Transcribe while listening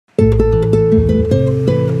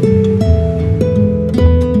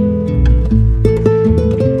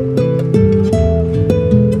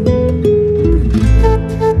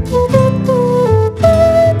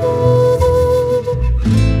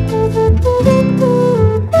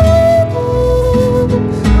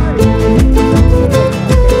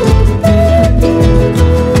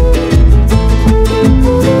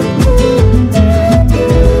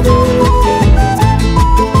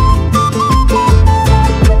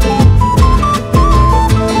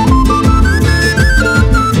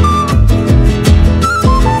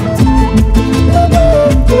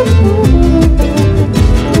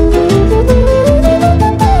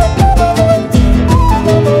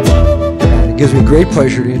gives me great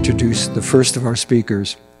pleasure to introduce the first of our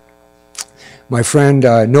speakers. My friend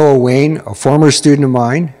Noah Wayne, a former student of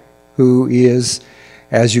mine, who is,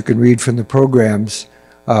 as you can read from the programs,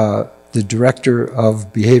 the Director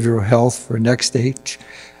of Behavioral Health for Next Stage.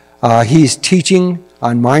 He's teaching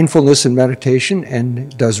on mindfulness and meditation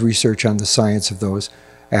and does research on the science of those.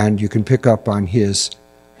 And you can pick up on his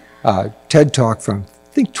TED Talk from,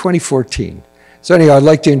 I think, 2014. So anyway, I'd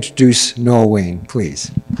like to introduce Noah Wayne,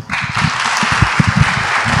 please.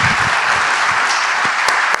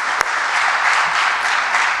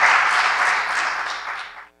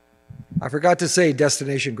 I forgot to say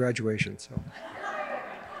destination graduation.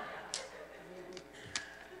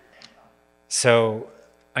 So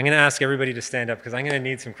I'm going to ask everybody to stand up because I'm going to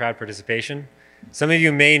need some crowd participation. Some of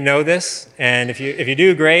you may know this, and if you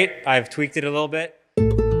do, great. I've tweaked it a little bit.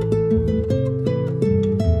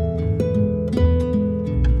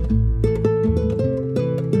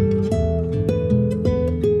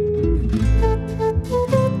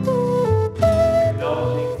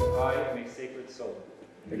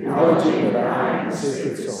 Acknowledging that I am a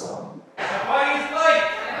sacred soul. The body is light.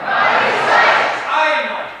 The body is light. I am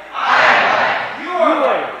light. I am light. You are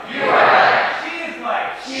light. You are light. She is light.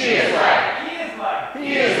 She is light. He is light. He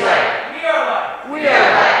is light. We are light. We are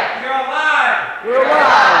light. We are alive. We're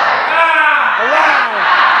alive. Alive.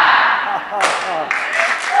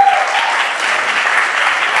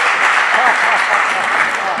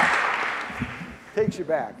 Takes you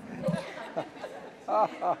back.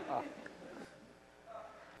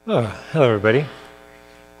 Oh, hello everybody.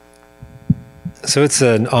 So it's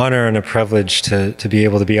an honor and a privilege to be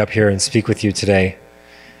able to be up here and speak with you today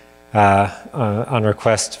on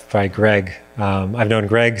request by Greg. I've known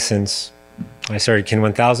Greg since I started Kin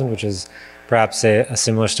 1000, which is perhaps a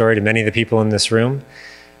similar story to many of the people in this room,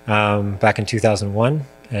 back in 2001,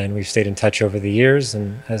 and we've stayed in touch over the years.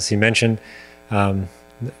 And as he mentioned, some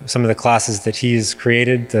of the classes that he's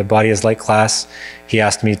created, the Body is Light class, he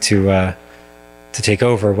asked me to take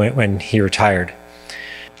over when he retired.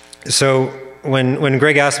 So when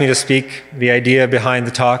Greg asked me to speak, the idea behind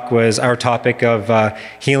the talk was our topic of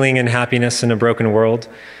healing and happiness in a broken world.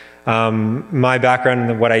 My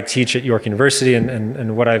background and what I teach at York University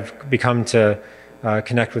and what I've become to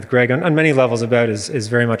connect with Greg on many levels about is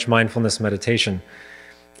very much mindfulness meditation.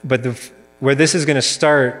 But where this is going to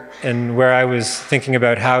start and where I was thinking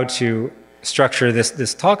about how to structure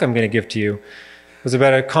this talk I'm going to give to you was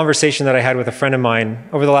about a conversation that I had with a friend of mine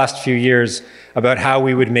over the last few years about how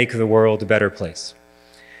we would make the world a better place.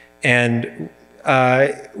 And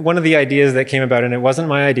one of the ideas that came about, and it wasn't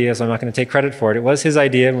my idea, so I'm not going to take credit for it, it was his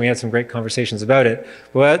idea, and we had some great conversations about it,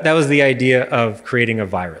 but that was the idea of creating a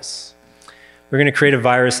virus. We're going to create a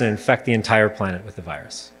virus and infect the entire planet with the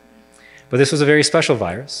virus. But this was a very special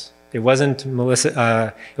virus. It wasn't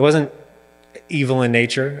evil in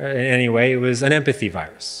nature in any way, it was an empathy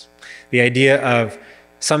virus. The idea of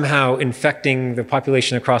somehow infecting the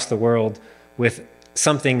population across the world with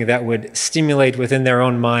something that would stimulate within their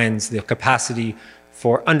own minds the capacity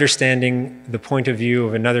for understanding the point of view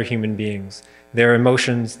of another human beings, their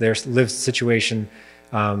emotions, their lived situation,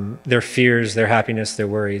 their fears, their happiness, their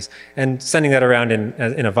worries, and sending that around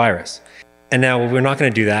in a virus. And now we're not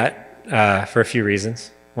going to do that for a few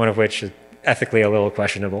reasons, one of which is ethically a little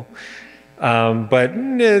questionable. But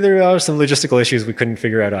there are some logistical issues we couldn't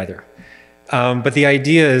figure out either. But the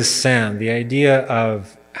idea is sound, the idea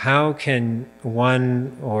of how can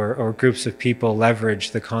one or groups of people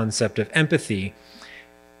leverage the concept of empathy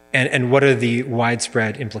and what are the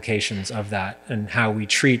widespread implications of that and how we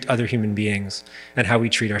treat other human beings and how we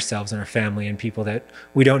treat ourselves and our family and people that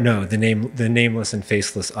we don't know, the nameless and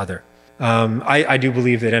faceless other. I do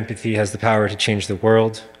believe that empathy has the power to change the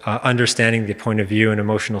world. Understanding the point of view and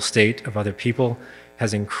emotional state of other people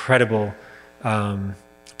has incredible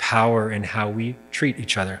power in how we treat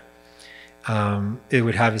each other. It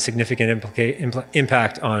would have a significant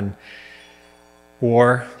impact on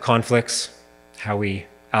war, conflicts, how we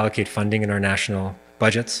allocate funding in our national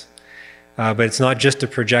budgets. But it's not just a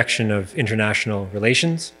projection of international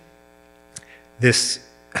relations. This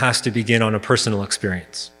has to begin on a personal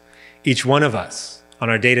experience. Each one of us on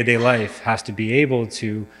our day-to-day life has to be able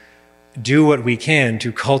to do what we can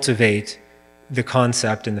to cultivate the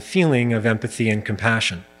concept and the feeling of empathy and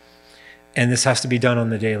compassion. And this has to be done on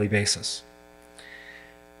the daily basis.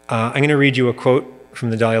 I'm going to read you a quote from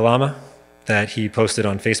the Dalai Lama that he posted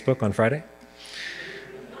on Facebook on Friday.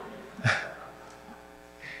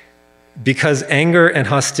 Because anger and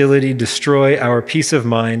hostility destroy our peace of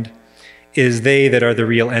mind, it is they that are the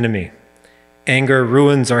real enemy. Anger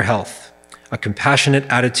ruins our health. A compassionate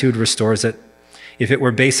attitude restores it. If it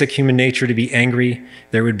were basic human nature to be angry,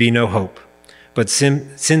 there would be no hope. But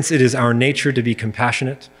since it is our nature to be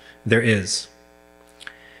compassionate, there is.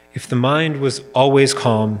 If the mind was always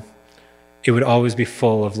calm, it would always be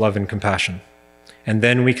full of love and compassion. And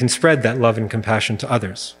then we can spread that love and compassion to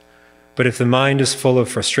others. But if the mind is full of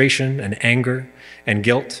frustration and anger and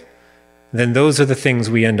guilt, then those are the things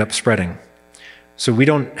we end up spreading. So we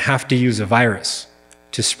don't have to use a virus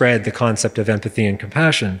to spread the concept of empathy and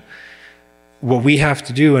compassion. What we have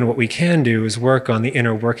to do and what we can do is work on the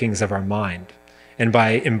inner workings of our mind. And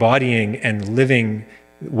by embodying and living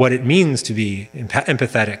what it means to be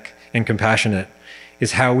empathetic and compassionate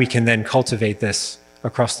is how we can then cultivate this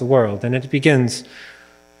across the world. And it begins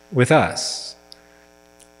with us.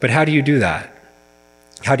 But how do you do that?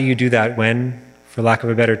 How do you do that when, for lack of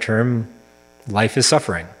a better term, life is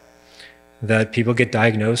suffering? That people get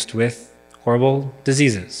diagnosed with horrible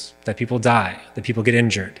diseases, that people die, that people get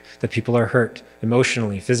injured, that people are hurt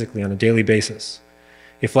emotionally, physically on a daily basis.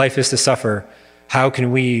 If life is to suffer, how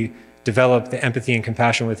can we develop the empathy and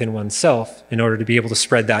compassion within oneself in order to be able to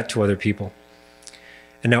spread that to other people?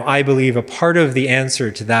 And now I believe a part of the answer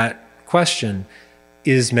to that question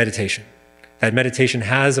is meditation. That meditation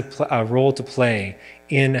has a role to play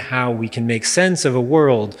in how we can make sense of a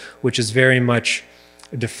world which is very much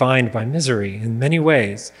defined by misery in many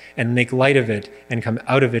ways, and make light of it and come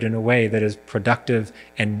out of it in a way that is productive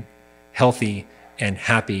and healthy and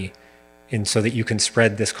happy, and so that you can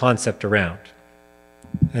spread this concept around.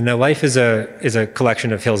 And now life is a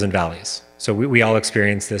collection of hills and valleys. So we all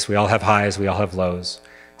experience this. We all have highs, we all have lows.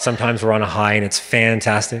 Sometimes we're on a high and it's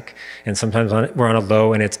fantastic, and sometimes we're on a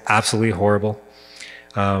low and it's absolutely horrible.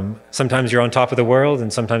 Sometimes you're on top of the world,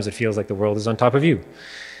 and sometimes it feels like the world is on top of you.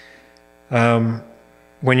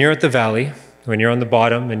 When you're at the valley, when you're on the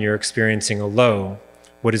bottom and you're experiencing a low,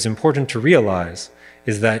 what is important to realize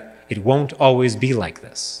is that it won't always be like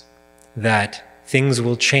this, that things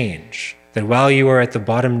will change, that while you are at the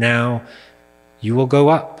bottom now, you will go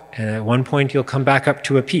up, and at one point you'll come back up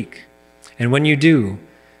to a peak. And when you do,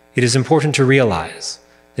 it is important to realize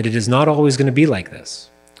that it is not always going to be like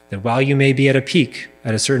this, that while you may be at a peak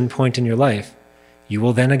at a certain point in your life, you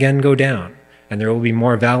will then again go down, and there will be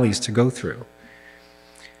more valleys to go through.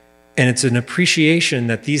 And it's an appreciation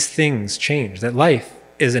that these things change, that life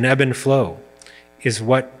is an ebb and flow, is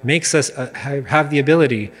what makes us have the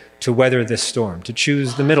ability to weather this storm, to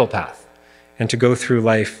choose the middle path, and to go through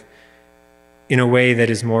life in a way that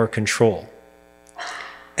is more control.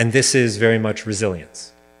 And this is very much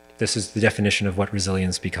resilience. This is the definition of what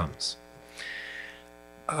resilience becomes.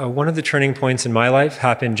 One of the turning points in my life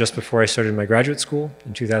happened just before I started my graduate school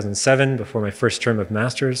in 2007, before my first term of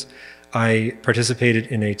master's. I participated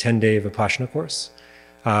in a 10-day Vipassana course.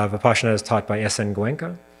 Vipassana is taught by S.N.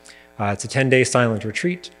 Goenka. It's a 10-day silent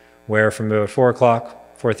retreat where from about 4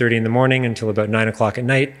 o'clock, 4:30 in the morning until about 9 o'clock at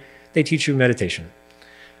night, they teach you meditation.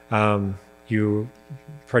 You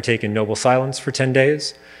partake in noble silence for 10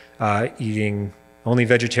 days, eating only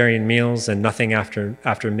vegetarian meals and nothing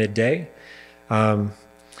after midday.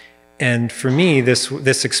 And for me,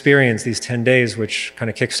 this experience, these 10 days, which kind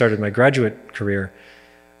of kickstarted my graduate career,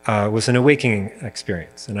 was an awakening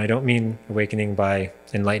experience. And I don't mean awakening by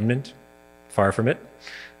enlightenment, far from it.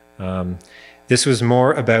 This was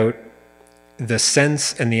more about the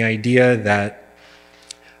sense and the idea that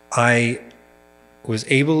I was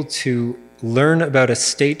able to learn about a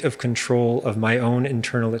state of control of my own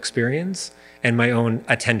internal experience and my own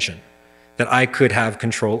attention, that I could have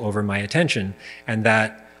control over my attention, and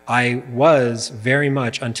that I was very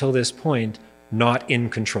much, until this point, not in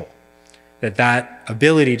control. That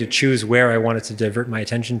ability to choose where I wanted to divert my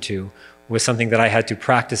attention to was something that I had to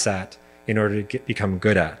practice at in order to become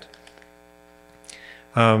good at.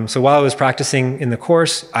 So while I was practicing in the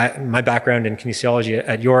course, my background in kinesiology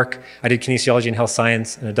at York, I did kinesiology and health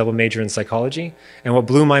science and a double major in psychology. And what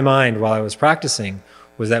blew my mind while I was practicing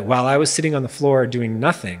was that while I was sitting on the floor doing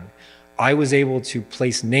nothing, I was able to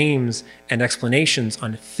place names and explanations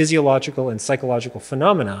on physiological and psychological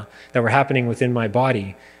phenomena that were happening within my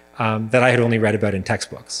body that I had only read about in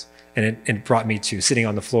textbooks. And it brought me to sitting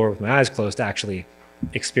on the floor with my eyes closed to actually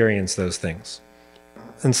experience those things.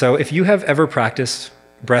 And so if you have ever practiced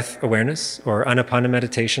breath awareness or Anapana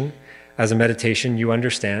meditation as a meditation, you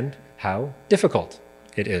understand how difficult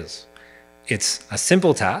it is. It's a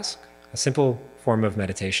simple task, a simple form of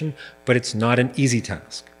meditation, but it's not an easy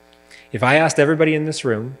task. If I asked everybody in this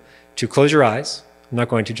room to close your eyes, I'm not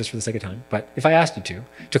going to just for the sake of time, but if I asked you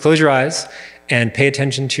to close your eyes and pay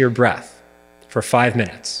attention to your breath for 5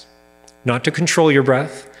 minutes, not to control your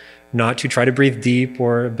breath, not to try to breathe deep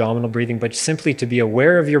or abdominal breathing, but simply to be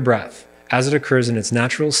aware of your breath as it occurs in its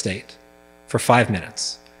natural state for 5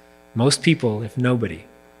 minutes. Most people, if nobody,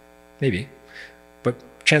 maybe, but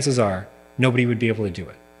chances are nobody would be able to do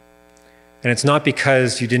it. And it's not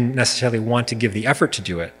because you didn't necessarily want to give the effort to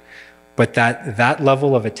do it, but that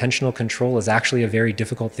level of attentional control is actually a very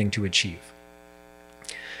difficult thing to achieve.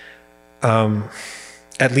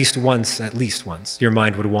 At least once, your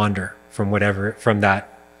mind would wander from that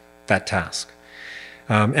task.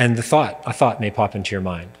 And a thought may pop into your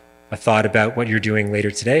mind. A thought about what you're doing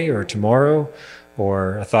later today or tomorrow,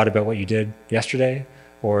 or a thought about what you did yesterday,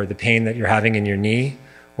 or the pain that you're having in your knee,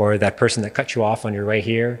 or that person that cut you off on your way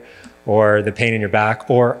here, or the pain in your back,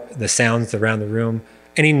 or the sounds around the room.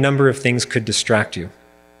 Any number of things could distract you.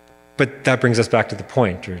 But that brings us back to the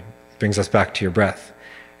point, or brings us back to your breath.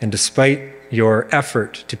 And despite your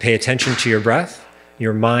effort to pay attention to your breath,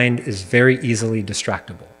 your mind is very easily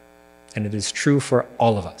distractible. And it is true for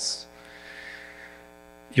all of us.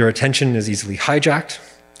 Your attention is easily hijacked.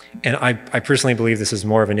 And I personally believe this is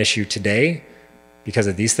more of an issue today because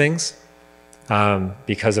of these things,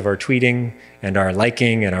 because of our tweeting and our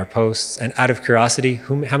liking and our posts. And out of curiosity,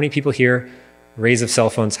 how many people here, raise of cell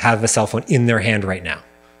phones, have a cell phone in their hand right now?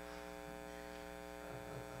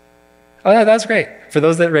 Oh, yeah, that's great. For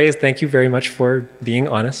those that raised, thank you very much for being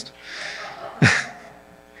honest.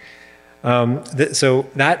 So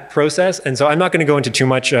that process, and so I'm not going to go into too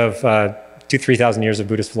much of 3,000 years of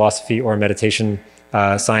Buddhist philosophy or meditation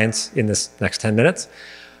science in this next 10 minutes.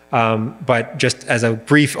 But just as a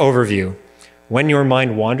brief overview, when your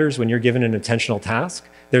mind wanders, when you're given an intentional task,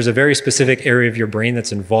 there's a very specific area of your brain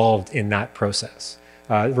that's involved in that process,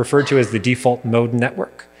 referred to as the default mode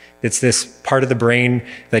network. It's this part of the brain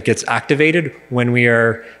that gets activated when we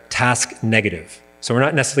are task negative. So we're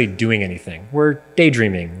not necessarily doing anything. We're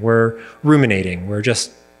daydreaming, we're ruminating, we're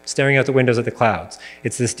just staring out the windows at the clouds.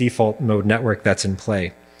 It's this default mode network that's in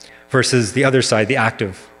play versus the other side, the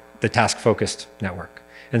active, the task-focused network.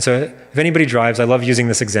 And so if anybody drives, I love using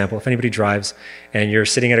this example, if anybody drives and you're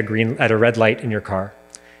sitting at a red light in your car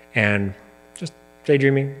and just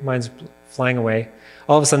daydreaming, mind's flying away,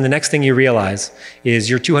 all of a sudden the next thing you realize is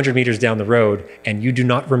you're 200 meters down the road and you do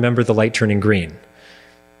not remember the light turning green.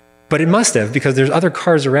 But it must have, because there's other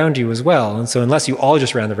cars around you as well. And so unless you all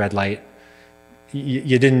just ran the red light,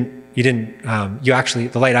 the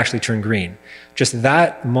light actually turned green. Just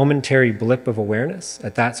that momentary blip of awareness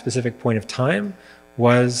at that specific point of time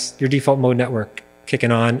was your default mode network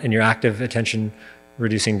kicking on and your active attention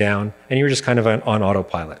reducing down, and you were just kind of on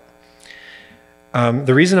autopilot.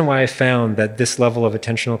 The reason why I found that this level of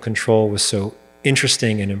attentional control was so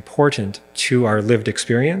interesting and important to our lived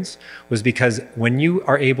experience was because when you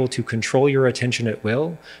are able to control your attention at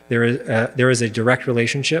will, there is a direct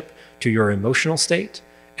relationship to your emotional state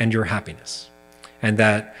and your happiness. And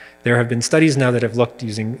that there have been studies now that have looked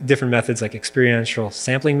using different methods like experiential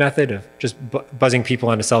sampling method of just buzzing people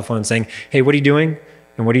on a cell phone saying, hey, what are you doing?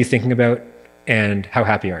 And what are you thinking about? And how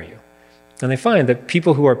happy are you? And they find that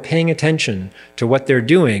people who are paying attention to what they're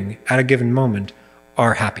doing at a given moment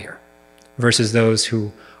are happier versus those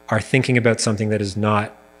who are thinking about something that is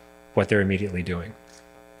not what they're immediately doing.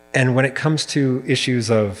 And when it comes to issues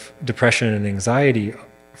of depression and anxiety,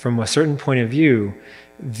 from a certain point of view,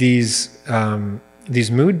 these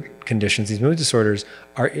mood conditions, these mood disorders,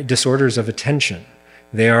 are disorders of attention.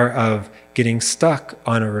 They are of getting stuck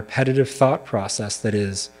on a repetitive thought process that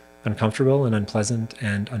is uncomfortable and unpleasant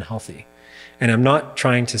and unhealthy. And I'm not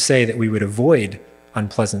trying to say that we would avoid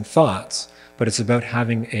unpleasant thoughts, but it's about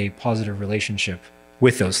having a positive relationship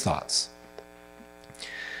with those thoughts.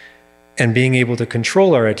 And being able to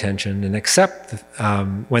control our attention and accept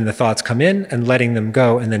when the thoughts come in and letting them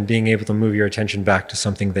go, and then being able to move your attention back to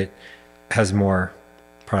something that has more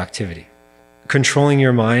productivity. Controlling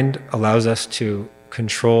your mind allows us to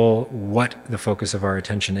control what the focus of our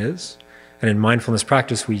attention is. And in mindfulness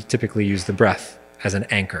practice, we typically use the breath as an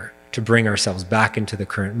anchor to bring ourselves back into the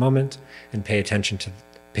current moment and pay attention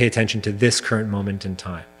to this current moment in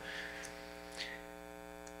time.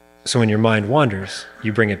 So when your mind wanders,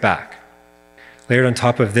 you bring it back. Layered on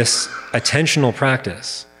top of this attentional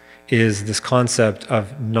practice is this concept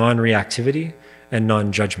of non-reactivity and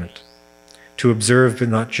non-judgment. To observe but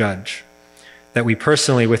not judge. That we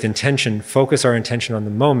personally, with intention, focus our intention on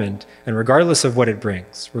the moment, and regardless of what it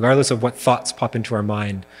brings, regardless of what thoughts pop into our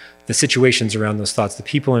mind, the situations around those thoughts, the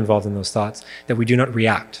people involved in those thoughts, that we do not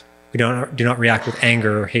react. We do not react with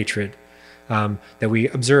anger or hatred. That we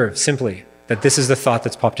observe simply that this is the thought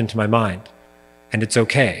that's popped into my mind, and it's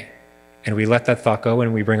okay. And we let that thought go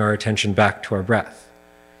and we bring our attention back to our breath.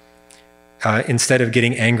 Instead of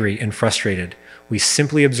getting angry and frustrated, we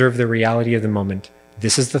simply observe the reality of the moment.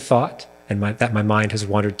 This is the thought that my mind has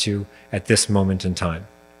wandered to at this moment in time.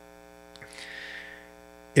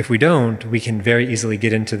 If we don't, we can very easily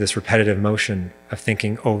get into this repetitive motion of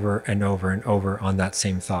thinking over and over and over on that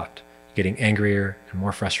same thought, getting angrier and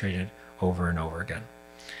more frustrated over and over again.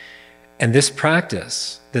 And this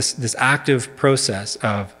practice, this active process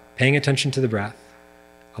of paying attention to the breath,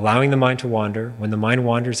 allowing the mind to wander, when the mind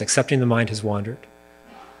wanders, accepting the mind has wandered,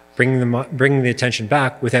 bringing the attention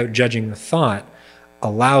back without judging the thought,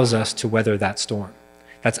 allows us to weather that storm.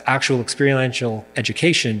 That's actual experiential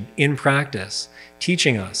education in practice,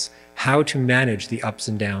 teaching us how to manage the ups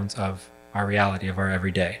and downs of our reality, of our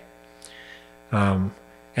everyday. And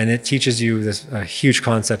it teaches you a huge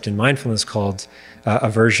concept in mindfulness called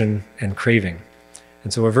aversion and craving.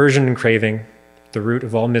 And so aversion and craving, the root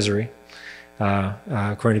of all misery,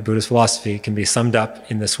 according to Buddhist philosophy, can be summed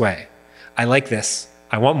up in this way. I like this.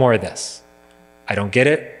 I want more of this. I don't get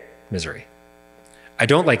it. Misery. I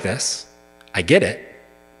don't like this. I get it.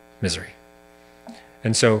 Misery.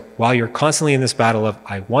 And so while you're constantly in this battle of,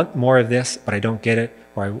 I want more of this, but I don't get it,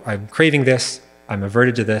 or I'm craving this, I'm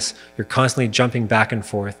averted to this, you're constantly jumping back and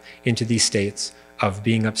forth into these states of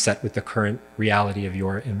being upset with the current reality of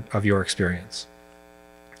your experience.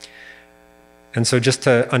 And so just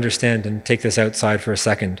to understand and take this outside for a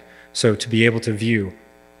second, so to be able to view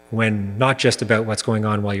when not just about what's going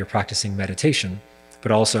on while you're practicing meditation,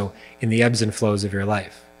 but also in the ebbs and flows of your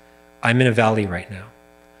life. I'm in a valley right now.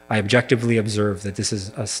 I objectively observe that this is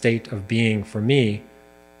a state of being for me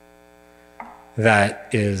that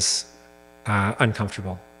is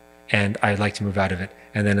uncomfortable, and I'd like to move out of it.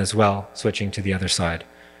 And then as well, switching to the other side.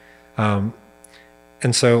 And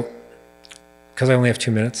so, because I only have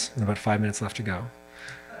 2 minutes and about 5 minutes left to go,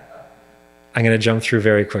 I'm going to jump through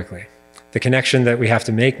very quickly. The connection that we have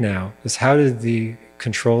to make now is how did the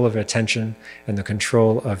control of attention and the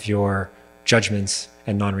control of your judgments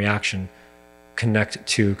and non-reaction connect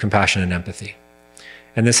to compassion and empathy.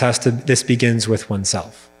 And this begins with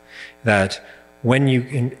oneself. That when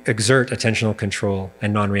you exert attentional control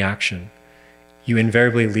and non-reaction, you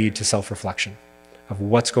invariably lead to self-reflection of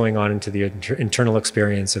what's going on into the internal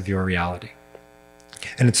experience of your reality.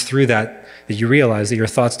 And it's through that you realize that your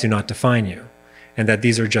thoughts do not define you, and that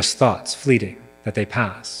these are just thoughts, fleeting, that they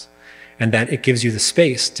pass, and that it gives you the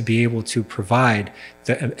space to be able to provide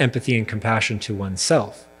the empathy and compassion to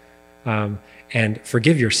oneself, and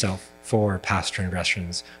forgive yourself for past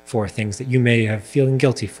transgressions, for things that you may have feeling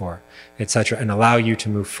guilty for, etc., and allow you to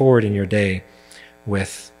move forward in your day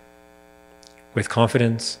with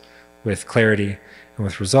confidence, with clarity, and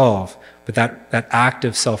with resolve. But that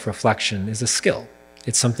active self-reflection is a skill.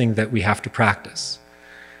 It's something that we have to practice.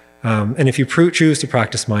 And if you choose to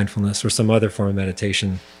practice mindfulness or some other form of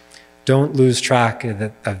meditation, don't lose track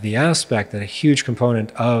of the aspect that a huge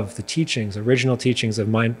component of the teachings, original teachings of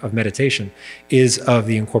meditation, is of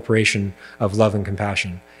the incorporation of love and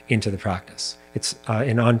compassion into the practice. It's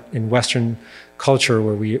in Western culture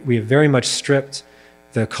where we have very much stripped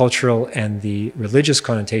the cultural and the religious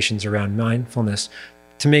connotations around mindfulness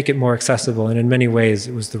to make it more accessible. And in many ways,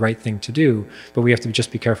 it was the right thing to do. But we have to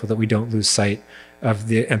just be careful that we don't lose sight of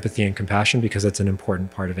the empathy and compassion, because that's an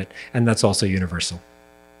important part of it. And that's also universal.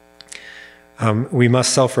 We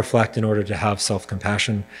must self-reflect in order to have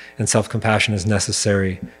self-compassion, and self-compassion is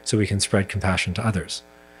necessary so we can spread compassion to others.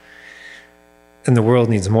 And the world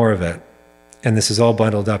needs more of it, and this is all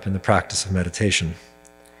bundled up in the practice of meditation.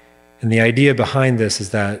 And the idea behind this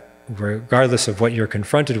is that regardless of what you're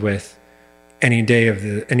confronted with, any day of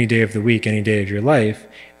the week, any day of your life,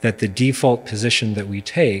 that the default position that we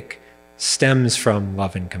take stems from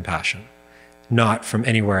love and compassion, not from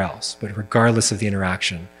anywhere else. But regardless of the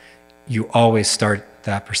interaction, you always start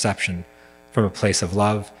that perception from a place of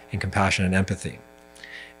love and compassion and empathy.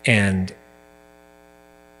 And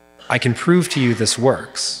I can prove to you this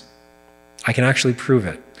works. I can actually prove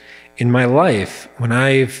it. In my life, when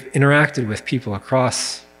I've interacted with people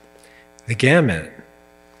across the gamut,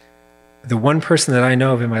 the one person that I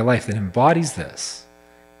know of in my life that embodies this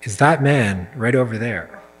is that man right over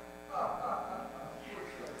there.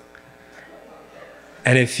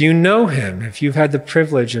 And if you know him, if you've had the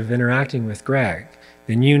privilege of interacting with Greg,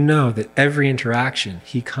 then you know that every interaction,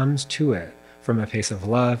 he comes to it from a place of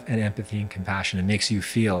love and empathy and compassion. It makes you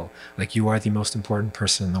feel like you are the most important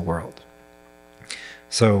person in the world.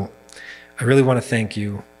 So I really want to thank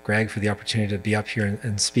you, Greg, for the opportunity to be up here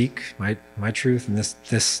and speak my truth in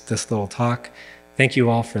this little talk. Thank you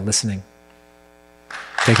all for listening.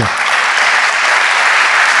 Take care.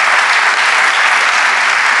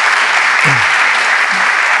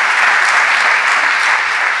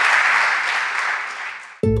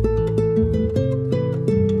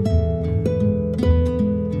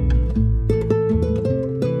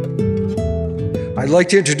 I'd like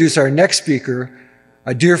to introduce our next speaker,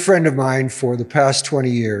 a dear friend of mine for the past 20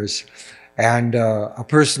 years, and a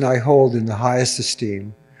person I hold in the highest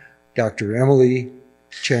esteem, Dr. Emily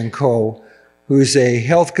Cheng Koh, who's a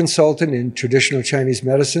health consultant in traditional Chinese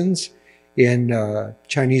medicines, in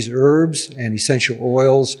Chinese herbs and essential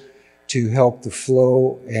oils to help the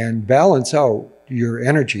flow and balance out your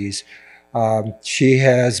energies. She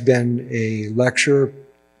has been a lecturer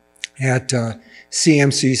at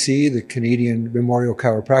CMCC, the Canadian Memorial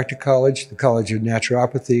Chiropractic College, the College of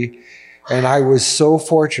Naturopathy, and I was so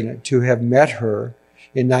fortunate to have met her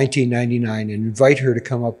in 1999 and invite her to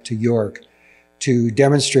come up to York to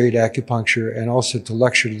demonstrate acupuncture and also to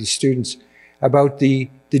lecture to the students about the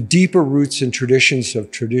deeper roots and traditions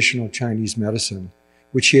of traditional Chinese medicine,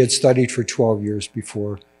 which she had studied for 12 years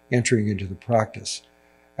before entering into the practice.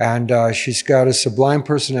 And she's got a sublime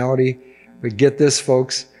personality, but get this,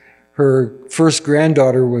 folks, her first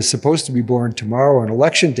granddaughter was supposed to be born tomorrow on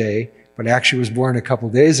election day, but actually was born a couple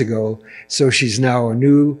days ago, so she's now a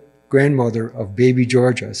new grandmother of baby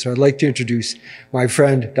Georgia. So I'd like to introduce my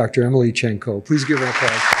friend, Dr. Emily Cheng Koh. Please give her an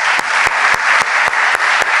applause.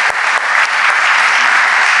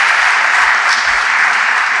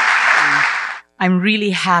 I'm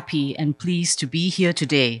really happy and pleased to be here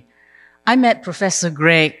today. I met Professor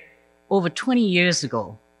Greg over 20 years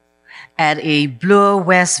ago at a Bloor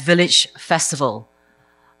West Village festival.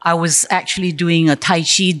 I was actually doing a Tai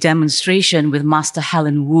Chi demonstration with Master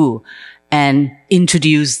Helen Wu and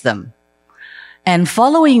introduced them. And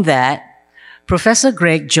following that, Professor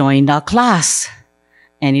Greg joined our class.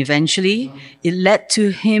 And eventually, it led to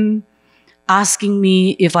him asking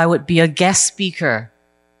me if I would be a guest speaker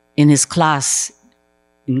in his class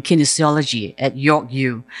in kinesiology at York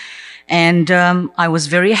U. And I was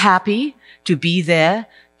very happy to be there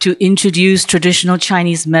to introduce traditional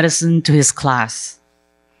Chinese medicine to his class.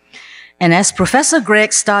 And as Professor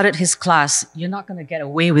Greg started his class, you're not going to get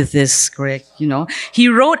away with this, Greg, you know, he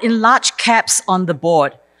wrote in large caps on the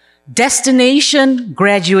board, "Destination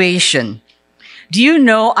Graduation." Do you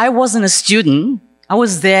know, I wasn't a student. I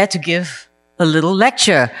was there to give a little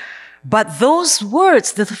lecture. But those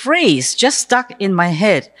words, the phrase, just stuck in my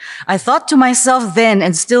head. I thought to myself then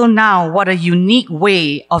and still now, what a unique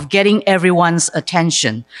way of getting everyone's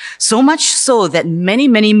attention. So much so that many,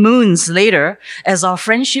 many moons later, as our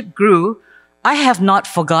friendship grew, I have not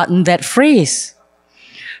forgotten that phrase.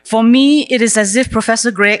 For me, it is as if Professor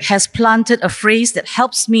Greg has planted a phrase that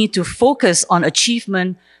helps me to focus on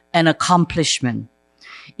achievement and accomplishment.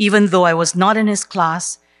 Even though I was not in his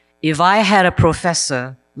class, if I had a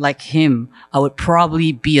professor like him, I would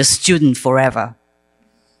probably be a student forever.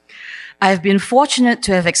 I've been fortunate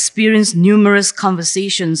to have experienced numerous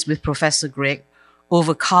conversations with Professor Greg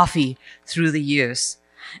over coffee through the years.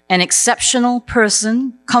 An exceptional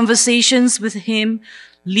person, conversations with him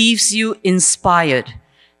leaves you inspired.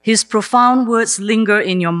 His profound words linger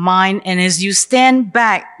in your mind, and as you stand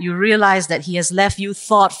back, you realize that he has left you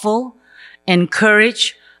thoughtful,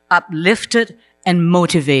 encouraged, uplifted, and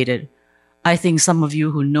motivated. I think some of you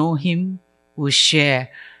who know him will share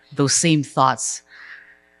those same thoughts.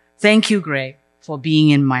 Thank you, Greg, for being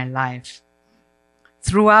in my life.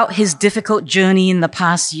 Throughout his difficult journey in the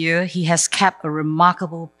past year, he has kept a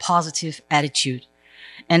remarkable positive attitude.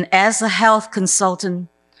 And as a health consultant,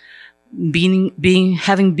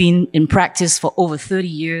 having been in practice for over 30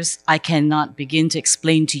 years, I cannot begin to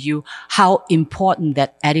explain to you how important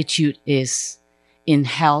that attitude is in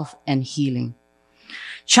health and healing.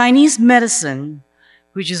 Chinese medicine,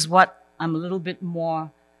 which is what I'm a little bit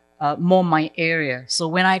more my area. So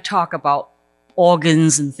when I talk about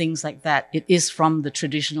organs and things like that, it is from the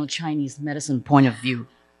traditional Chinese medicine point of view.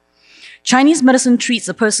 Chinese medicine treats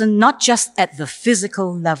a person not just at the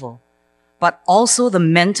physical level, but also the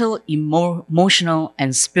mental, emotional,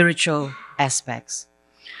 and spiritual aspects.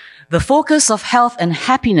 The focus of health and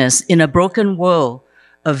happiness in a broken world,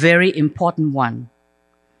 a very important one,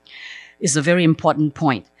 is a very important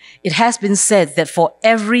point. It has been said that for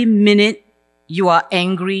every minute you are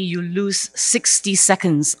angry, you lose 60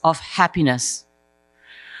 seconds of happiness.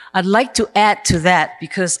 I'd like to add to that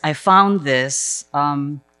because I found this,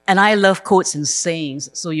 and I love quotes and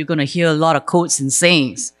sayings, so you're going to hear a lot of quotes and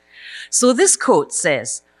sayings. So this quote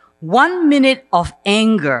says, 1 minute of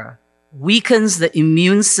anger weakens the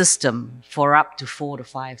immune system for up to 4 to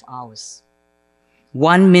 5 hours.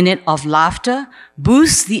 1 minute of laughter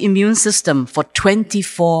boosts the immune system for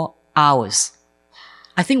 24 hours.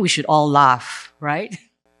 I think we should all laugh, right?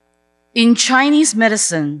 In Chinese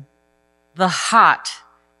medicine, the heart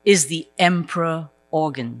is the emperor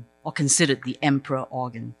organ, or considered the emperor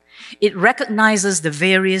organ. It recognizes the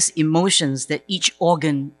various emotions that each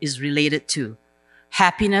organ is related to: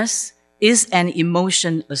 happiness, is an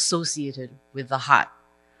emotion associated with the heart.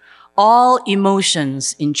 All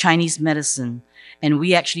emotions in Chinese medicine, and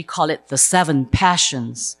we actually call it the 7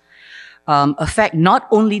 passions, affect not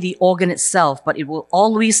only the organ itself, but it will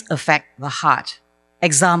always affect the heart.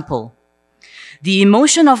 Example, the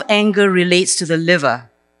emotion of anger relates to the liver,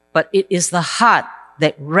 but it is the heart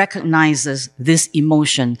that recognizes this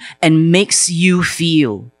emotion and makes you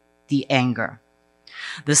feel the anger.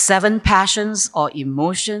 The 7 passions or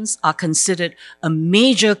emotions are considered a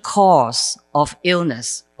major cause of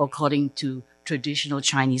illness according to traditional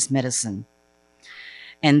Chinese medicine.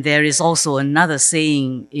 And there is also another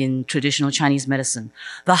saying in traditional Chinese medicine: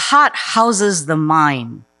 the heart houses the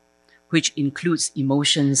mind, which includes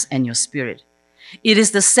emotions and your spirit. It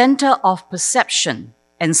is the center of perception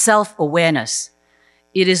and self-awareness.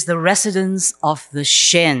 It is the residence of the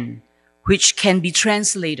Shen, which can be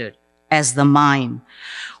translated as the mind.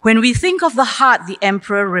 When we think of the heart, the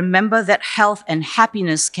emperor, remember that health and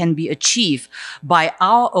happiness can be achieved by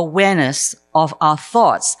our awareness of our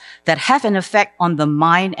thoughts that have an effect on the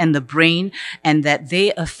mind and the brain, and that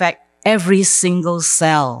they affect every single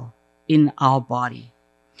cell in our body.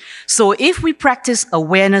 So if we practice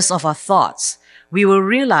awareness of our thoughts, we will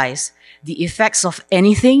realize the effects of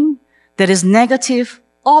anything that is negative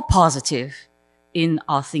or positive in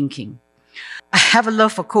our thinking. I have a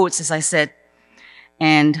love for quotes, as I said,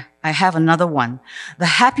 and I have another one. The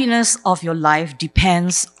happiness of your life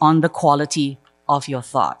depends on the quality of your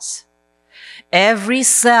thoughts. Every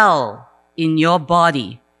cell in your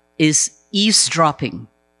body is eavesdropping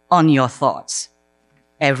on your thoughts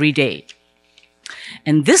every day.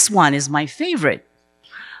 And this one is my favorite.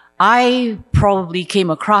 I probably came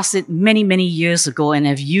across it many, many years ago and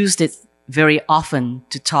have used it very often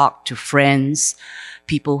to talk to friends,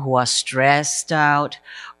 people who are stressed out,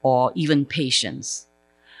 or even patients.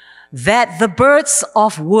 That the birds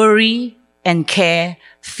of worry and care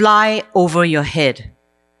fly over your head.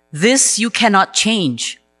 This you cannot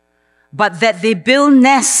change. But that they build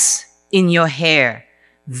nests in your hair,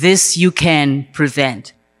 this you can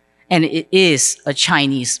prevent. And it is a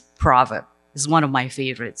Chinese proverb. It's one of my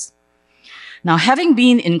favorites. Now, having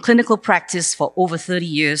been in clinical practice for over 30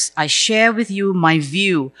 years, I share with you my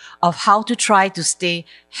view of how to try to stay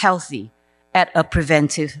healthy at a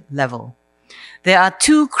preventive level. There are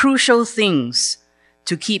 2 crucial things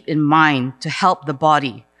to keep in mind to help the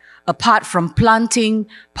body, apart from planting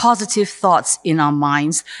positive thoughts in our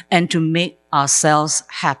minds and to make ourselves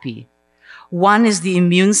happy. One is the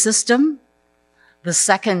immune system. The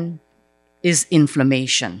second is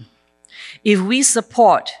inflammation. If we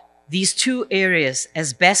support these 2 areas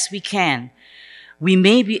as best we can, we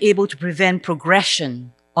may be able to prevent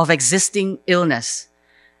progression of existing illness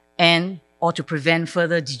or to prevent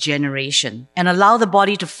further degeneration and allow the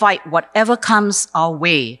body to fight whatever comes our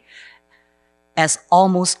way, as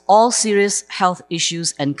almost all serious health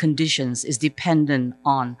issues and conditions is dependent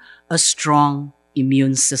on a strong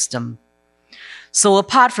immune system. So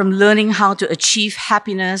apart from learning how to achieve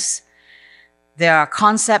happiness, there are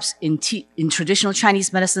concepts in traditional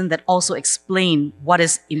Chinese medicine that also explain what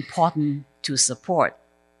is important to support.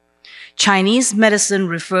 Chinese medicine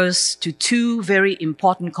refers to 2 very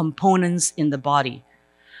important components in the body.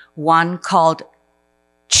 One called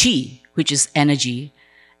qi, which is energy,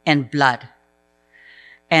 and blood.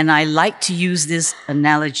 And I like to use this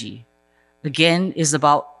analogy. Again, is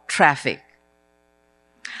about traffic.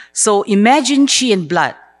 So imagine qi and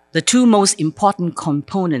blood, the 2 most important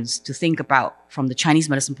components to think about from the Chinese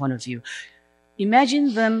medicine point of view.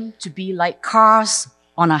 Imagine them to be like cars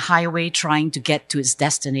on a highway trying to get to its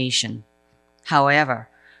destination. However,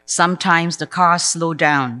 sometimes the cars slow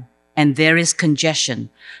down and there is congestion.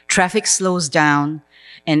 Traffic slows down,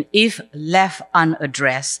 and if left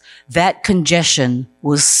unaddressed, that congestion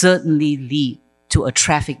will certainly lead to a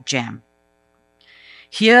traffic jam.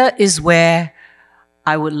 Here is where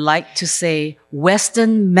I would like to say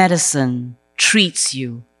Western medicine treats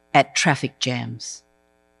you at traffic jams.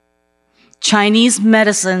 Chinese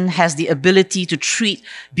medicine has the ability to treat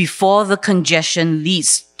before the congestion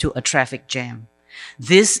leads to a traffic jam.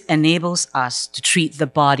 This enables us to treat the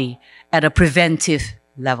body at a preventive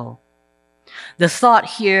level. The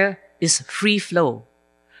thought here is free flow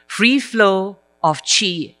of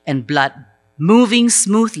qi and blood moving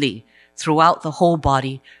smoothly throughout the whole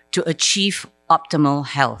body to achieve optimal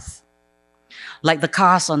health, like the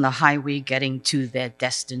cars on the highway getting to their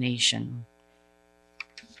destination.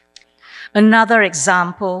 Another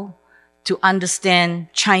example to understand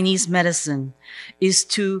Chinese medicine is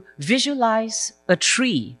to visualize a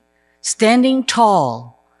tree standing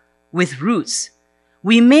tall with roots.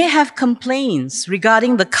 We may have complaints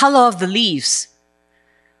regarding the color of the leaves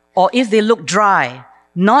or if they look dry,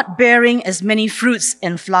 not bearing as many fruits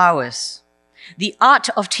and flowers. The art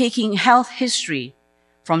of taking health history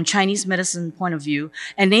from Chinese medicine point of view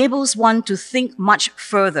enables one to think much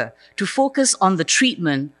further, to focus on the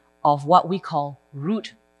treatment of what we call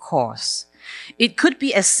root cause. It could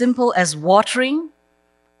be as simple as watering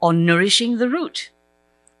or nourishing the root,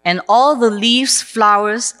 and all the leaves,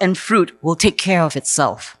 flowers, and fruit will take care of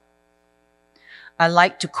itself. I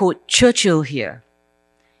like to quote Churchill here.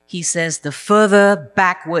 He says, "The further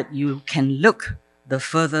backward you can look, the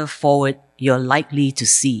further forward you're likely to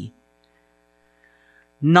see."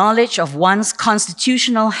 Knowledge of one's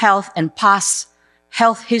constitutional health and past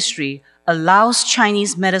health history allows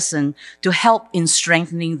Chinese medicine to help in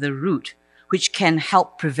strengthening the root, which can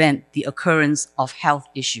help prevent the occurrence of health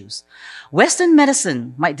issues. Western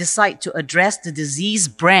medicine might decide to address the disease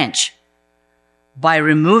branch by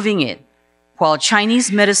removing it, while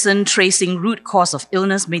Chinese medicine tracing root cause of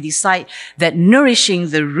illness may decide that nourishing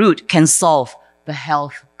the root can solve the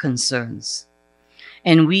health concerns.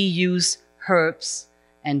 And we use herbs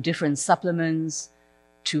and different supplements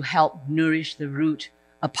to help nourish the root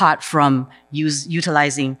apart from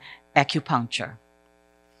utilizing acupuncture.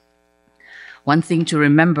 One thing to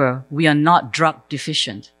remember, we are not drug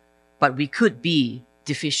deficient, but we could be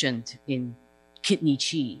deficient in kidney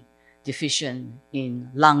qi, deficient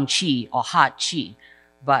in lung qi or heart qi,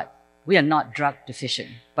 but we are not drug deficient.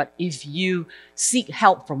 But if you seek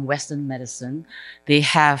help from Western medicine, they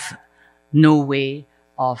have no way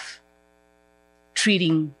of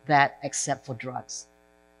treating that except for drugs.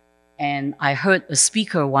 And I heard a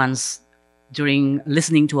speaker once during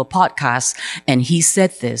listening to a podcast, and he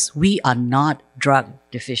said this: we are not drug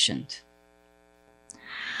deficient.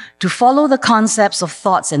 To follow the concepts of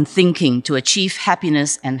thoughts and thinking to achieve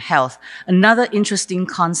happiness and health, another interesting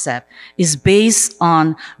concept is based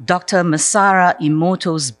on Dr. Masaru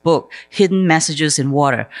Emoto's book, Hidden Messages in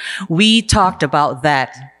Water. We talked about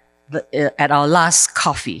that at our last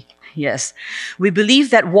coffee. Yes. We believe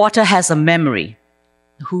that water has a memory.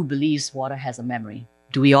 Who believes water has a memory?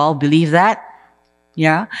 Do we all believe that?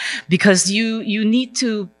 Yeah? Because you need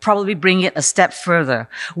to probably bring it a step further.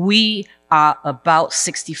 We are about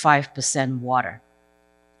 65% water.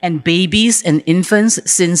 And babies and infants,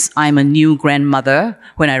 since I'm a new grandmother,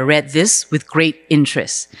 when I read this with great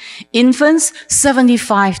interest, infants,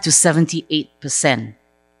 75 to 78%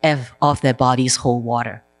 of their bodies hold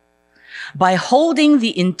water. By holding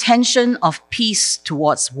the intention of peace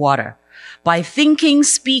towards water, by thinking,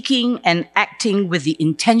 speaking, and acting with the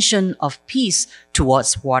intention of peace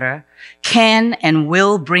towards water, can and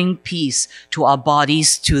will bring peace to our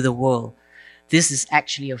bodies, to the world. This is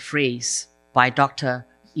actually a phrase by Dr.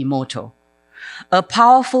 Emoto. A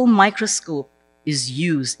powerful microscope is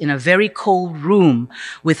used in a very cold room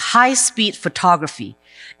with high-speed photography,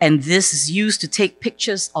 and this is used to take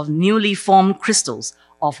pictures of newly formed crystals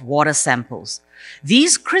of water samples.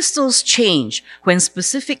 These crystals change when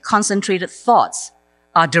specific concentrated thoughts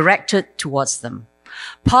are directed towards them.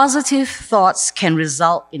 Positive thoughts can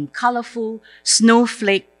result in colorful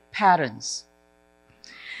snowflake patterns,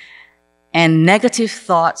 and negative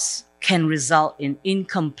thoughts can result in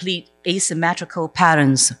incomplete asymmetrical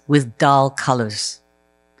patterns with dull colors.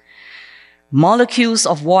 Molecules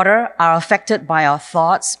of water are affected by our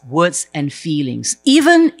thoughts, words, and feelings,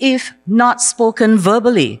 even if not spoken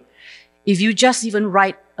verbally. If you just even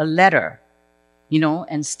write a letter,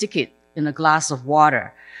 and stick it in a glass of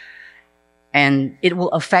water, and it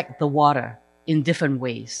will affect the water in different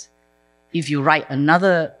ways. If you write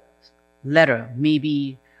another letter,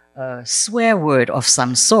 maybe a swear word of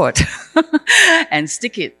some sort, and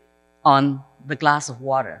stick it on the glass of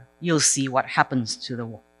water, you'll see what happens to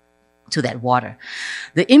that water.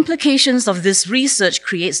 The implications of this research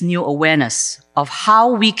creates new awareness of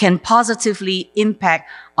how we can positively impact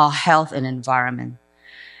our health and environment.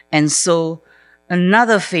 And so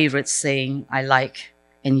another favorite saying I like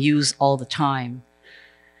and use all the time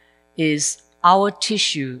is our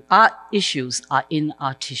issues are in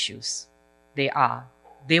our tissues. They are.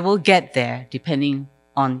 They will get there depending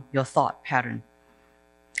on your thought pattern.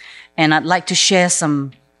 And I'd like to share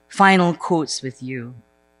some final quotes with you.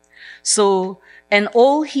 So, an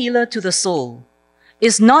old healer to the soul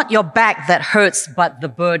is not your back that hurts, but the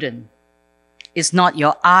burden. It's not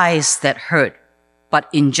your eyes that hurt, but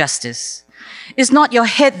injustice. It's not your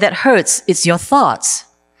head that hurts, it's your thoughts.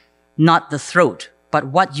 Not the throat, but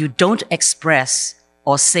what you don't express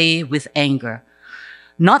or say with anger.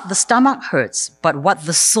 Not the stomach hurts, but what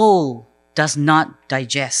the soul does not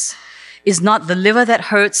digest. It's not the liver that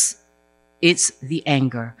hurts, it's the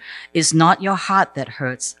anger. It's not your heart that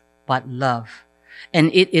hurts, but love.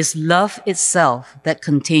 and it is love itself that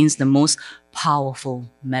contains the most powerful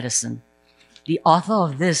medicine. The author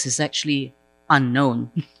of this is actually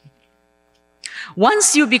unknown.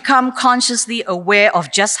 Once you become consciously aware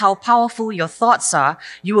of just how powerful your thoughts are,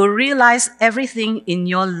 you will realize everything in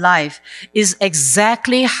your life is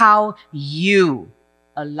exactly how you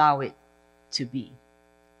allow it to be,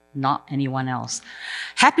 not anyone else.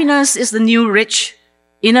 Happiness is the new rich,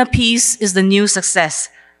 inner peace is the new success,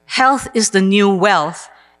 health is the new wealth,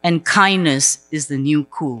 and kindness is the new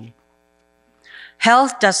cool.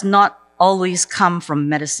 Health does not always come from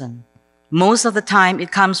medicine. Most of the time, it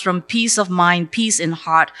comes from peace of mind, peace in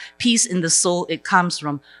heart, peace in the soul. It comes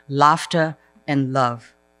from laughter and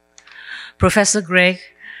love. Professor Greg,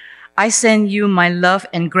 I send you my love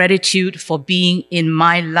and gratitude for being in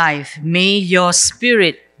my life. May your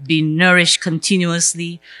spirit be nourished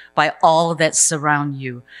continuously by all that surround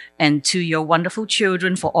you. And to your wonderful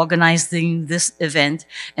children for organizing this event.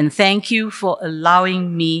 And thank you for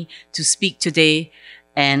allowing me to speak today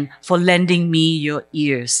and for lending me your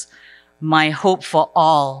ears. My hope for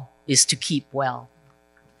all is to keep well.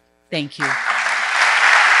 Thank you.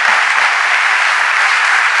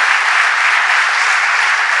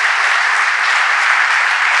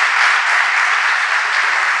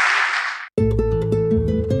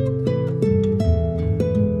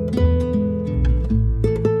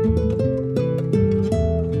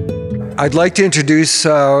 I'd like to introduce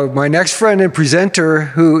my next friend and presenter,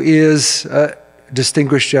 who is a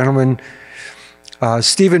distinguished gentleman.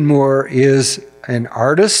 Stephen Moore is an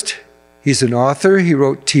artist. He's an author. He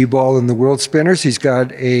wrote T-Ball and the World Spinners. He's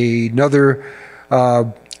got another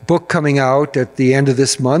book coming out at the end of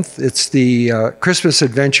this month. It's the Christmas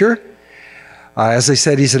Adventure. As I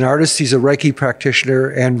said, he's an artist. He's a Reiki practitioner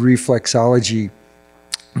and reflexology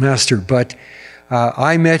master. But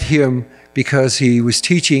I met him because he was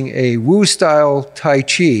teaching a Wu-style Tai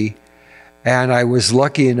Chi, and I was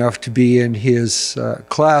lucky enough to be in his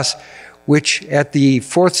class, which at the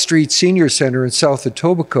 4th Street Senior Center in South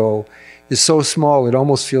Etobicoke is so small it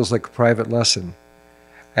almost feels like a private lesson.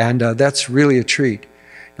 And that's really a treat.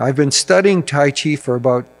 Now, I've been studying Tai Chi for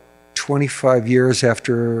about 25 years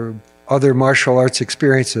after other martial arts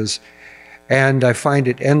experiences, and I find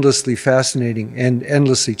it endlessly fascinating and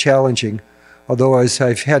endlessly challenging. Although, as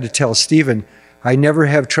I've had to tell Stephen, I never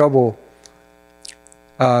have trouble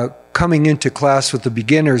coming into class with the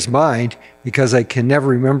beginner's mind because I can never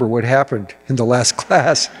remember what happened in the last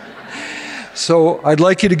class. So I'd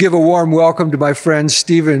like you to give a warm welcome to my friend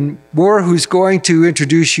Stephen Moore, who's going to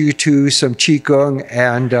introduce you to some qigong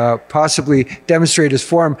and possibly demonstrate his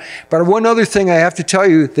form. But one other thing I have to tell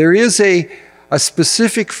you, there is a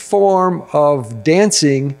specific form of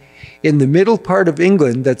dancing in the middle part of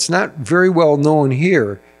England that's not very well known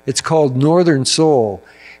here. It's called Northern Soul.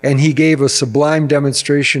 And he gave a sublime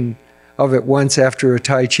demonstration of it once after a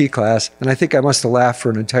Tai Chi class, and I think I must have laughed for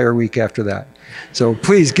an entire week after that. So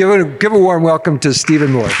please give a warm welcome to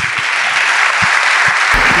Stephen Moore. You want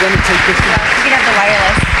to take this one? You can have the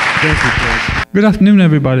wireless. Thank you, George. Good afternoon,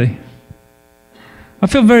 everybody. I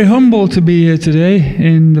feel very humbled to be here today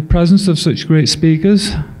in the presence of such great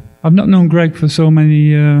speakers. I've not known Greg for so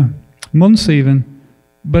many months even,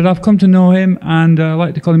 but I've come to know him, and I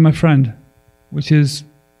like to call him my friend, which is,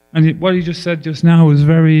 and what he just said just now was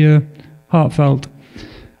very heartfelt.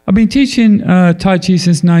 I've been teaching Tai Chi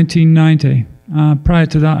since 1990. Prior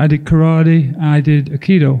to that, I did karate, I did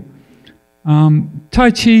Aikido.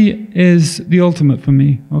 Tai Chi is the ultimate for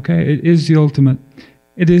me, okay? It is the ultimate.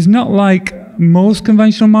 It is not like most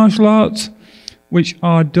conventional martial arts, which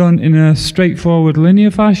are done in a straightforward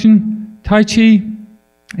linear fashion. Tai Chi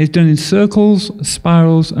is done in circles,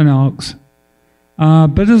 spirals, and arcs.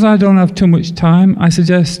 But as I don't have too much time, I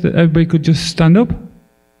suggest that everybody could just stand up, and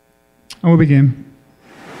we'll begin.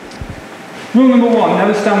 Rule number 1,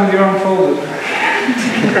 never stand with your arm folded.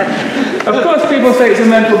 Of course people say it's a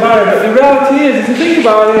mental barrier, but the reality is, if you think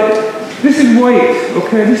about it, this is weight,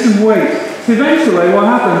 okay, this is weight. So eventually what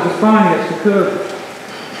happens, the spine gets to curve.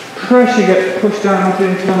 Pressure gets pushed down onto the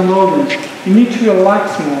internal organs. You need to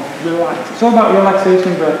relax more, relax. It's all about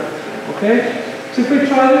relaxation breath, okay? So if we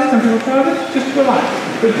try this, can people try this? Just relax.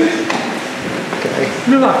 But just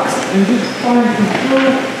relax and just try and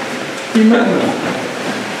control your movement.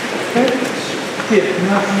 Okay? Here,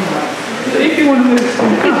 nice and relaxed. So if you want to move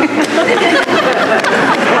some fast. Okay?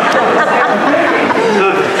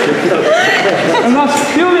 And that's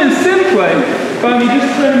purely and simply by me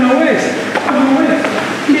just turning my waist. My waist.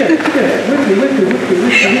 Here, wiggly.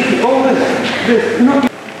 All this.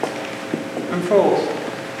 And falls.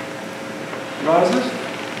 Rises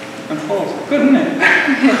and falls. Good, isn't it?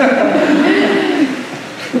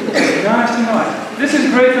 Nice and light. This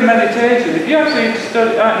is great for meditation. If you actually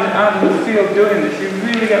study out in the field doing this, you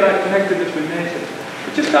really get that connectedness with nature.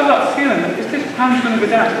 But just have that feeling that if this hand's going to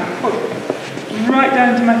go down, it's going to push right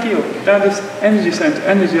down into my heel, down this energy center,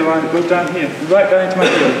 energy line that goes down here, right down into my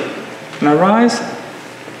heel. And I rise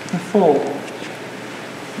and fall.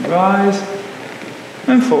 Rise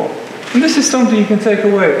and fall. And this is something you can take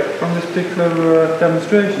away from this particular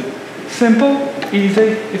demonstration. Simple,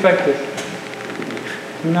 easy, effective.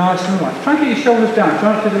 Nice and light. Try and get your shoulders down.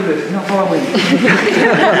 Try not to do this. It's not Halloween. No,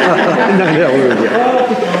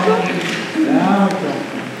 Halloween. Down we go.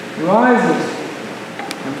 Rises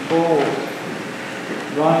and falls.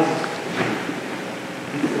 Rises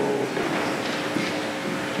and falls.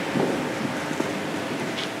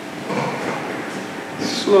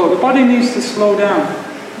 Slow. The body needs to slow down.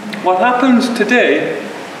 What happens today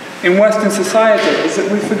in Western society is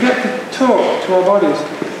that we forget to talk to our bodies.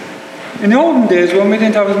 In the olden days, when we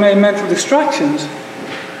didn't have as many mental distractions,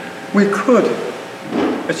 we could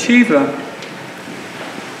achieve that.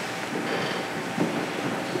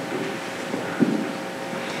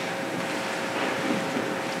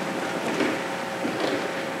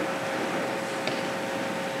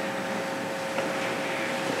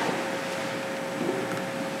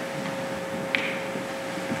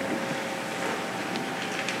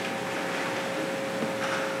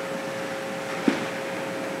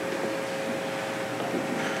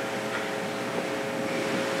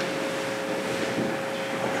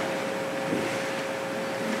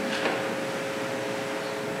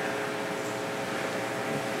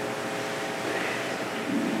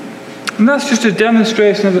 And that's just a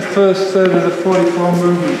demonstration of the first third of the 44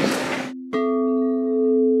 movements.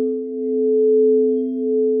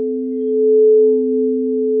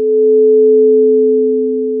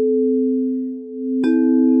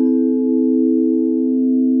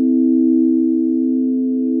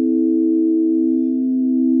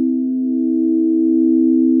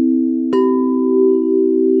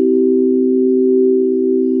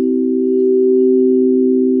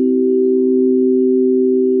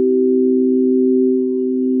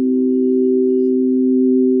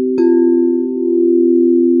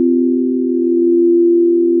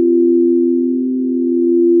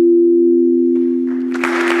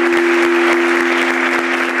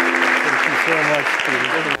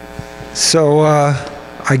 So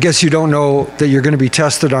I guess you don't know that you're going to be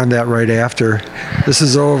tested on that right after this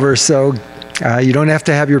is over. So you don't have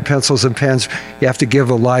to have your pencils and pens. You have to give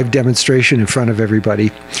a live demonstration in front of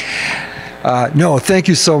everybody. No, thank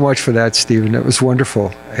you so much for that, Stephen. It was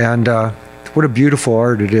wonderful. And what a beautiful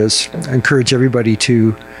art it is. I encourage everybody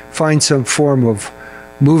to find some form of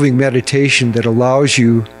moving meditation that allows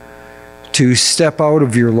you to step out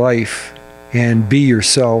of your life and be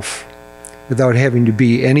yourself without having to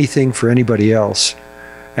be anything for anybody else.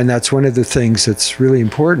 And that's one of the things that's really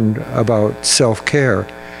important about self-care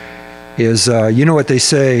is, you know what they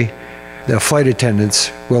say, the flight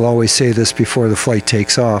attendants will always say this before the flight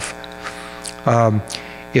takes off.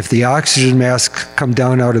 If the oxygen masks come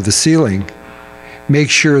down out of the ceiling, make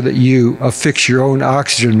sure that you affix your own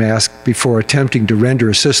oxygen mask before attempting to render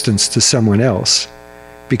assistance to someone else,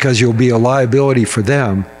 because you'll be a liability for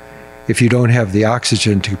them if you don't have the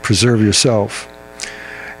oxygen to preserve yourself.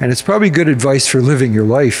 And it's probably good advice for living your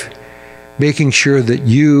life, making sure that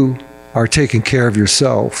you are taking care of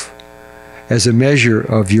yourself as a measure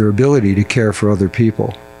of your ability to care for other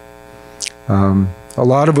people. A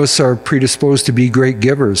lot of us are predisposed to be great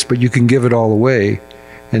givers, but you can give it all away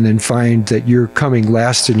and then find that you're coming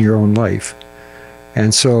last in your own life.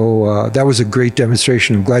 And so that was a great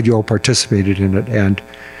demonstration. I'm glad you all participated in it. And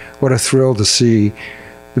what a thrill to see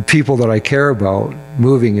the people that I care about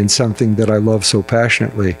moving in something that I love so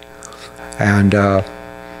passionately. And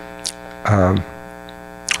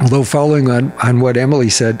although following on what Emily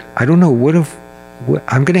said, I don't know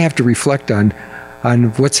I'm going to have to reflect on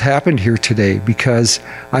what's happened here today, because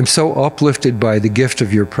I'm so uplifted by the gift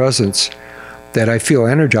of your presence that I feel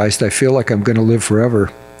energized. I feel like I'm going to live forever.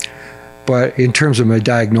 But in terms of my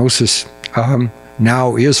diagnosis,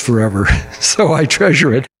 now is forever. So I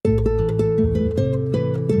treasure it.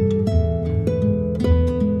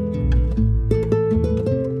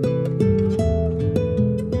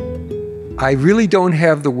 I really don't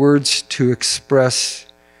have the words to express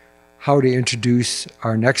how to introduce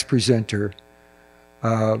our next presenter,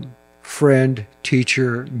 friend,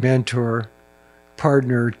 teacher, mentor,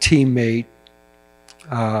 partner, teammate,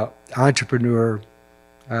 entrepreneur,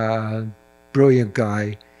 brilliant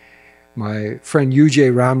guy, my friend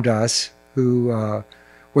UJ Ramdas, who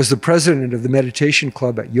was the president of the meditation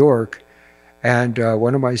club at York. And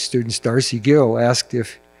one of my students, Darcy Gill, asked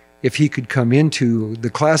if if he could come into the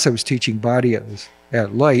class I was teaching, Body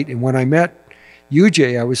at Light. And when I met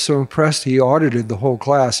UJ, I was so impressed he audited the whole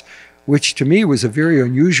class, which to me was a very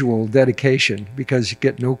unusual dedication because you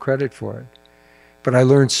get no credit for it. But I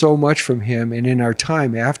learned so much from him, and in our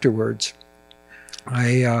time afterwards,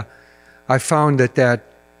 I found that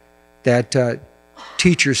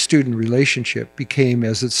teacher-student relationship became,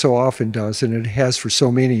 as it so often does, and it has for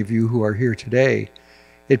so many of you who are here today,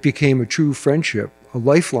 it became a true friendship, a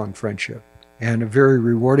lifelong friendship, and a very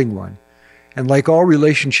rewarding one. And like all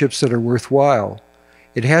relationships that are worthwhile,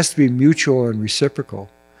 it has to be mutual and reciprocal.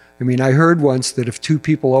 I mean, I heard once that if two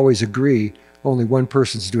people always agree, only one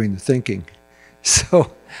person's doing the thinking.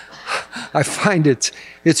 So I find it's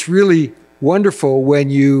really wonderful when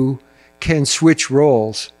you can switch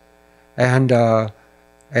roles, and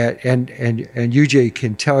UJ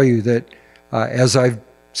can tell you that, as I've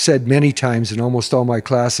said many times in almost all my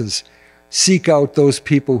classes, seek out those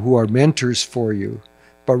people who are mentors for you,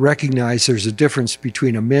 but recognize there's a difference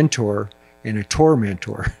between a mentor and a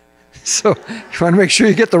tormentor. So you want to make sure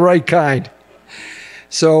you get the right kind.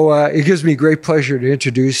 So it gives me great pleasure to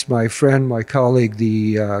introduce my friend, my colleague,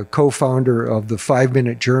 the co-founder of the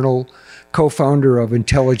 5-Minute Journal, co-founder of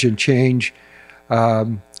Intelligent Change.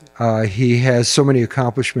 He has so many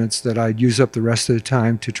accomplishments that I'd use up the rest of the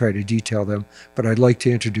time to try to detail them, but I'd like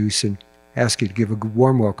to introduce and ask you to give a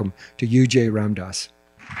warm welcome to UJ Ramdas.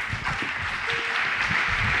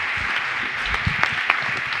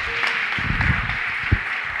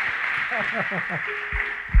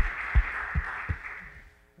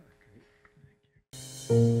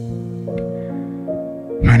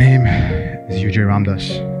 My name is UJ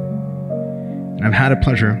Ramdas, and I've had a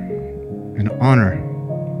pleasure and honor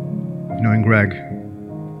of knowing Greg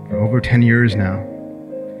for over 10 years now.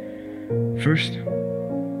 First,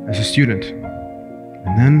 as a student,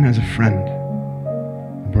 and then as a friend,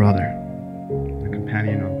 a brother, a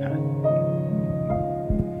companion on path.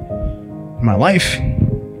 In my life,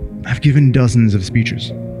 I've given dozens of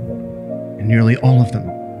speeches, and nearly all of them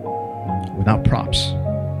without props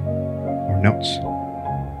or notes.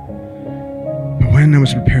 But when I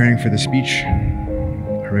was preparing for the speech,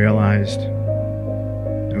 I realized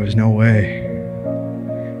there was no way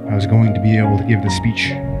I was going to be able to give the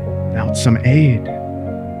speech without some aid.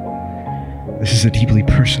 This is a deeply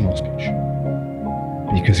personal speech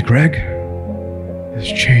because Greg has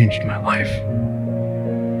changed my life,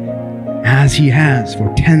 as he has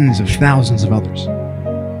for tens of thousands of others.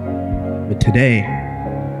 But today,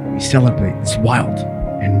 we celebrate this wild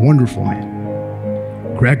and wonderful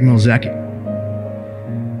man, Greg Malszecki.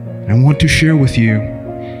 And I want to share with you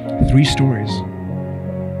 3 stories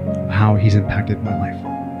of how he's impacted my life.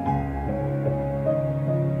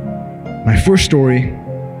 My first story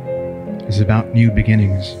is about new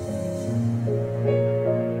beginnings.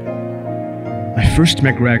 I first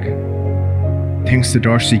met Greg thanks to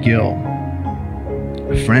Darcy Gill,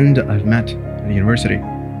 a friend I've met at the university.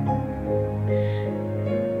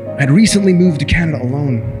 I'd recently moved to Canada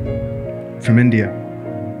alone from India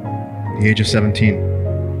at the age of 17.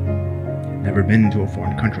 Never been to a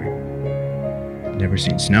foreign country. Never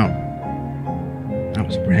seen snow. I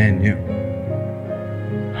was brand new,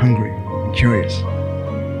 hungry, and curious.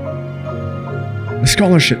 The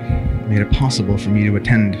scholarship made it possible for me to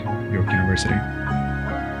attend York University.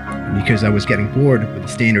 And because I was getting bored with the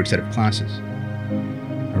standard set of classes,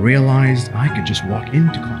 I realized I could just walk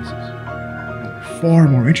into classes that were far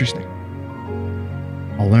more interesting.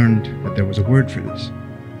 I learned that there was a word for this: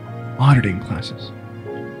 auditing classes.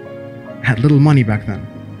 I had little money back then.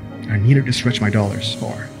 I needed to stretch my dollars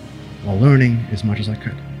far while learning as much as I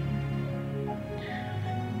could.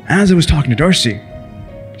 As I was talking to Darcy,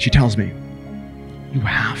 she tells me, "You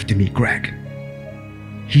have to meet Greg.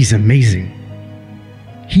 He's amazing.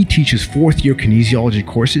 He teaches 4th-year kinesiology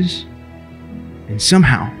courses, and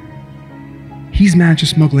somehow he's managed to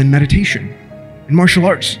smuggle in meditation and martial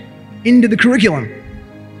arts into the curriculum.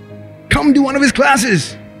 Come to one of his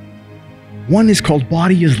classes. One is called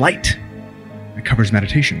Body is Light. It covers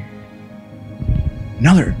meditation.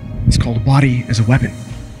 Another is called Body as a Weapon.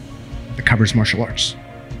 That covers martial arts.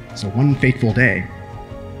 So one fateful day,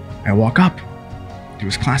 I walk up to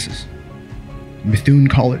his classes in Bethune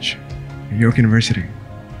College at York University.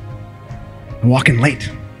 I walk in late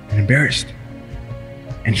and embarrassed,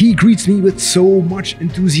 and he greets me with so much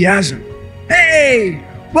enthusiasm. "Hey,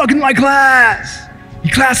 welcome to my class!" He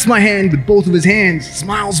clasps my hand with both of his hands,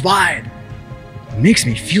 smiles wide. It makes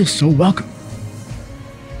me feel so welcome.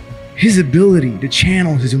 His ability to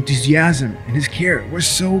channel his enthusiasm and his care was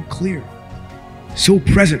so clear, so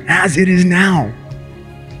present as it is now.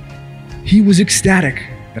 He was ecstatic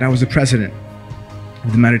that I was the president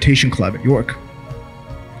of the Meditation Club at York.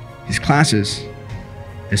 His classes,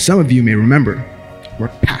 as some of you may remember, were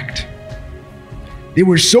packed. They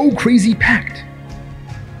were so crazy packed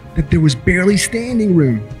that there was barely standing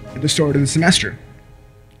room at the start of the semester.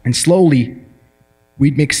 And slowly,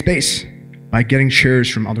 we'd make space by getting chairs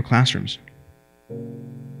from other classrooms.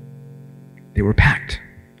 They were packed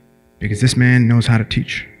because this man knows how to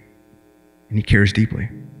teach, and he cares deeply.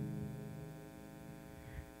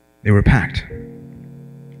 They were packed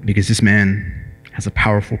because this man has a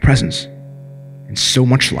powerful presence and so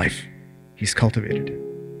much life he's cultivated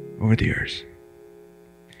over the years.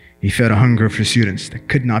 He fed a hunger for students that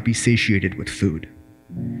could not be satiated with food.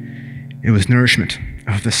 It was nourishment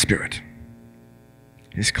of the spirit.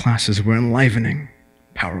 His classes were enlivening,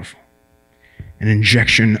 powerful, an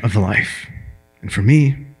injection of life. And for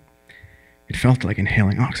me, it felt like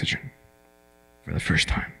inhaling oxygen for the first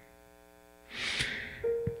time.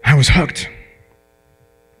 I was hooked.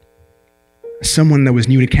 As someone that was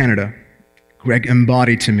new to Canada, Greg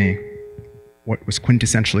embodied to me what was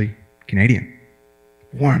quintessentially Canadian.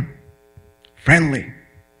 Warm, friendly,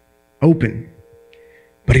 open.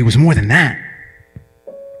 But he was more than that.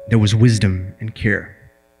 There was wisdom and care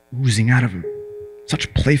oozing out of him.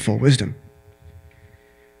 Such playful wisdom.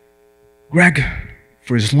 Greg,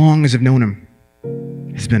 for as long as I've known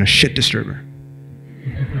him, has been a shit disturber.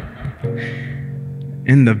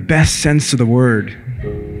 In the best sense of the word.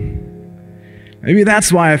 Maybe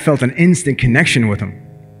that's why I felt an instant connection with him.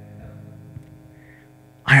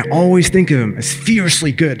 I always think of him as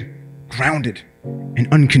fiercely good, grounded, and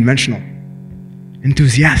unconventional,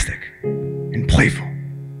 enthusiastic, and playful.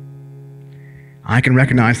 I can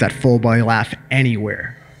recognize that full belly laugh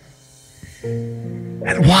anywhere.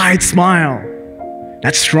 That wide smile,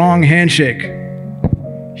 that strong handshake.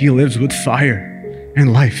 He lives with fire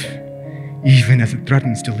and life, even as it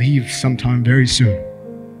threatens to leave sometime very soon.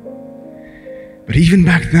 But even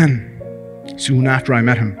back then, soon after I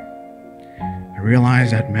met him, I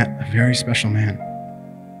realized I'd met a very special man.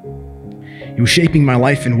 He was shaping my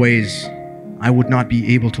life in ways I would not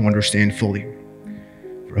be able to understand fully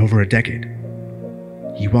for over a decade.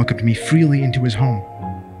 He welcomed me freely into his home,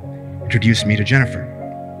 introduced me to Jennifer,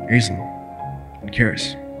 Aislinn, and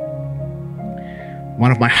Karis.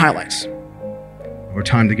 One of my highlights of our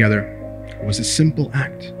time together was the simple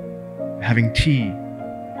act of having tea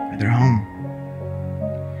at their home.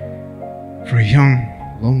 For a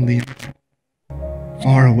young, lonely,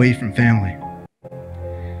 far away from family,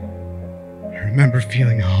 I remember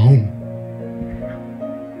feeling home.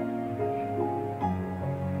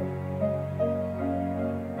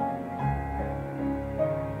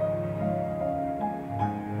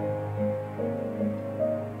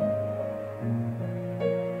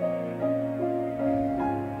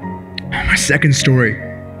 My second story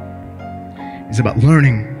is about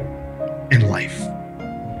learning and life.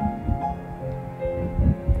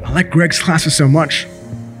 I like Greg's classes so much,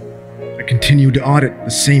 I continued to audit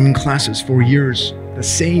the same classes for years. The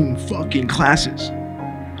same fucking classes.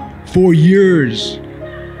 For years.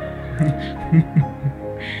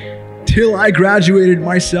 Till I graduated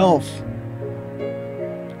myself.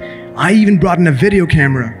 I even brought in a video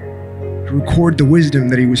camera to record the wisdom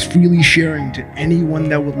that he was freely sharing to anyone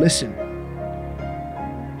that would listen.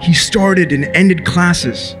 He started and ended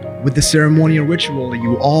classes with the ceremonial ritual that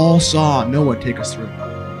you all saw Noah take us through.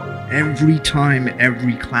 Every time,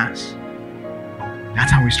 every class.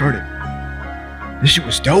 That's how we started. This shit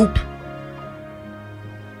was dope.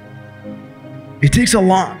 It takes a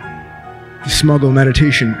lot to smuggle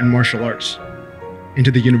meditation and martial arts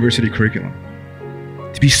into the university curriculum.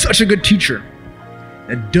 To be such a good teacher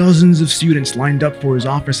that dozens of students lined up for his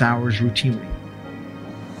office hours routinely.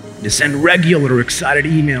 To send regular, excited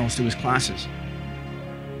emails to his classes.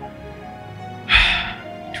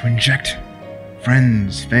 To inject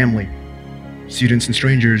friends, family, students, and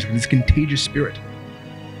strangers with his contagious spirit.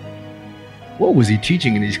 What was he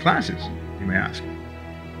teaching in these classes, you may ask?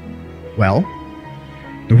 Well,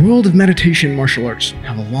 the world of meditation and martial arts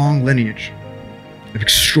have a long lineage of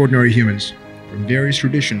extraordinary humans from various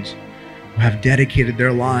traditions who have dedicated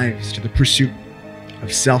their lives to the pursuit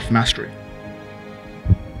of self-mastery.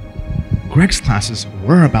 Greg's classes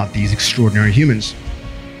were about these extraordinary humans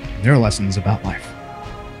and their lessons about life.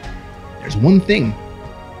 There's one thing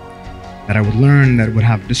that I would learn that would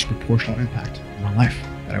have a disproportionate impact in my life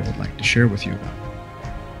that I would like to share with you about.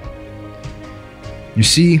 You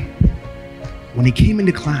see, when he came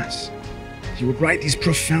into class, he would write these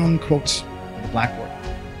profound quotes on the blackboard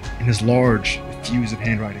in his large, effusive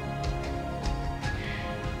handwriting.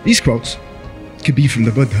 These quotes could be from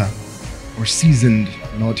the Buddha or seasoned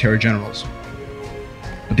military generals.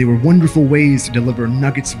 but they were wonderful ways to deliver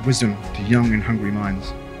nuggets of wisdom to young and hungry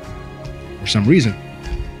minds. For some reason,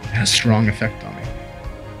 it had a strong effect on me.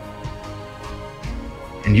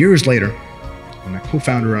 And years later, when my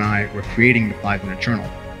co-founder and I were creating the 5-minute journal,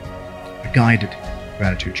 a guided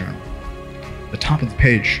gratitude journal, at the top of the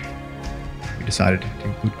page, we decided to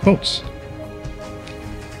include quotes,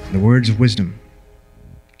 the words of wisdom.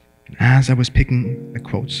 And as I was picking the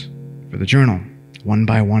quotes for the journal, one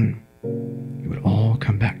by one, it would all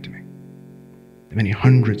come back to me. The many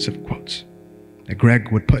hundreds of quotes that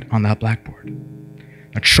Greg would put on that blackboard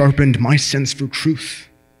that sharpened my sense for truth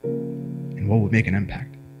and what would make an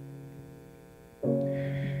impact.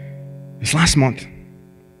 This last month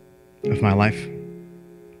of my life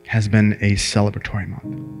has been a celebratory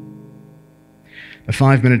month. The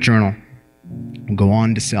 5-minute journal will go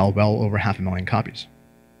on to sell well over 500,000 copies.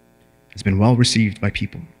 It's been well received by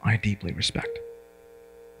people I deeply respect.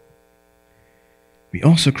 We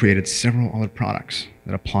also created several other products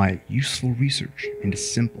that apply useful research into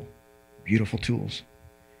simple, beautiful tools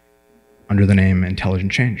under the name Intelligent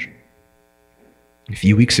Change. A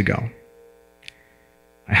few weeks ago,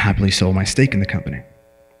 I happily sold my stake in the company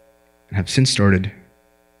and have since started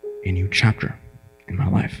a new chapter in my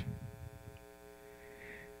life.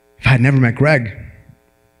 If I had never met Greg,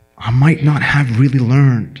 I might not have really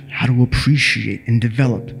learned how to appreciate and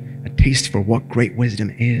develop a taste for what great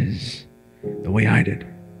wisdom is the way I did.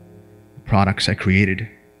 The products I created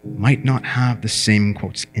might not have the same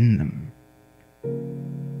quotes in them.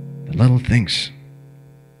 The little things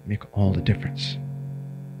make all the difference.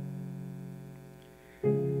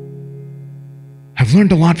 I've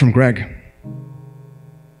learned a lot from Greg,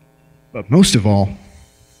 but most of all,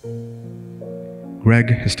 Greg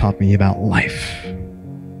has taught me about life.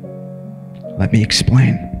 Let me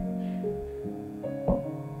explain.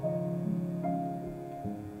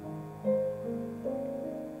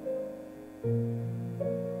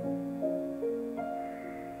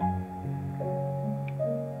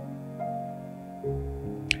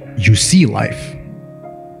 You see life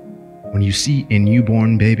when you see a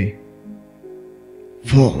newborn baby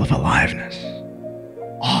full of aliveness,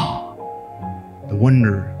 awe, the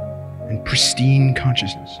wonder, and pristine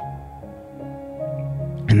consciousness.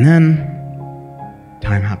 And then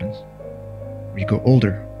time happens. We go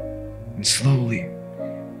older, and slowly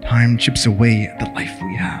time chips away at the life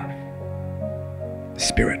we have. The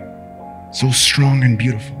spirit, so strong and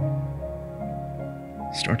beautiful,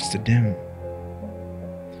 starts to dim.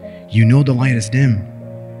 You know the light is dim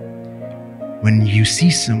when you see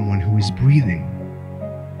someone who is breathing,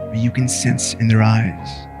 but you can sense in their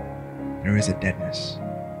eyes there is a deadness,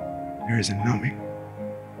 there is a numbing.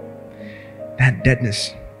 That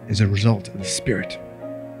deadness is a result of the spirit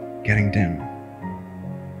getting dim.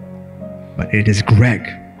 But it is Greg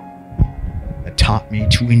that taught me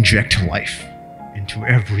to inject life into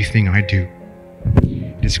everything I do.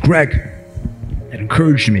 It is Greg that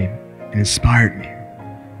encouraged me and inspired me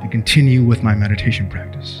to continue with my meditation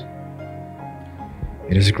practice.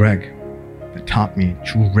 It is Greg that taught me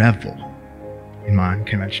to revel in my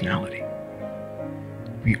unconventionality.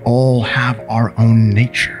 We all have our own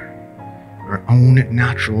nature, our own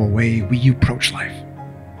natural way we approach life.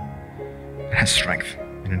 It has strength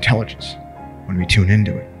and intelligence when we tune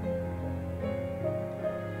into it.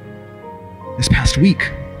 This past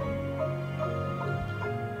week,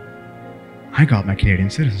 I got my Canadian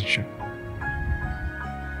citizenship.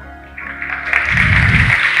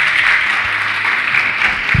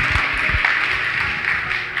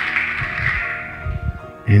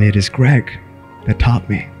 And it is Greg that taught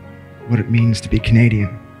me what it means to be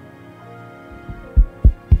Canadian.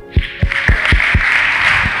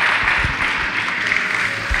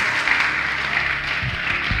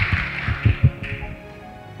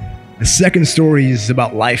 The second story is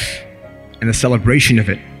about life and the celebration of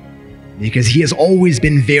it, because he has always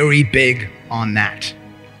been very big on that.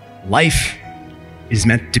 Life is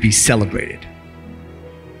meant to be celebrated.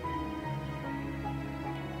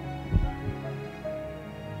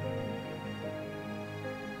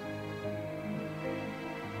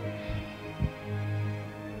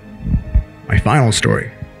 My final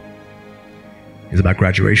story is about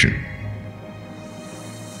graduation.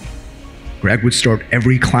 Greg would start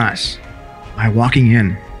every class by walking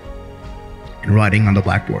in and writing on the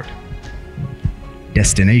blackboard,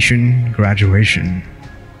 "Destination graduation,"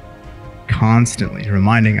 constantly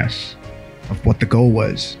reminding us of what the goal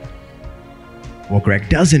was. What Greg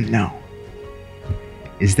doesn't know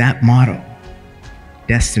is that motto,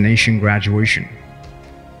 "Destination graduation,"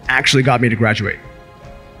 actually got me to graduate.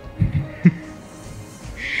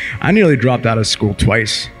 I nearly dropped out of school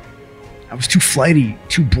twice I was too flighty,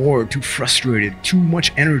 too bored, too frustrated, too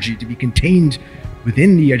much energy to be contained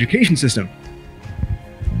within the education system.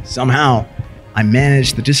 Somehow, I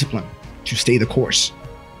managed the discipline to stay the course.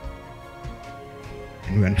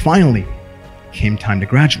 And when finally came time to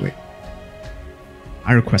graduate,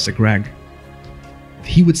 I requested Greg if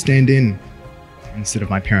he would stand in instead of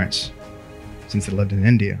my parents, since they lived in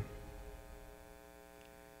India.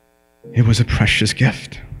 It was a precious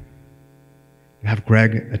gift to have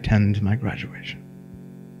Greg attend my graduation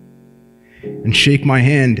and shake my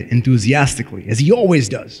hand enthusiastically, as he always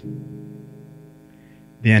does.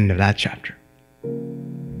 The end of that chapter.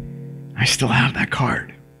 I still have that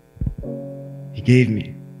card he gave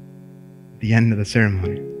me at the end of the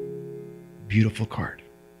ceremony. Beautiful card,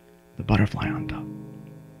 the butterfly on top.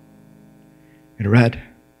 It read,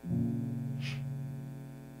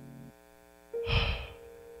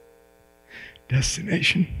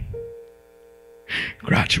 destination,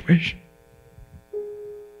 graduation.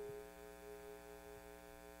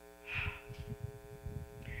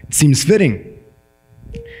 It seems fitting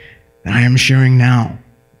that I am sharing now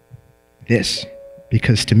this,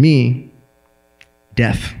 because to me,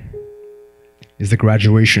 death is the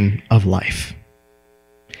graduation of life.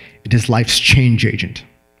 It is life's change agent.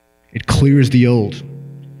 It clears the old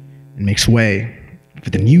and makes way for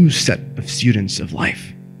the new set of students of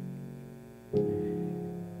life.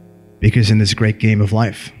 Because in this great game of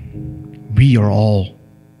life, we are all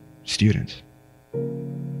students.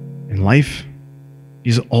 And life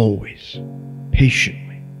is always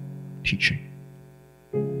patiently teaching.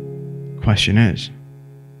 The question is,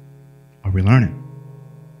 are we learning?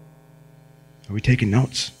 Are we taking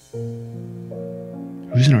notes?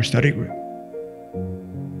 Who's in our study group?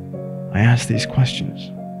 I ask these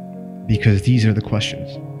questions because these are the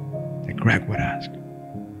questions that Greg would ask.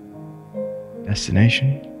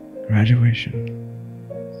 Destination, graduation.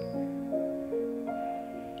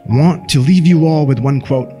 I want to leave you all with one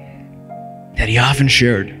quote that he often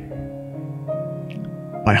shared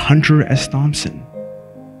by Hunter S. Thompson.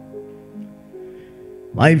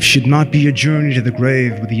 Life should not be a journey to the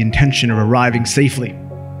grave with the intention of arriving safely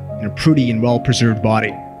in a pretty and well-preserved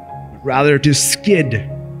body, but rather to skid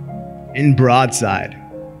in broadside,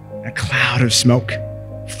 a cloud of smoke,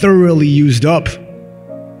 thoroughly used up,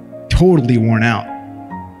 totally worn out,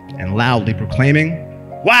 and loudly proclaiming,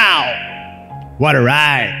 "Wow, what a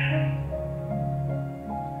ride!"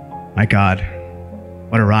 My God,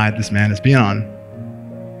 what a ride this man has been on.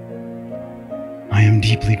 I am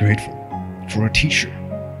deeply grateful for a teacher,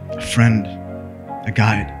 a friend, a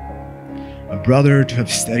guide, a brother to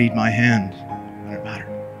have steadied my hand when it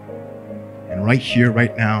mattered. And right here,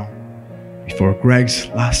 right now, before Greg's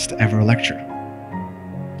last ever lecture,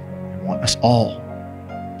 I want us all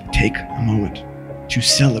to take a moment to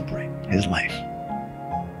celebrate his life.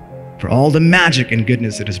 For all the magic and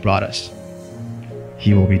goodness it has brought us,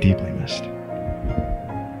 he will be deeply missed.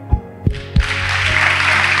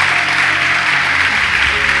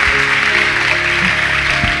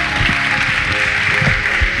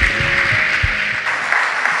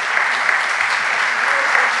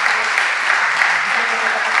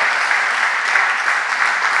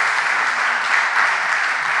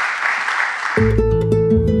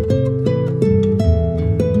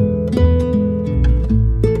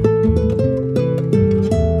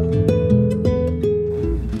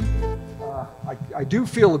 I do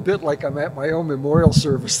feel a bit like I'm at my own memorial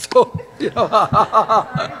service, though. You know?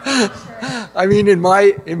 I mean, in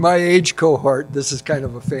my age cohort, this is kind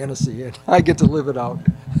of a fantasy, and I get to live it out.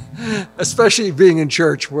 Especially being in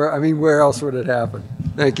church, where else would it happen?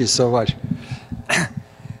 Thank you so much.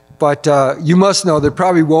 But you must know there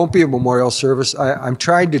probably won't be a memorial service. I'm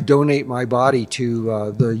trying to donate my body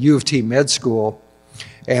to the U of T Med School,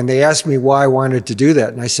 and they asked me why I wanted to do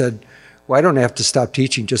that, and I said, well, I don't have to stop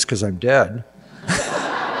teaching just because I'm dead.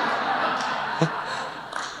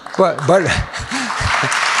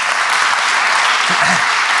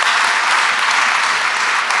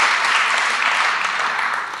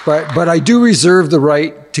 But I do reserve the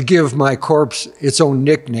right to give my corpse its own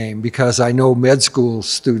nickname, because I know med school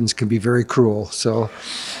students can be very cruel. So,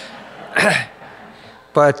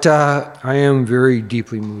 but I am very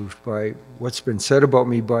deeply moved by what's been said about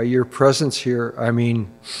me, by your presence here. I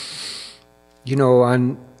mean, you know,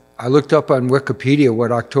 I looked up on Wikipedia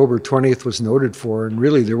what October 20th was noted for, and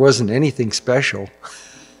really there wasn't anything special.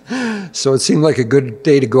 So it seemed like a good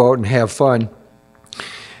day to go out and have fun.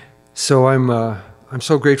 So I'm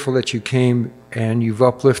so grateful that you came and you've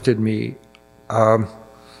uplifted me.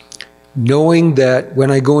 Knowing that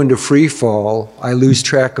when I go into free fall, I lose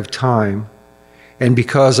track of time, and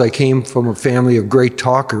because I came from a family of great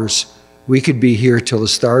talkers, we could be here till the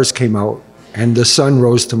stars came out and the sun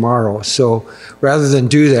rose tomorrow. So rather than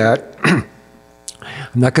do that, I'm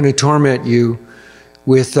not going to torment you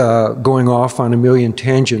with going off on a million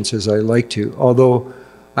tangents as I like to, although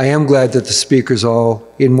I am glad that the speakers all,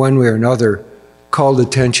 in one way or another, called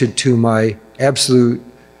attention to my absolute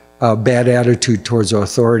bad attitude towards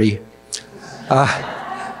authority.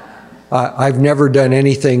 I've never done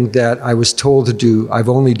anything that I was told to do. I've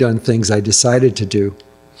only done things I decided to do.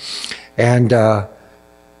 And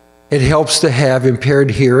it helps to have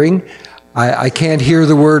impaired hearing. I can't hear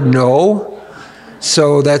the word no,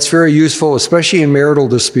 so that's very useful, especially in marital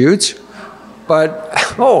disputes. But,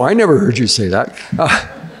 oh, I never heard you say that.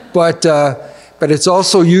 But it's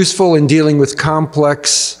also useful in dealing with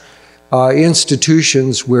complex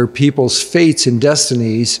institutions where people's fates and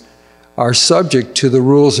destinies are subject to the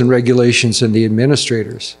rules and regulations and the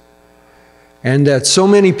administrators. And that so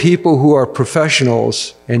many people who are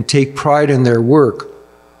professionals and take pride in their work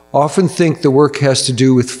often think the work has to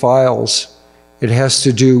do with files. It has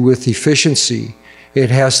to do with efficiency.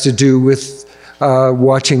 It has to do with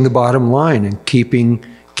watching the bottom line and keeping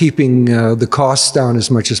the costs down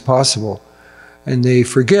as much as possible. And they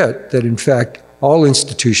forget that, in fact, all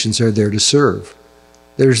institutions are there to serve.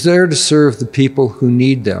 They're there to serve the people who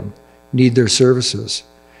need them, need their services.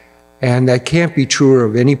 And that can't be truer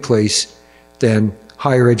of any place than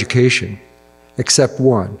higher education, except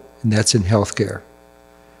one, and that's in healthcare.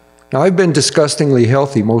 Now, I've been disgustingly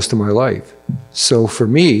healthy most of my life. So for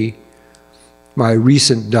me, my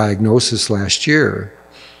recent diagnosis last year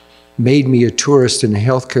made me a tourist in the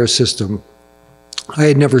healthcare system I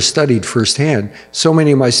had never studied firsthand. So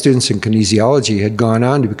many of my students in kinesiology had gone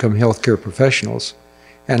on to become healthcare professionals,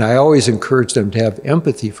 and I always encouraged them to have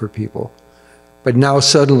empathy for people. But now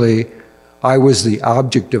suddenly, I was the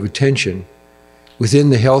object of attention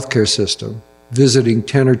within the healthcare system, visiting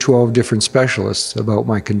 10 or 12 different specialists about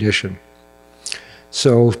my condition.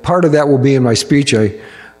 So part of that will be in my speech. I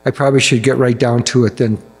probably should get right down to it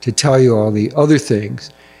then to tell you all the other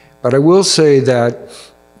things. But I will say that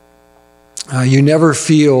you never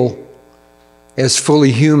feel as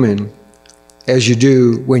fully human as you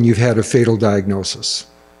do when you've had a fatal diagnosis.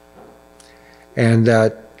 And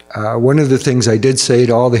that one of the things I did say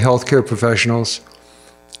to all the healthcare professionals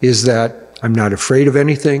is that I'm not afraid of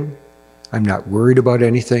anything, I'm not worried about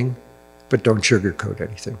anything, but don't sugarcoat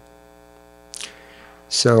anything.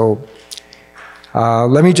 So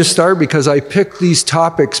let me just start, because I picked these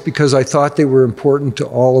topics because I thought they were important to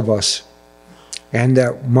all of us. And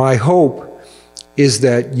that my hope is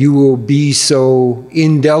that you will be so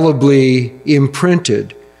indelibly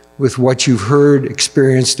imprinted with what you've heard,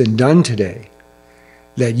 experienced, and done today,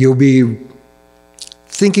 that you'll be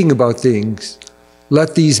thinking about things.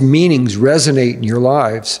 Let these meanings resonate in your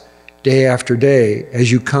lives day after day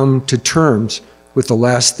as you come to terms with the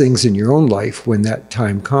last things in your own life when that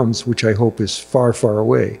time comes, which I hope is far, far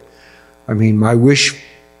away. I mean, my wish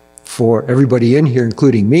for everybody in here,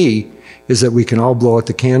 including me, is that we can all blow out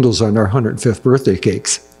the candles on our 105th birthday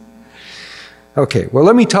cakes. Okay, well,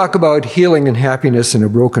 let me talk about healing and happiness in a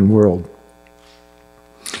broken world.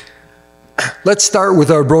 Let's start with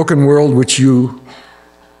our broken world, which you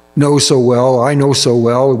know so well, I know so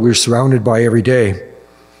well, we're surrounded by every day.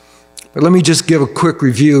 But let me just give a quick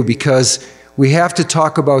review, because we have to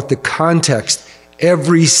talk about the context.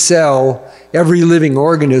 Every cell, every living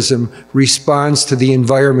organism responds to the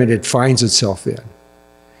environment it finds itself in.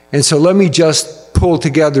 And so let me just pull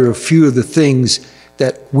together a few of the things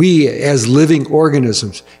that we as living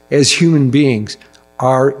organisms, as human beings,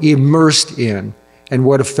 are immersed in and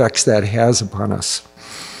what effects that has upon us.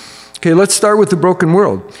 Okay, let's start with the broken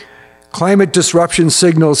world. Climate disruption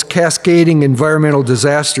signals cascading environmental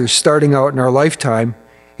disasters starting out in our lifetime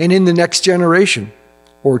and in the next generation,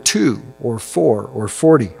 or 2, or 4, or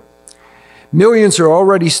 40. Millions are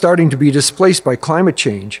already starting to be displaced by climate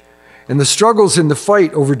change, and the struggles in the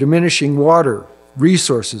fight over diminishing water,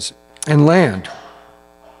 resources, and land.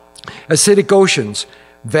 Acidic oceans,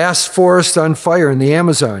 vast forests on fire in the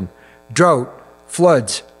Amazon, drought,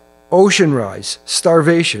 floods, ocean rise,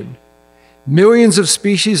 starvation. Millions of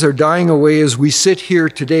species are dying away as we sit here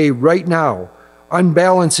today, right now,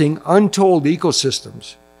 unbalancing untold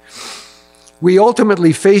ecosystems. We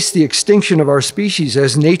ultimately face the extinction of our species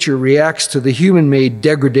as nature reacts to the human-made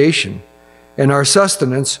degradation, and our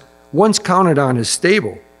sustenance, once counted on as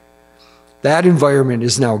stable, that environment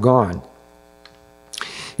is now gone.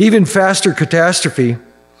 Even faster catastrophe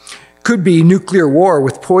could be nuclear war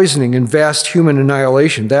with poisoning and vast human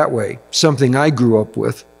annihilation that way, something I grew up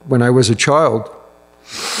with when I was a child.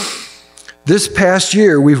 This past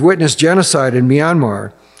year, we've witnessed genocide in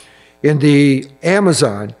Myanmar. in the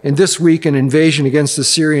Amazon, and this week an invasion against the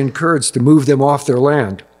Syrian Kurds to move them off their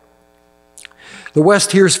land. The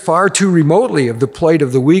West hears far too remotely of the plight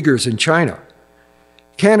of the Uyghurs in China.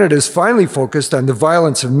 Canada is finally focused on the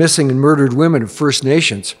violence of missing and murdered women of First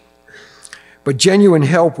Nations. But genuine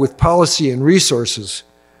help with policy and resources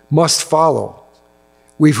must follow.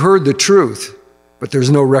 We've heard the truth, but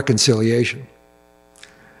there's no reconciliation.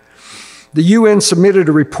 The UN submitted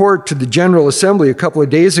a report to the General Assembly a couple of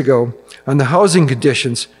days ago on the housing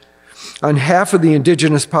conditions on half of the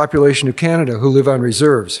Indigenous population of Canada who live on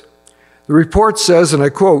reserves. The report says, and I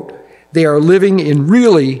quote, "They are living in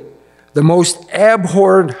really the most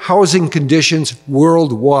abhorrent housing conditions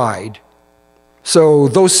worldwide." So,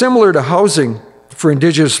 though similar to housing for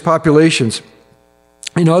Indigenous populations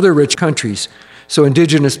in other rich countries, so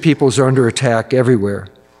Indigenous peoples are under attack everywhere,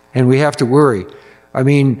 and we have to worry. I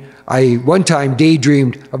mean, I one time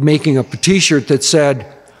daydreamed of making up a t-shirt that said,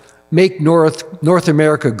 "Make North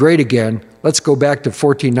America great again. Let's go back to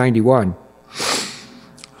 1491.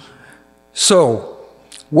 So,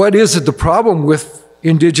 what is it the problem with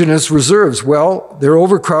Indigenous reserves? Well, they're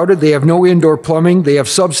overcrowded, they have no indoor plumbing, they have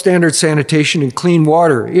substandard sanitation and clean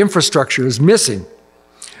water. Infrastructure is missing.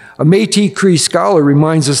 A Métis Cree scholar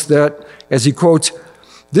reminds us that, as he quotes,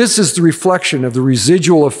 "This is the reflection of the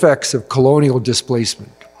residual effects of colonial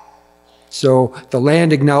displacement." So the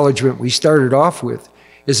land acknowledgement we started off with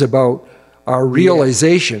is about our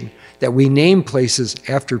realization that we name places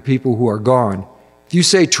after people who are gone. If you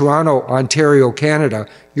say Toronto, Ontario, Canada,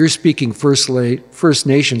 you're speaking First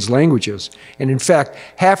Nations languages. And in fact,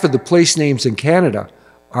 half of the place names in Canada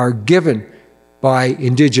are given by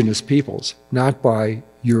Indigenous peoples, not by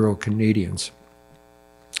Euro-Canadians.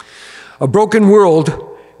 A broken world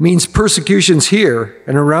means persecutions here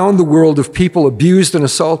and around the world of people abused and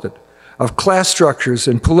assaulted, of class structures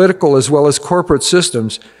and political as well as corporate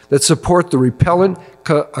systems that support the repellent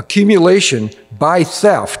accumulation by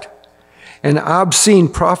theft and obscene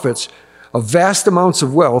profits of vast amounts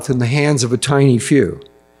of wealth in the hands of a tiny few.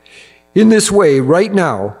 In this way, right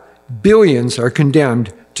now, billions are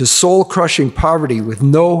condemned to soul-crushing poverty with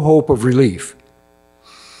no hope of relief.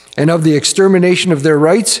 And of the extermination of their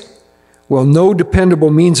rights, well, no dependable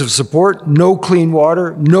means of support, no clean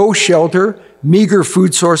water, no shelter, meager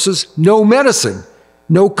food sources, no medicine,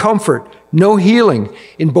 no comfort, no healing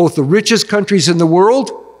in both the richest countries in the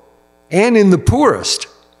world and in the poorest.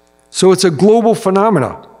 So it's a global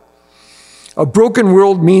phenomenon. A broken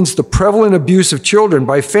world means the prevalent abuse of children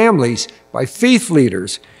by families, by faith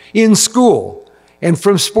leaders, in school, and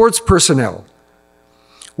from sports personnel,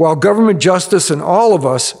 while government justice and all of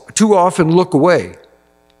us too often look away.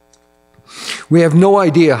 We have no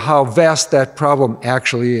idea how vast that problem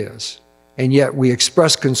actually is, and yet we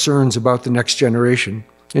express concerns about the next generation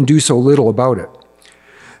and do so little about it.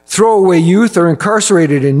 Throwaway youth are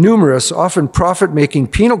incarcerated in numerous, often profit-making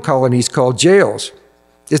penal colonies called jails.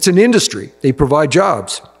 It's an industry. They provide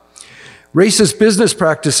jobs. Racist business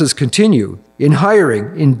practices continue in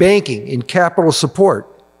hiring, in banking, in capital support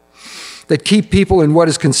that keep people in what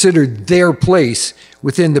is considered their place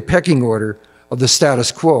within the pecking order of the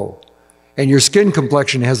status quo. And your skin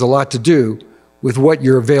complexion has a lot to do with what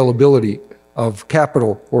your availability of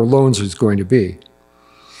capital or loans is going to be.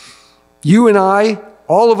 You and I,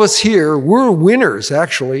 all of us here, we're winners,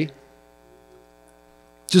 actually.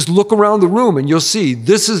 Just look around the room and you'll see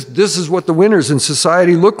this is what the winners in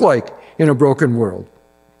society look like in a broken world.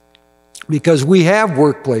 Because we have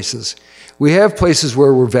workplaces. We have places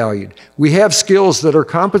where we're valued. We have skills that are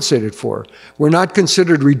compensated for. We're not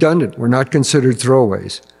considered redundant. We're not considered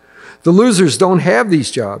throwaways. The losers don't have these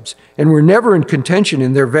jobs, and we're never in contention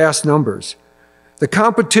in their vast numbers. The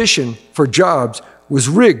competition for jobs was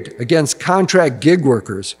rigged against contract gig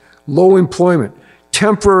workers, low employment,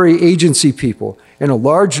 temporary agency people, and a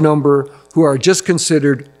large number who are just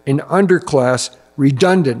considered an underclass,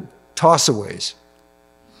 redundant tossaways.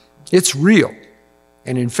 It's real.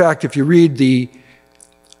 And in fact, if you read the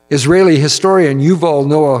Israeli historian Yuval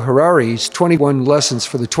Noah Harari's 21 Lessons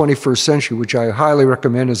for the 21st Century, which I highly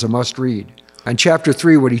recommend as a must-read, on chapter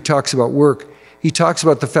 3, when he talks about work, he talks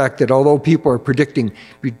about the fact that although people are predicting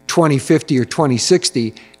 2050 or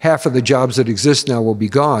 2060, half of the jobs that exist now will be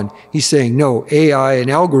gone, he's saying, no, AI and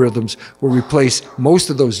algorithms will replace most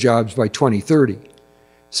of those jobs by 2030.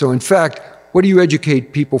 So in fact, what do you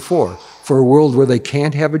educate people for? For a world where they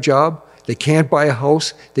can't have a job, they can't buy a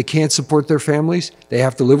house, they can't support their families, they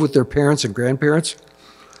have to live with their parents and grandparents?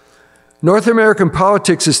 North American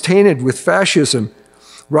politics is tainted with fascism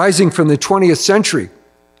rising from the 20th century.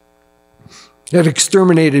 That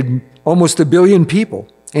exterminated almost 1 billion people,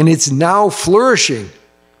 and it's now flourishing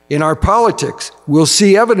In our politics, we'll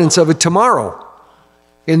see evidence of it tomorrow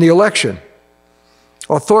in the election.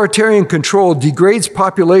 Authoritarian control degrades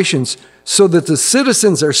populations so that the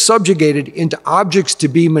citizens are subjugated into objects to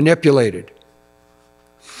be manipulated.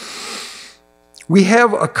 We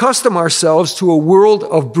have accustomed ourselves to a world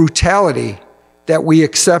of brutality that we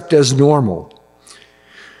accept as normal.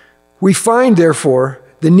 We find, therefore,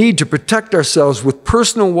 the need to protect ourselves with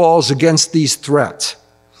personal walls against these threats.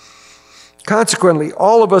 Consequently,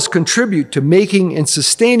 all of us contribute to making and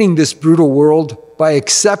sustaining this brutal world by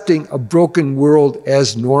accepting a broken world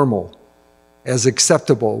as normal, as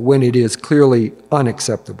acceptable when it is clearly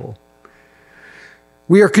unacceptable.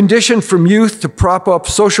 We are conditioned from youth to prop up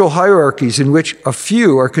social hierarchies in which a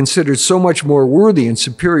few are considered so much more worthy and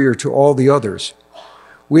superior to all the others.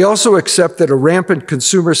 We also accept that a rampant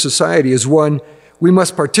consumer society is one we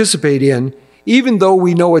must participate in, even though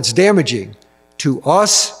we know it's damaging to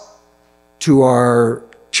us, to our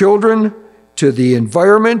children, to the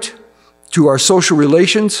environment, to our social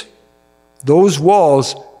relations. Those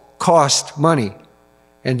walls cost money,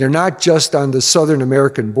 and they're not just on the Southern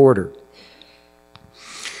American border.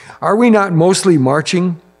 Are we not mostly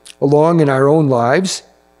marching along in our own lives,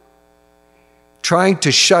 trying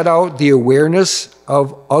to shut out the awareness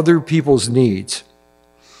of other people's needs?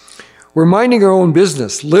 We're minding our own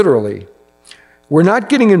business, literally. We're not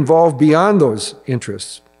getting involved beyond those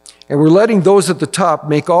interests, and we're letting those at the top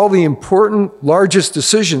make all the important, largest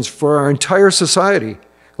decisions for our entire society,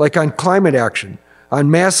 like on climate action, on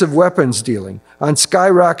massive weapons dealing, on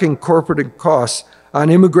skyrocketing corporate costs, on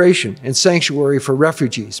immigration and sanctuary for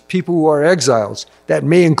refugees, people who are exiles. That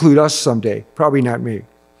may include us someday, probably not me.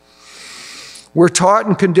 We're taught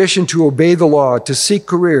and conditioned to obey the law, to seek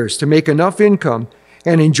careers, to make enough income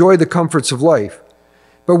and enjoy the comforts of life.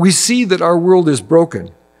 But we see that our world is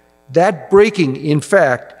broken. That breaking, in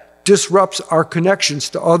fact, disrupts our connections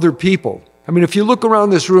to other people. I mean, if you look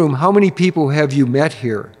around this room, how many people have you met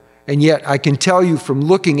here? And yet I can tell you from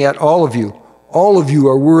looking at all of you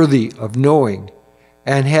are worthy of knowing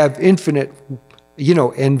and have infinite,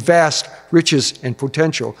 and vast riches and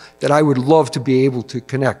potential that I would love to be able to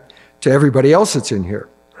connect to everybody else that's in here.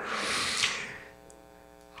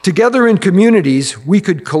 Together in communities, we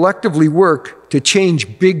could collectively work to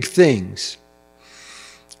change big things.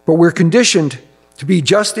 But we're conditioned to be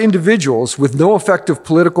just individuals with no effective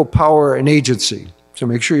political power and agency. So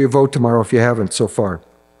make sure you vote tomorrow if you haven't so far.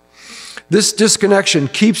 This disconnection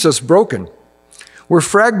keeps us broken. We're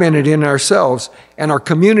fragmented in ourselves, and our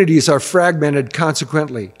communities are fragmented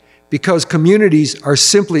consequently, because communities are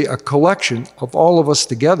simply a collection of all of us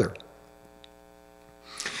together.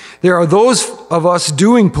 There are those of us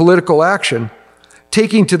doing political action,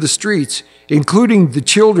 taking to the streets, including the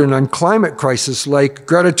children on climate crisis like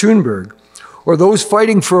Greta Thunberg, or those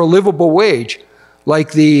fighting for a livable wage,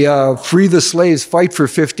 like the Free the Slaves Fight for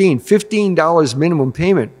 $15 minimum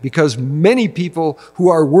payment, because many people who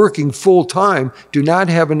are working full-time do not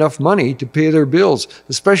have enough money to pay their bills,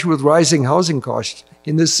 especially with rising housing costs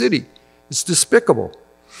in this city. It's despicable.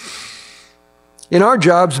 In our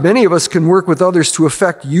jobs, many of us can work with others to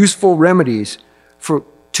effect useful remedies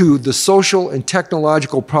to the social and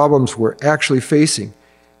technological problems we're actually facing.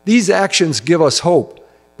 These actions give us hope,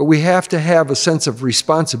 but we have to have a sense of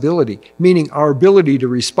responsibility, meaning our ability to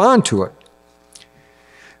respond to it.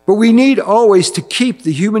 But we need always to keep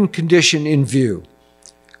the human condition in view.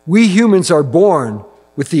 We humans are born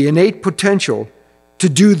with the innate potential to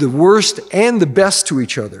do the worst and the best to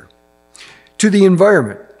each other, to the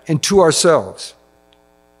environment, and to ourselves.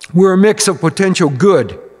 We're a mix of potential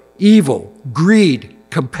good, evil, greed,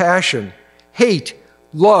 compassion, hate,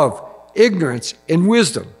 love, ignorance, and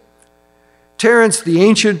wisdom. Terence, the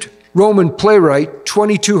ancient Roman playwright,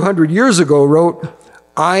 2,200 years ago wrote,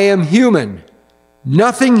 "I am human.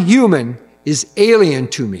 Nothing human is alien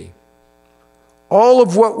to me." All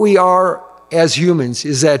of what we are as humans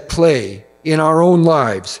is at play in our own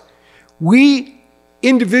lives. We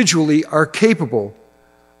individually are capable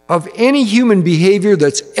of any human behavior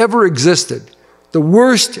that's ever existed, the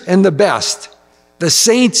worst and the best, the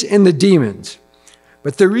saints and the demons.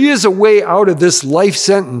 But there is a way out of this life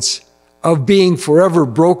sentence of being forever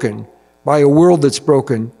broken by a world that's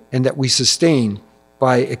broken and that we sustain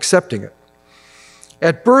by accepting it.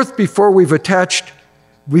 At birth, before we've absorbed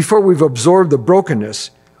the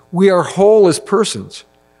brokenness, we are whole as persons.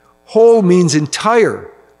 Whole means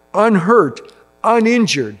entire, unhurt,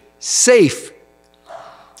 uninjured, safe,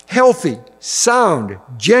 healthy, sound,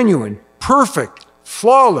 genuine, perfect,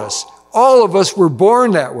 flawless. All of us were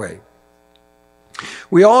born that way.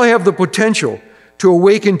 We all have the potential to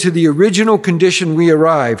awaken to the original condition we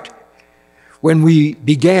arrived when we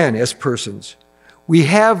began as persons. we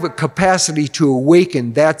have a capacity to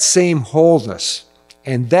awaken that same wholeness.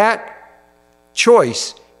 And that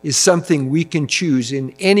choice is something we can choose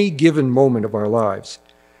in any given moment of our lives.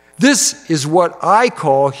 This is what I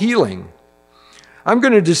call healing. I'm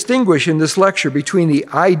going to distinguish in this lecture between the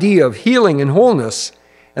idea of healing and wholeness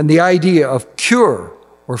and the idea of cure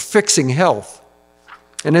or fixing health.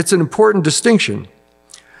 And it's an important distinction.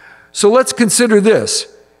 So let's consider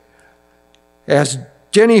this. As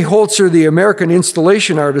Jenny Holzer, the American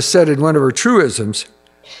installation artist, said in one of her truisms,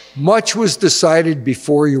 much was decided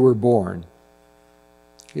before you were born.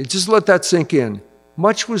 Okay, just let that sink in.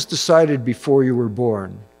 Much was decided before you were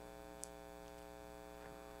born.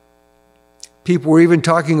 People were even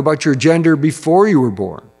talking about your gender before you were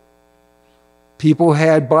born. People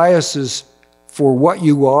had biases for what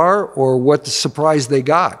you are or what the surprise they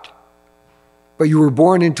got. But you were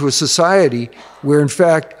born into a society where, in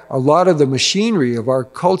fact, a lot of the machinery of our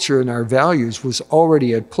culture and our values was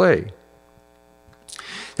already at play.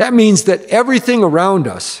 That means that everything around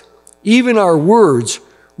us, even our words,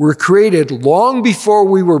 were created long before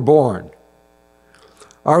we were born.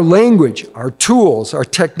 Our language, our tools, our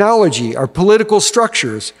technology, our political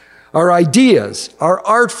structures, our ideas, our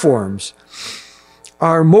art forms,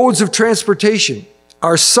 our modes of transportation,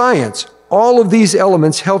 our science, all of these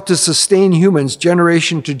elements help to sustain humans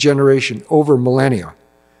generation to generation over millennia.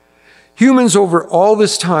 Humans over all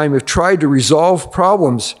this time have tried to resolve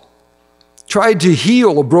problems, tried to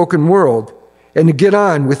heal a broken world, and to get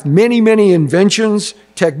on with many, many inventions,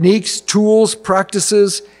 techniques, tools,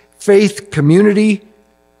 practices, faith, community.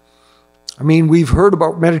 I mean, we've heard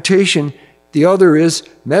about meditation. The other is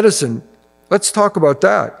medicine. Let's talk about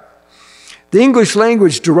that. The English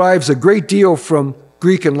language derives a great deal from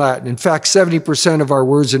Greek and Latin. In fact, 70% of our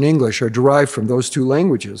words in English are derived from those two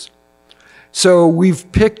languages. So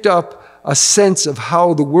we've picked up a sense of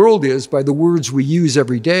how the world is by the words we use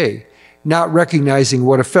every day, not recognizing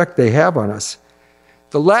what effect they have on us.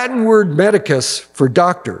 The Latin word medicus for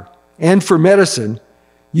doctor and for medicine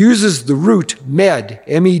uses the root med,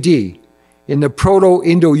 M-E-D, in the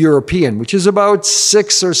Proto-Indo-European, which is about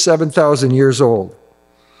 6,000 or 7,000 years old.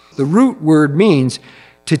 The root word means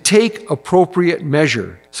to take appropriate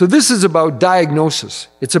measure. So this is about diagnosis.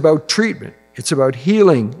 It's about treatment. It's about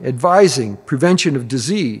healing, advising, prevention of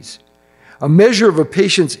disease. A measure of a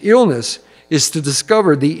patient's illness is to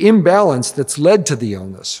discover the imbalance that's led to the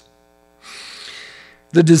illness.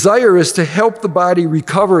 The desire is to help the body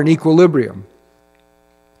recover an equilibrium.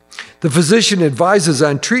 The physician advises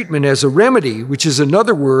on treatment as a remedy, which is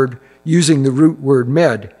another word using the root word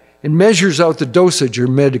med, and measures out the dosage or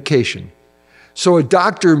medication. So a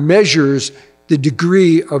doctor measures the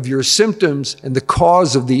degree of your symptoms and the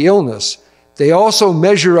cause of the illness. They also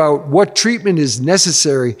measure out what treatment is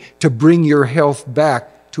necessary to bring your health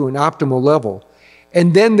back to an optimal level.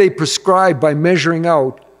 And then they prescribe by measuring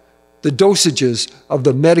out the dosages of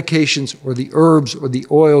the medications or the herbs or the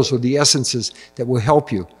oils or the essences that will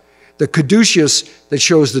help you. The caduceus that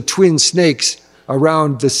shows the twin snakes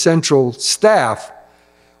around the central staff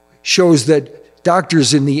shows that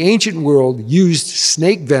doctors in the ancient world used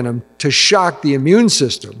snake venom to shock the immune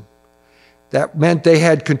system. That meant they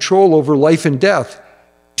had control over life and death.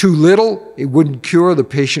 Too little, it wouldn't cure, the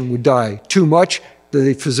patient would die. Too much,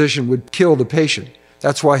 the physician would kill the patient.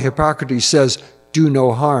 That's why Hippocrates says, do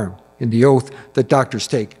no harm in the oath that doctors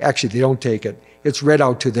take. Actually, they don't take it. It's read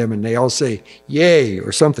out to them and they all say, yay,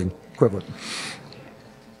 or something equivalent.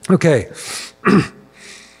 Okay.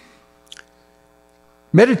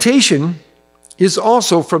 Meditation is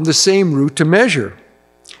also from the same root to measure.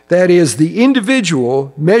 That is, the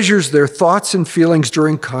individual measures their thoughts and feelings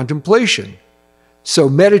during contemplation. So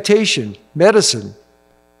meditation, medicine.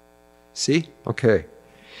 See? Okay.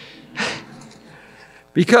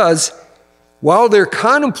 Because while they're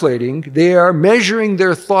contemplating, they are measuring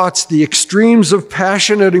their thoughts, the extremes of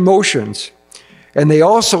passionate emotions. And they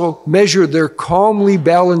also measure their calmly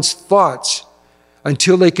balanced thoughts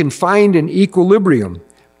until they can find an equilibrium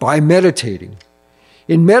by meditating.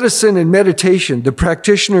 In medicine and meditation, the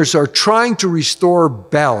practitioners are trying to restore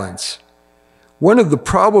balance. One of the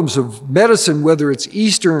problems of medicine, whether it's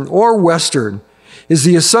Eastern or Western, is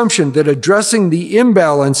the assumption that addressing the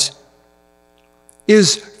imbalance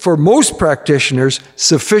is, for most practitioners,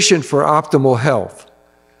 sufficient for optimal health.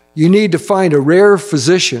 You need to find a rare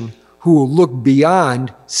physician who will look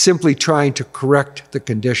beyond simply trying to correct the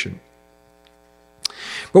condition.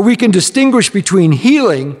 But we can distinguish between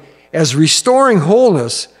healing as restoring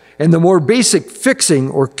wholeness and the more basic fixing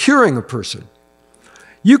or curing a person.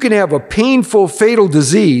 You can have a painful, fatal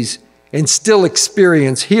disease and still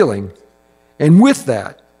experience healing, and with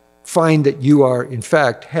that, find that you are, in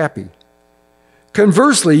fact, happy.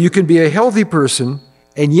 Conversely, you can be a healthy person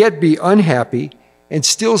and yet be unhappy and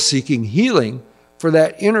still seeking healing for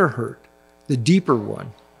that inner hurt, the deeper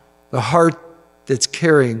one, the heart that's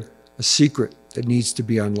carrying a secret that needs to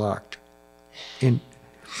be unlocked. And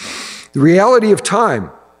the reality of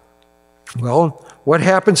time, well, what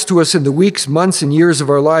happens to us in the weeks, months, and years of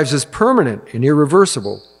our lives is permanent and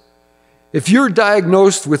irreversible. If you're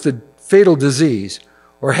diagnosed with a fatal disease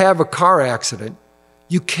or have a car accident,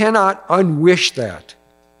 you cannot unwish that.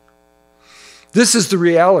 This is the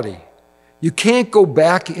reality. You can't go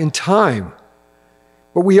back in time.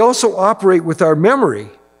 But we also operate with our memory,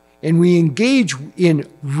 and we engage in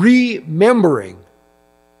remembering,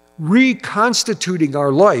 reconstituting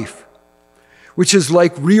our life, which is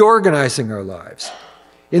like reorganizing our lives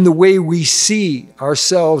in the way we see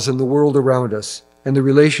ourselves and the world around us and the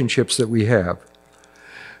relationships that we have.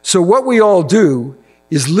 So what we all do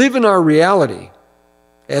is live in our reality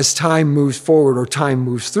as time moves forward or time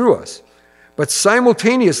moves through us. But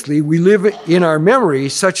simultaneously, we live in our memory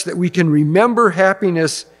such that we can remember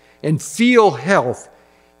happiness and feel health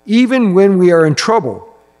even when we are in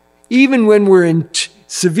trouble, even when we're in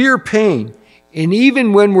severe pain, and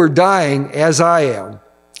even when we're dying, as I am.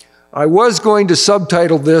 I was going to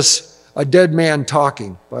subtitle this "A Dead Man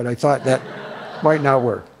Talking," but I thought that might not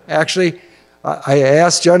work. Actually, I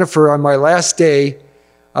asked Jennifer on my last day,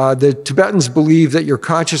 the Tibetans believe that your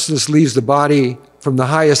consciousness leaves the body from the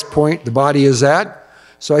highest point the body is at.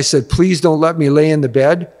 So I said, please don't let me lay in the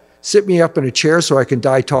bed. Sit me up in a chair so I can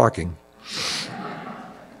die talking.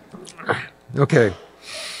 Okay.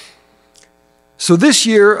 So this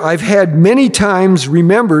year, I've had many times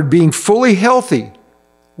remembered being fully healthy,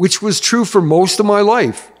 which was true for most of my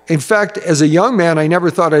life. In fact, as a young man, I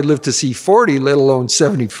never thought I'd live to see 40, let alone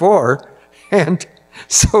 74. And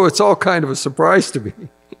so it's all kind of a surprise to me.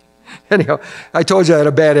 Anyhow, I told you I had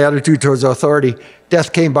a bad attitude towards authority.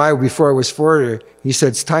 Death came by before I was 40. He said,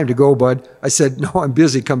 it's time to go, bud. I said, no, I'm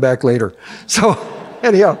busy. Come back later. So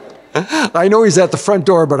anyhow, I know he's at the front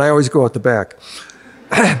door, but I always go at the back.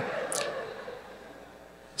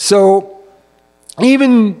 So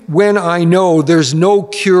even when I know there's no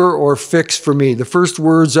cure or fix for me, the first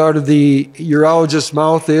words out of the urologist's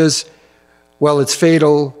mouth is, well, it's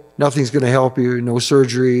fatal. Nothing's going to help you. No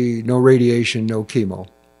surgery, no radiation, no chemo.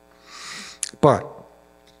 But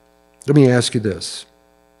let me ask you this.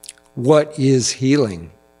 What is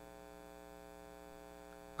healing?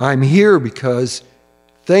 I'm here because,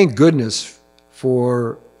 thank goodness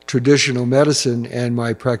for traditional medicine and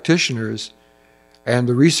my practitioners and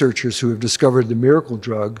the researchers who have discovered the miracle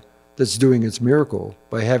drug that's doing its miracle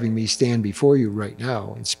by having me stand before you right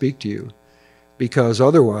now and speak to you. Because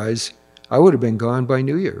otherwise, I would have been gone by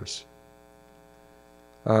New Year's.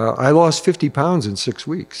 I lost 50 pounds in 6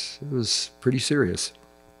 weeks. It was pretty serious.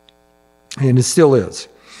 And it still is.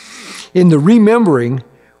 In the remembering,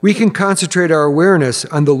 we can concentrate our awareness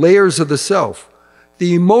on the layers of the self,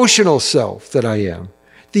 the emotional self that I am,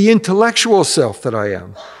 the intellectual self that I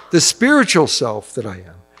am, the spiritual self that I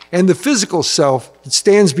am, and the physical self that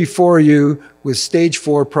stands before you with stage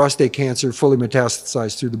 4 prostate cancer fully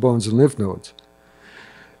metastasized through the bones and lymph nodes.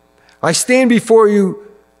 I stand before you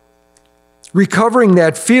recovering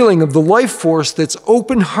that feeling of the life force that's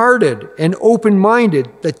open-hearted and open-minded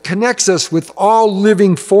that connects us with all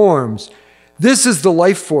living forms. This is the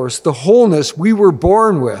life force, the wholeness we were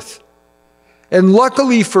born with. And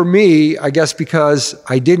luckily for me, I guess because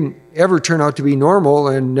I didn't ever turn out to be normal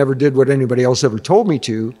and never did what anybody else ever told me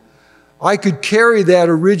to, I could carry that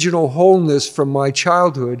original wholeness from my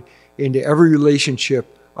childhood into every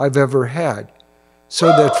relationship I've ever had. So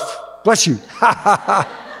that, bless you,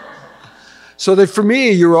 so that for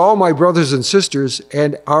me, you're all my brothers and sisters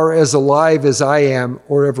and are as alive as I am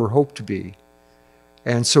or ever hope to be.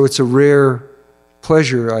 And so it's a rare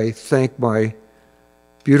pleasure. I thank my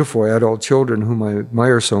beautiful adult children, whom I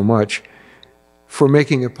admire so much, for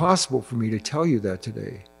making it possible for me to tell you that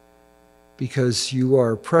today. Because you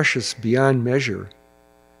are precious beyond measure,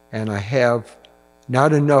 and I have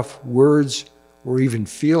not enough words or even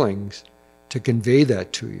feelings to convey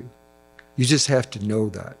that to you. You just have to know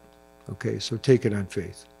that. Okay, so take it on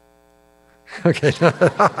faith. Okay.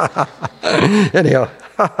 Anyhow.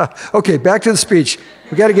 Okay, back to the speech.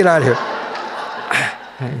 We got to get out of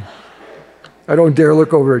here. I don't dare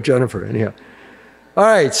look over at Jennifer. Anyhow. All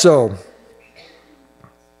right, so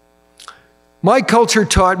my culture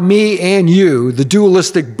taught me and you the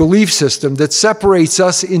dualistic belief system that separates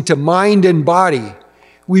us into mind and body.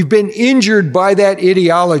 We've been injured by that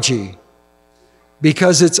ideology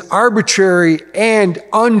because it's arbitrary and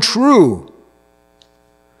untrue.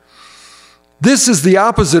 This is the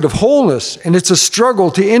opposite of wholeness, and it's a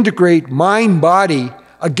struggle to integrate mind-body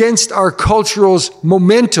against our cultural's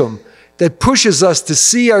momentum that pushes us to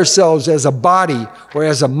see ourselves as a body or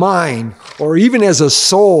as a mind or even as a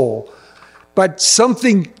soul, but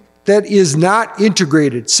something that is not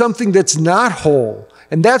integrated, something that's not whole.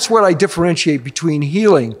 And that's what I differentiate between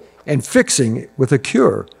healing and fixing with a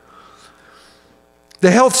cure.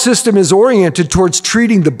 The health system is oriented towards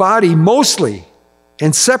treating the body mostly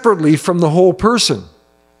and separately from the whole person.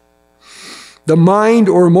 The mind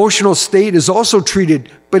or emotional state is also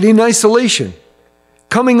treated, but in isolation,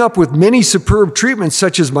 coming up with many superb treatments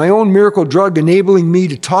such as my own miracle drug enabling me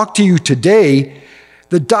to talk to you today.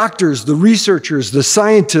 The doctors, the researchers, the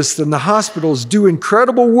scientists, and the hospitals do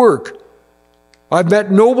incredible work. I've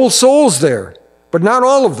met noble souls there, but not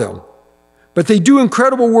all of them. But they do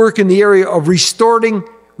incredible work in the area of restoring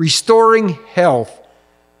health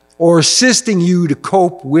or assisting you to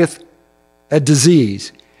cope with a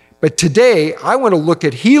disease. But today, I want to look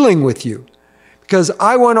at healing with you because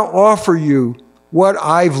I want to offer you what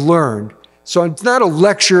I've learned. So it's not a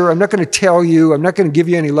lecture. I'm not going to tell you. I'm not going to give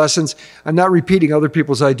you any lessons. I'm not repeating other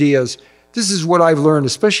people's ideas. This is what I've learned,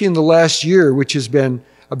 especially in the last year, which has been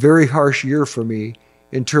a very harsh year for me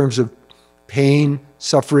in terms of pain,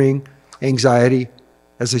 suffering, anxiety.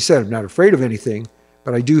 As I said, I'm not afraid of anything,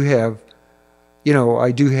 but I do have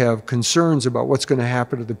concerns about what's going to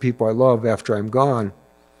happen to the people I love after I'm gone.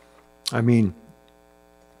 I mean,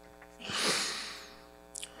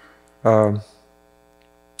 there's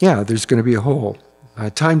going to be a hole.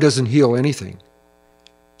 Time doesn't heal anything.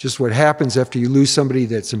 Just what happens after you lose somebody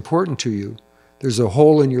that's important to you, there's a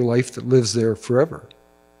hole in your life that lives there forever.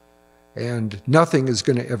 And nothing is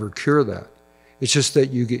going to ever cure that. It's just that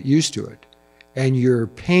you get used to it. And your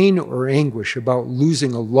pain or anguish about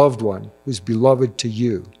losing a loved one who's beloved to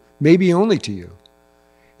you, maybe only to you,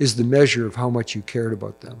 is the measure of how much you cared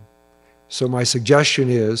about them. So my suggestion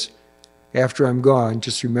is, after I'm gone,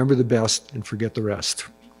 just remember the best and forget the rest.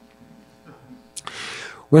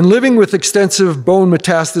 When living with extensive bone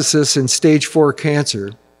metastasis and stage 4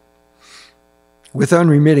 cancer with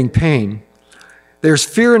unremitting pain, there's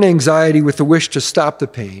fear and anxiety with the wish to stop the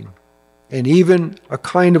pain, and even a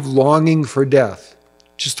kind of longing for death,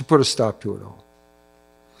 just to put a stop to it all.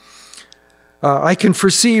 I can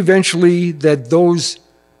foresee eventually that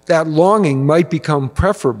that longing might become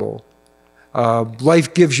preferable.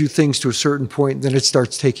 Life gives you things to a certain point, and then it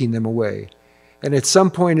starts taking them away. And at some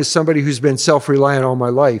point, as somebody who's been self-reliant all my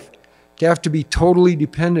life, to have to be totally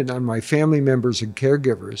dependent on my family members and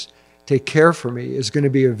caregivers take care for me is going to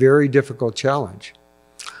be a very difficult challenge.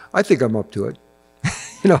 I think I'm up to it.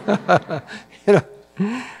 I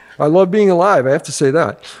love being alive, I have to say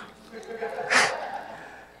that.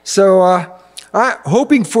 So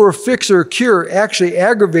hoping for a fix or a cure actually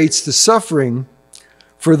aggravates the suffering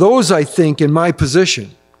for those, I think, in my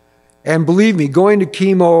position. And believe me, going to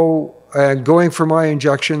chemo and going for my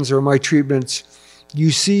injections or my treatments,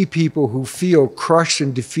 you see people who feel crushed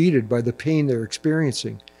and defeated by the pain they're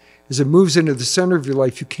experiencing. As it moves into the center of your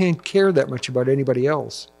life, you can't care that much about anybody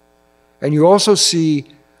else. And you also see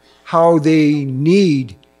how they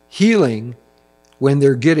need healing when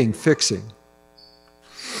they're getting fixing.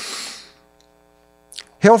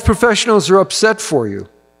 Health professionals are upset for you.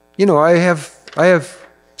 I have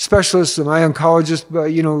specialists and my oncologists,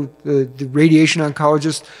 the radiation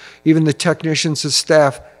oncologists, even the technicians, the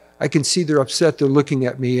staff. I can see they're upset. They're looking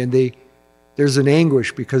at me, and there's an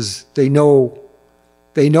anguish because they know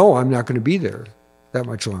I'm not going to be there that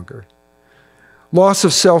much longer. Loss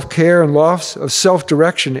of self-care and loss of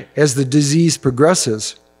self-direction as the disease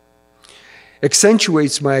progresses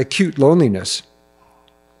accentuates my acute loneliness.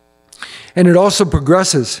 And it also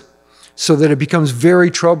progresses so that it becomes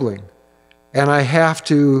very troubling. And I have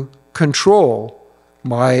to control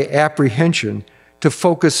my apprehension to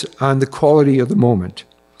focus on the quality of the moment.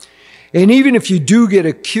 And even if you do get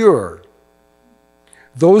a cure,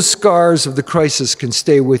 those scars of the crisis can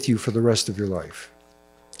stay with you for the rest of your life.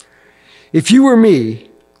 If you were me,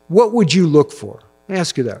 what would you look for? I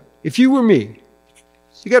ask you that. If you were me,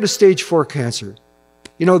 you got a stage 4 cancer.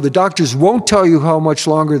 The doctors won't tell you how much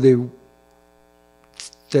longer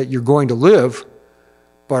that you're going to live,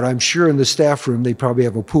 but I'm sure in the staff room they probably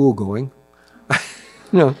have a pool going.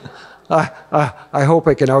 I hope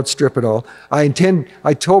I can outstrip it all. I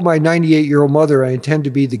told my 98-year-old mother I intend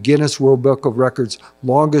to be the Guinness World Book of Records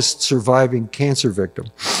longest surviving cancer victim.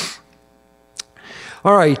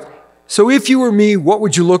 All right, so if you were me, what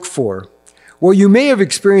would you look for? Well, you may have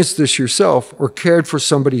experienced this yourself or cared for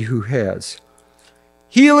somebody who has.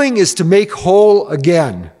 Healing is to make whole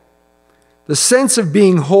again. The sense of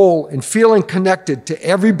being whole and feeling connected to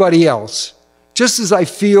everybody else just as I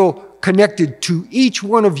feel connected to each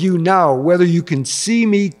one of you now, whether you can see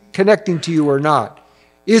me connecting to you or not.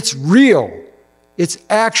 It's real. It's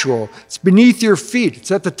actual. It's beneath your feet. It's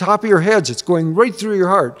at the top of your heads. It's going right through your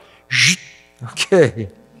heart. Okay.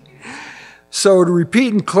 So to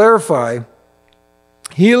repeat and clarify,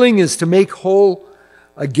 healing is to make whole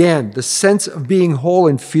again, the sense of being whole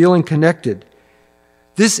and feeling connected.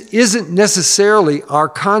 This isn't necessarily our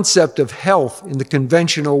concept of health in the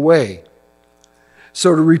conventional way.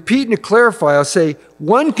 So to repeat and to clarify, I'll say,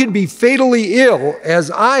 one can be fatally ill, as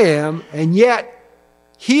I am, and yet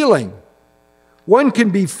healing. One can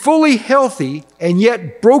be fully healthy and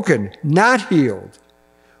yet broken, not healed.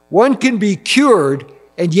 One can be cured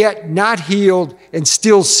and yet not healed and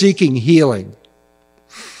still seeking healing.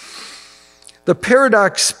 The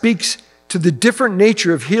paradox speaks to the different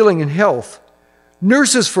nature of healing and health.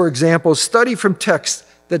 Nurses, for example, study from texts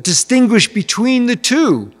that distinguish between the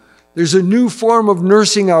two. There's a new form of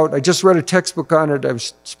nursing out. I just read a textbook on it. I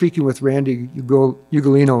was speaking with Randy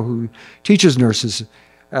Ugolino, who teaches nurses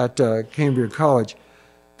at Cambridge College,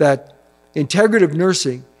 that integrative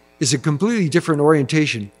nursing is a completely different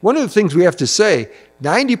orientation. One of the things we have to say,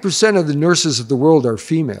 90% of the nurses of the world are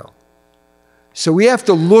female. So we have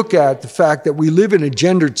to look at the fact that we live in a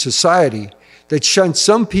gendered society that shunts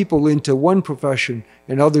some people into one profession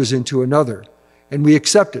and others into another. And we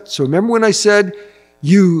accept it. So remember when I said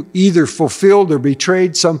you either fulfilled or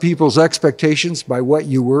betrayed some people's expectations by what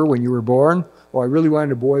you were when you were born? Oh, I really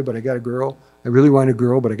wanted a boy, but I got a girl. I really wanted a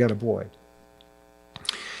girl, but I got a boy.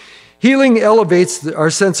 Healing elevates our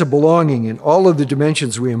sense of belonging in all of the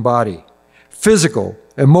dimensions we embody: physical,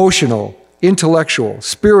 emotional, intellectual,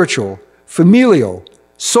 spiritual, familial,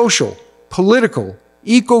 social, political,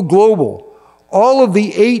 eco-global. All of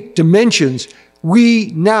the 8 dimensions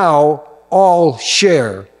we now all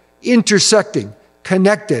share, intersecting,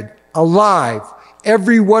 connected, alive.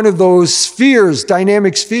 Every one of those spheres,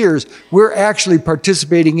 dynamic spheres, we're actually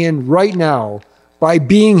participating in right now by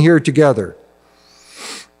being here together.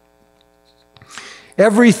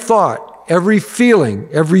 Every thought, every feeling,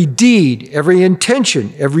 every deed, every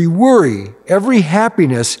intention, every worry, every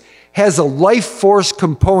happiness has a life force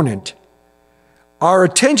component. Our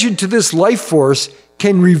attention to this life force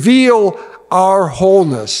can reveal our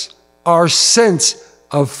wholeness, our sense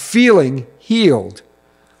of feeling healed.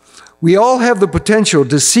 We all have the potential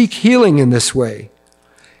to seek healing in this way,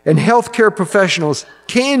 and healthcare professionals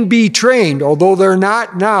can be trained, although they're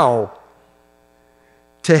not now,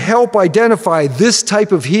 to help identify this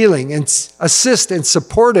type of healing and assist and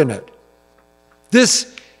support in it.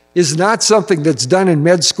 This is not something that's done in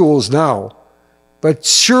med schools now, but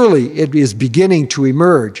surely it is beginning to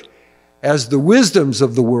emerge as the wisdoms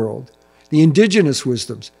of the world, the indigenous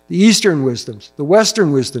wisdoms, the Eastern wisdoms, the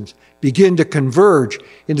Western wisdoms, begin to converge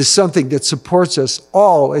into something that supports us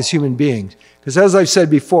all as human beings. Because as I've said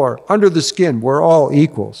before, under the skin, we're all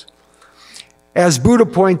equals. As Buddha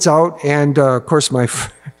points out, and of course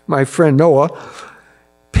my friend Noah,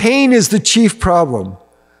 pain is the chief problem.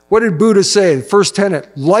 What did Buddha say? The first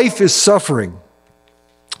tenet, life is suffering.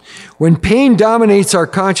 When pain dominates our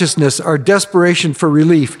consciousness, our desperation for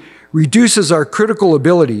relief reduces our critical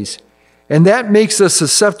abilities, and that makes us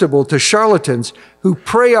susceptible to charlatans who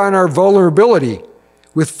prey on our vulnerability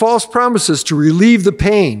with false promises to relieve the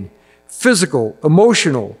pain, physical,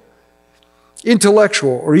 emotional,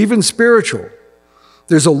 intellectual, or even spiritual.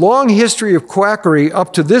 There's a long history of quackery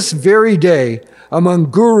up to this very day among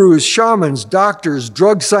gurus, shamans, doctors,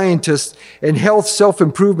 drug scientists, and health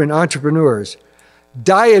self-improvement entrepreneurs.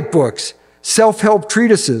 Diet books, self-help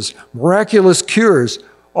treatises, miraculous cures,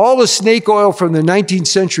 all the snake oil from the 19th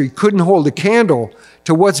century couldn't hold a candle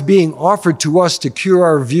to what's being offered to us to cure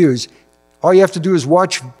our views. All you have to do is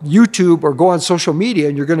watch YouTube or go on social media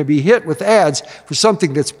and you're going to be hit with ads for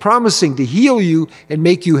something that's promising to heal you and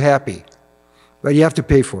make you happy. But you have to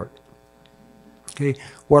pay for it. Okay?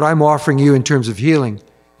 What I'm offering you in terms of healing,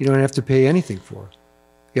 you don't have to pay anything for.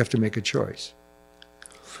 You have to make a choice.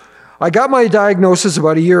 I got my diagnosis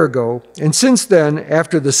about a year ago, and since then,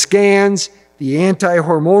 after the scans, the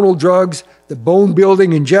anti-hormonal drugs, the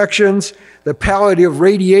bone-building injections, the palliative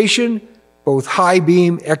radiation, both high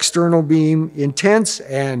beam, external beam, intense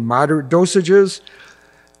and moderate dosages,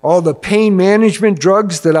 all the pain management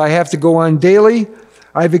drugs that I have to go on daily,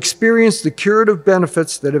 I've experienced the curative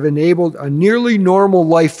benefits that have enabled a nearly normal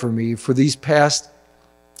life for me for these past,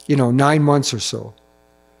 9 months or so.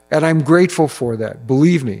 And I'm grateful for that,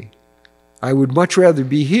 believe me. I would much rather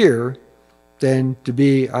be here than to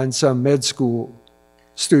be on some med school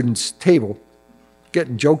student's table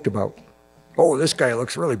getting joked about. Oh, this guy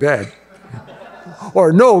looks really bad.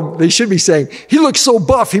 Or no, they should be saying, he looks so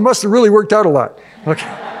buff, he must have really worked out a lot. Okay.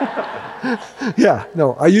 Yeah,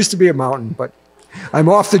 no, I used to be a mountain, but I'm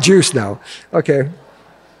off the juice now. Okay.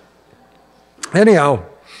 Anyhow,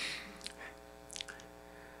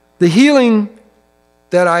 the healing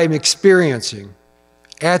that I'm experiencing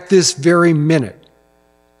at this very minute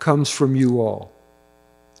comes from you all.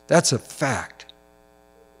 That's a fact.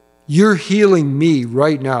 You're healing me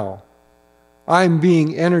right now. I'm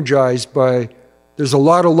being energized by, there's a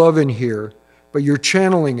lot of love in here, but you're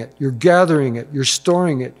channeling it, you're gathering it, you're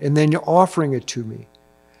storing it, and then you're offering it to me.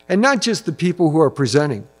 And not just the people who are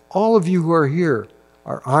presenting. All of you who are here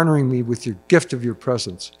are honoring me with your gift of your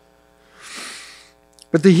presence.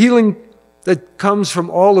 But the healing that comes from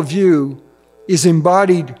all of you is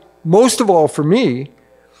embodied, most of all for me,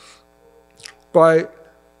 by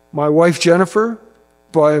my wife Jennifer,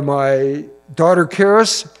 by my daughter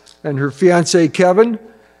Karis and her fiance Kevin,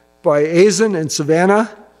 by Azen and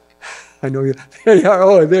Savannah. I know you.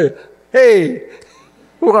 Oh, there. Hey,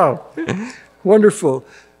 wow, wonderful.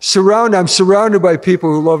 I'm surrounded by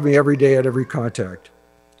people who love me every day at every contact.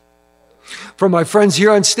 From my friends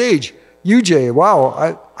here on stage, UJ,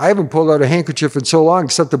 wow, I haven't pulled out a handkerchief in so long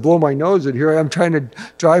except to blow my nose, and here I am trying to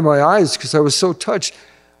dry my eyes because I was so touched.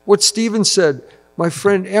 What Stephen said, my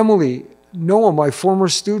friend Emily, Noah, my former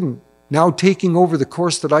student, now taking over the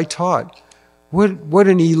course that I taught. What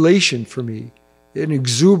an elation for me, an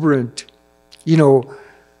exuberant,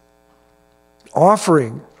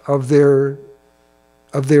 offering of their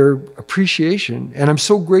appreciation, and I'm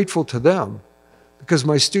so grateful to them because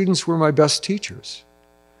my students were my best teachers.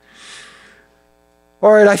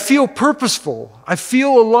 All right, I feel purposeful. I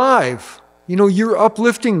feel alive. You're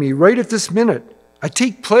uplifting me right at this minute. I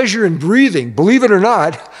take pleasure in breathing. Believe it or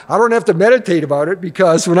not, I don't have to meditate about it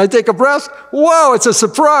because when I take a breath, wow, it's a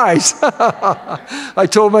surprise. I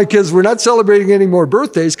told my kids, we're not celebrating any more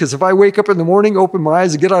birthdays because if I wake up in the morning, open my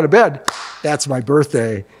eyes and get out of bed, that's my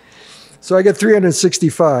birthday. So I get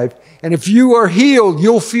 365. And if you are healed,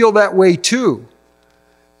 you'll feel that way too.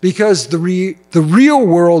 Because the real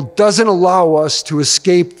world doesn't allow us to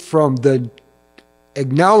escape from the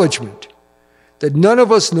acknowledgement that none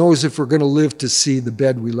of us knows if we're going to live to see the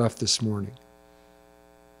bed we left this morning.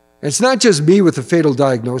 And it's not just me with a fatal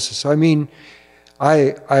diagnosis. I mean,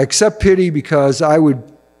 I accept pity because I would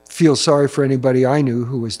feel sorry for anybody I knew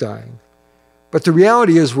who was dying. But the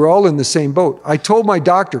reality is we're all in the same boat. I told my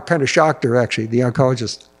doctor, kind of shocked her actually, the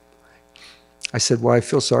oncologist. I said, well, I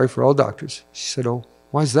feel sorry for all doctors. She said, oh,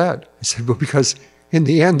 why is that? I said, well, because in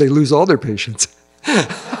the end, they lose all their patients.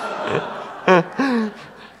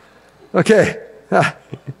 Okay.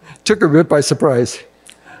 Took her a bit by surprise.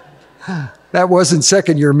 That was in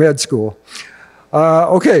second-year med school.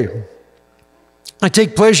 Okay. I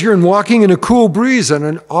take pleasure in walking in a cool breeze on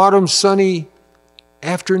an autumn sunny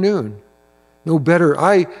afternoon. No better.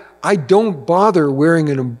 I don't bother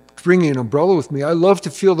bringing an umbrella with me. I love to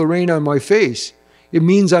feel the rain on my face. It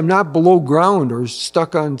means I'm not below ground or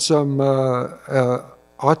stuck on some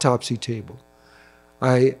autopsy table.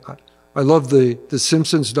 I love the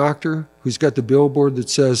Simpsons doctor who's got the billboard that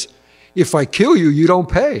says, if I kill you, you don't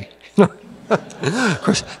pay. Of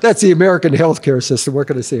course, that's the American healthcare system. What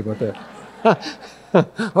can I say about that?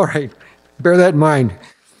 All right, bear that in mind.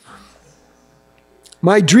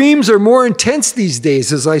 My dreams are more intense these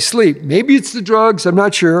days as I sleep. Maybe it's the drugs, I'm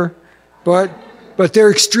not sure, but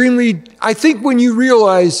they're extremely, I think when you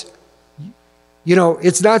realize,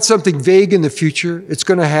 it's not something vague in the future, it's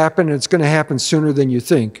going to happen, and it's going to happen sooner than you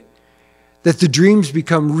think, that the dreams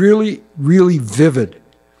become really, really vivid.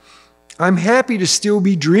 I'm happy to still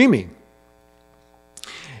be dreaming,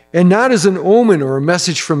 and not as an omen or a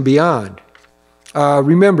message from beyond.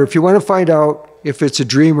 Remember, if you want to find out if it's a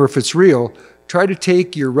dream or if it's real, try to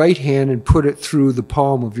take your right hand and put it through the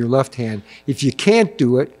palm of your left hand. If you can't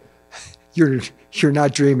do it, you're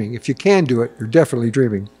not dreaming. If you can do it, you're definitely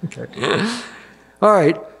dreaming. Okay. All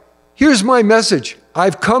right. Here's my message.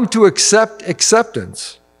 I've come to accept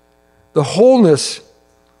acceptance. The wholeness,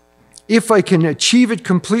 if I can achieve it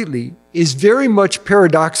completely, is very much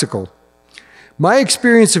paradoxical. My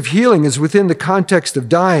experience of healing is within the context of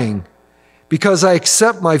dying because I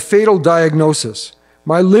accept my fatal diagnosis,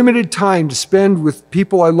 my limited time to spend with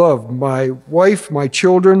people I love, my wife, my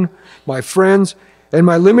children, my friends, and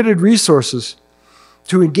my limited resources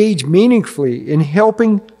to engage meaningfully in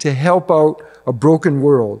helping to help out a broken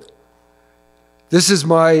world. This is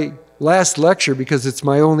my last lecture because it's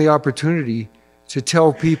my only opportunity to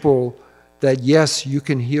tell people that yes, you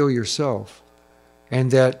can heal yourself and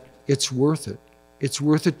that it's worth it. It's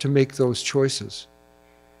worth it to make those choices.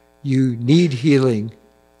 You need healing,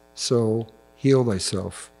 so heal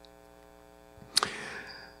thyself.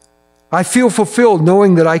 I feel fulfilled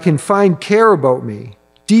knowing that I can find care about me,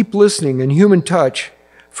 deep listening and human touch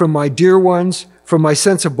from my dear ones, from my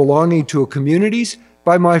sense of belonging to communities,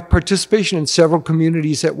 by my participation in several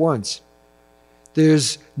communities at once.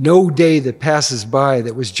 There's no day that passes by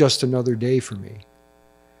that was just another day for me.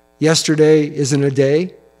 Yesterday isn't a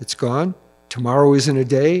day, it's gone. Tomorrow isn't a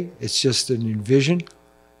day, it's just an envision.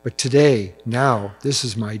 But today, now, this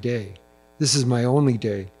is my day. This is my only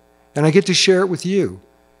day. And I get to share it with you.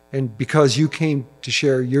 And because you came to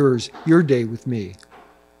share your day with me.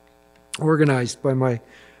 Organized by my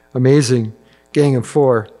amazing gang of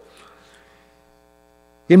four.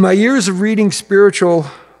 In my years of reading spiritual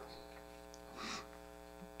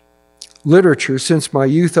literature since my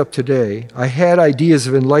youth up to today, I had ideas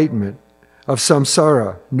of enlightenment, of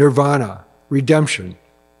samsara, nirvana, redemption.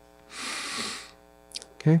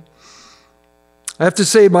 Okay? I have to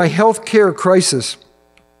say my health care crisis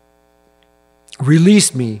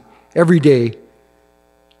released me every day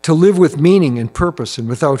to live with meaning and purpose and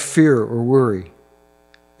without fear or worry.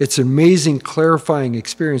 It's an amazing, clarifying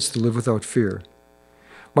experience to live without fear.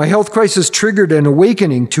 My health crisis triggered an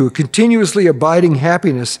awakening to a continuously abiding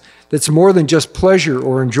happiness that's more than just pleasure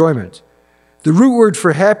or enjoyment. The root word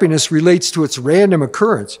for happiness relates to its random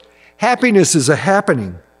occurrence. Happiness is a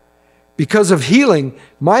happening. Because of healing,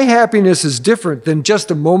 my happiness is different than just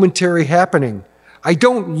a momentary happening. I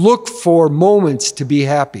don't look for moments to be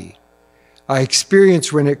happy. I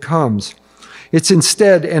experience when it comes. It's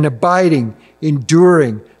instead an abiding,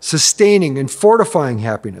 enduring, sustaining, and fortifying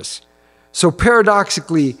happiness. So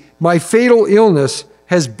paradoxically, my fatal illness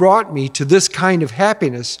has brought me to this kind of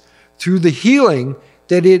happiness through the healing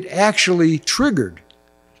that it actually triggered,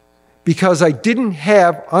 because I didn't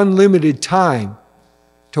have unlimited time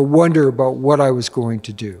to wonder about what I was going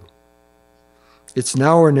to do. It's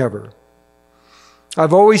now or never.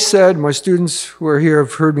 I've always said, my students who are here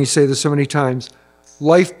have heard me say this so many times,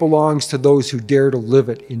 life belongs to those who dare to live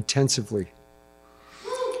it intensively.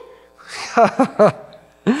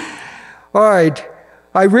 All right,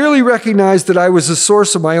 I rarely recognized that I was the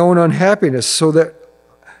source of my own unhappiness,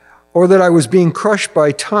 or that I was being crushed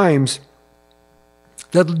by times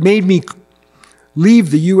that made me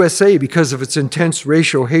leave the USA because of its intense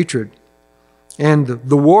racial hatred and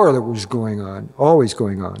the war that was going on, always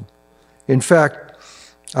going on. In fact,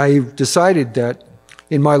 I decided that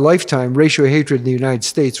in my lifetime, racial hatred in the United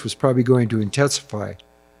States was probably going to intensify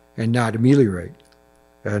and not ameliorate,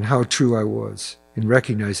 and how true I was in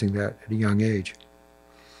recognizing that at a young age.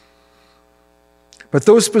 But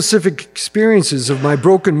those specific experiences of my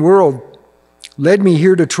broken world led me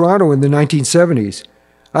here to Toronto in the 1970s.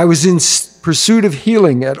 I was in pursuit of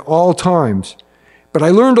healing at all times, but I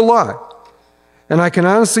learned a lot. And I can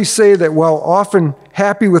honestly say that while often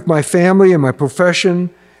happy with my family and my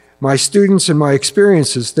profession, my students and my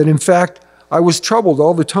experiences, that in fact I was troubled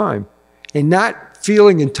all the time and not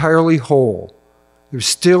feeling entirely whole. There's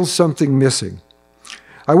still something missing.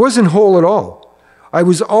 I wasn't whole at all. I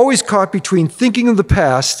was always caught between thinking of the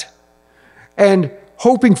past and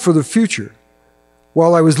hoping for the future,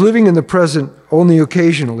 while I was living in the present only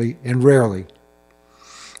occasionally and rarely.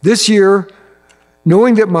 This year,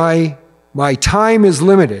 knowing that my time is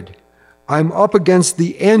limited, I'm up against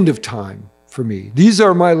the end of time for me. These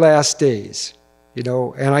are my last days, and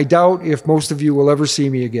I doubt if most of you will ever see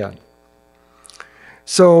me again.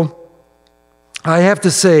 So I have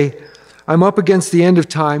to say, I'm up against the end of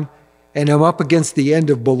time, and I'm up against the end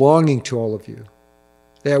of belonging to all of you.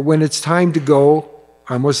 That when it's time to go,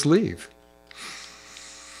 I must leave.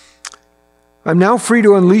 I'm now free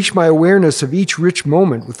to unleash my awareness of each rich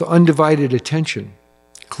moment with undivided attention,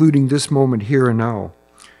 including this moment here and now.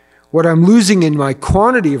 What I'm losing in my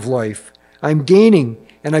quantity of life, I'm gaining,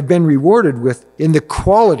 and I've been rewarded with in the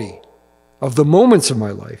quality of the moments of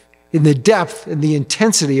my life, in the depth and the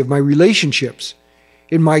intensity of my relationships,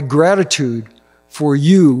 in my gratitude for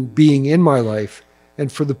you being in my life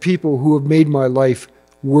and for the people who have made my life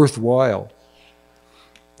worthwhile.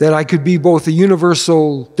 That I could be both a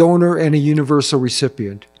universal donor and a universal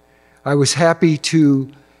recipient. I was happy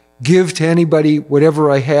to give to anybody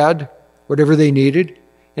whatever I had, whatever they needed,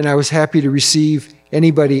 and I was happy to receive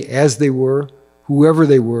anybody as they were, whoever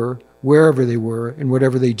they were, wherever they were, and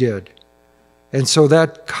whatever they did. And so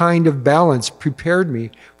that kind of balance prepared me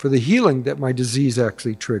for the healing that my disease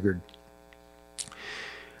actually triggered.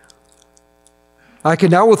 I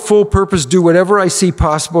can now with full purpose do whatever I see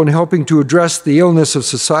possible in helping to address the illness of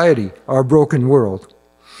society, our broken world.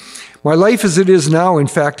 My life as it is now, in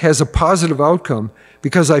fact, has a positive outcome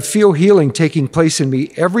because I feel healing taking place in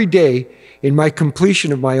me every day in my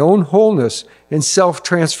completion of my own wholeness and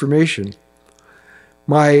self-transformation.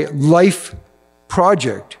 My life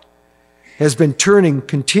project has been turning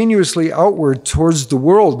continuously outward towards the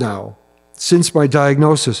world now, since my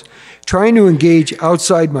diagnosis, trying to engage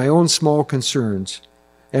outside my own small concerns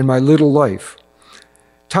and my little life.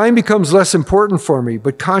 Time becomes less important for me,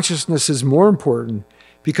 but consciousness is more important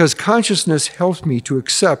because consciousness helps me to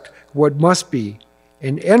accept what must be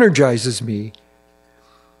and energizes me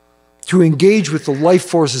to engage with the life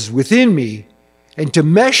forces within me and to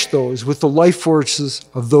mesh those with the life forces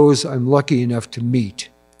of those I'm lucky enough to meet,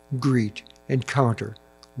 greet, encounter,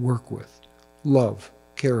 work with, love,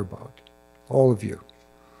 care about. All of you.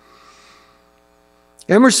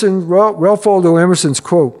 Ralph Waldo Emerson's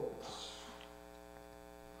quote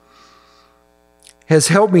has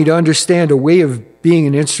helped me to understand a way of being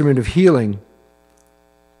an instrument of healing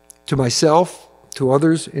to myself, to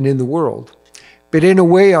others, and in the world. But in a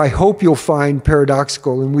way I hope you'll find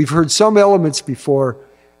paradoxical, and we've heard some elements before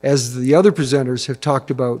as the other presenters have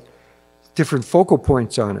talked about different focal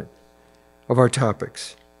points on it, of our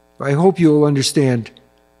topics. I hope you'll understand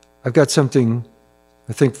I've got something,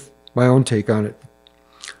 I think, my own take on it.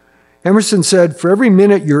 Emerson said, for every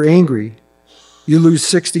minute you're angry, you lose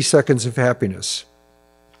 60 seconds of happiness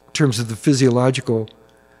in terms of the physiological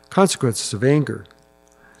consequences of anger.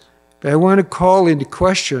 But I want to call into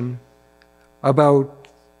question about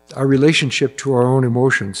our relationship to our own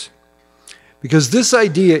emotions. Because this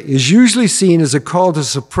idea is usually seen as a call to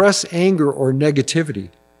suppress anger or negativity.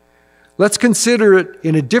 Let's consider it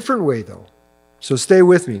in a different way, though. So stay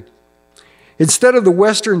with me. Instead of the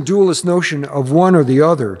Western dualist notion of one or the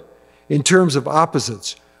other in terms of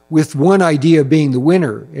opposites, with one idea being the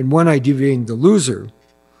winner and one idea being the loser,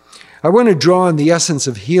 I want to draw on the essence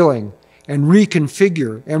of healing and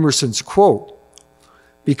reconfigure Emerson's quote,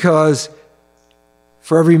 because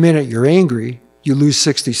for every minute you're angry, you lose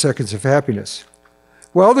 60 seconds of happiness.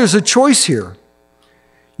 Well, there's a choice here.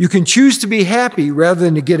 You can choose to be happy rather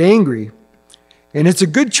than to get angry, and it's a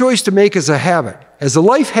good choice to make as a habit. As a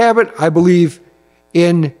life habit, I believe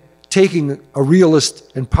in taking a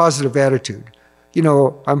realist and positive attitude. You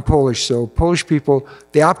know, I'm Polish, so Polish people,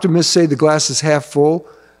 the optimists say the glass is half full,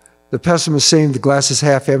 the pessimists saying the glass is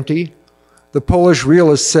half empty. The Polish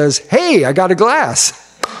realist says, hey, I got a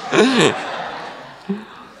glass.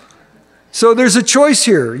 So there's a choice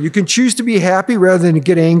here. You can choose to be happy rather than to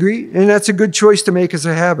get angry, and that's a good choice to make as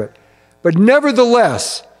a habit. But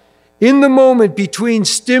nevertheless, in the moment between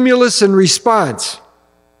stimulus and response,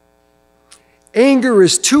 anger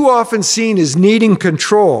is too often seen as needing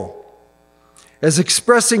control, as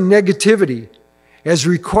expressing negativity, as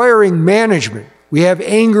requiring management. We have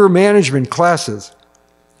anger management classes.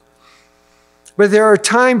 But there are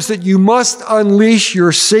times that you must unleash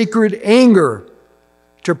your sacred anger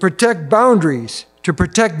to protect boundaries, to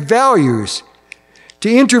protect values,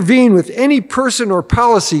 to intervene with any person or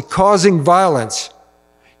policy causing violence.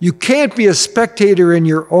 You can't be a spectator in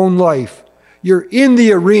your own life. You're in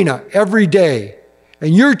the arena every day,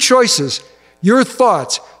 and your choices, your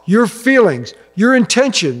thoughts, your feelings, your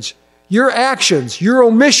intentions, your actions, your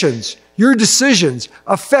omissions, your decisions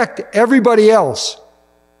affect everybody else.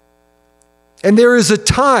 And there is a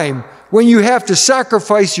time when you have to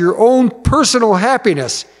sacrifice your own personal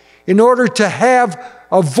happiness in order to have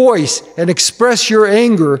a voice and express your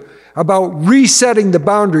anger about resetting the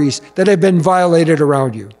boundaries that have been violated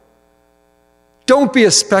around you. Don't be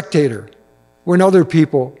a spectator when other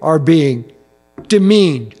people are being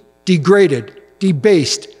demeaned, degraded,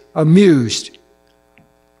 debased, amused.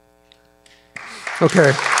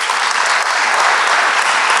 Okay.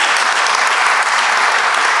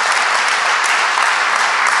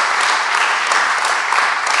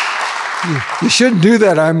 You shouldn't do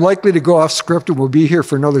that. I'm likely to go off script and we'll be here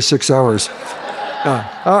for another 6 hours.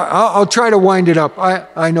 I'll try to wind it up.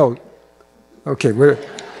 I know. Okay, right,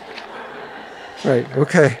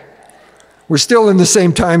 okay. We're still in the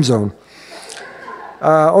same time zone.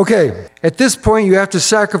 Okay, at this point you have to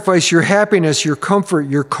sacrifice your happiness, your comfort,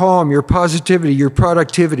 your calm, your positivity, your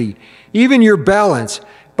productivity, even your balance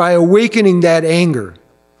by awakening that anger.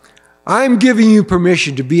 I'm giving you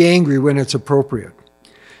permission to be angry when it's appropriate.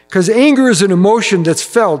 Because anger is an emotion that's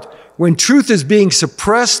felt when truth is being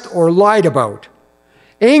suppressed or lied about.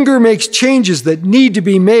 Anger makes changes that need to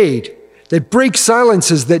be made, that break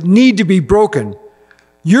silences that need to be broken.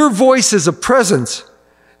 Your voice is a presence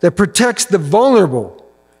that protects the vulnerable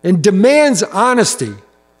and demands honesty,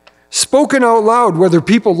 spoken out loud whether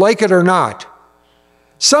people like it or not.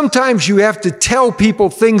 Sometimes you have to tell people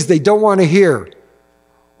things they don't want to hear,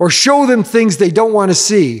 or show them things they don't want to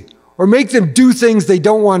see, or make them do things they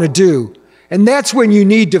don't want to do. And that's when you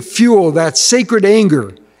need to fuel that sacred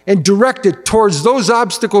anger and direct it towards those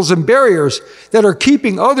obstacles and barriers that are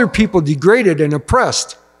keeping other people degraded and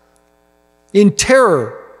oppressed. in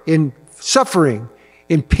terror, in suffering,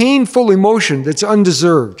 in painful emotion that's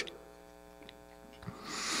undeserved.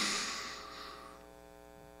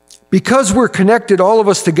 Because we're connected, all of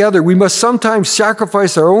us together, we must sometimes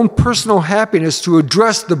sacrifice our own personal happiness to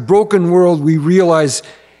address the broken world we realize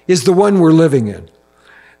is the one we're living in.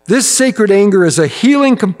 This sacred anger is a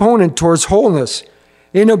healing component towards wholeness.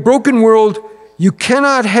 In a broken world, you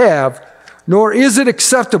cannot have, nor is it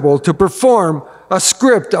acceptable to perform a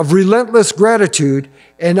script of relentless gratitude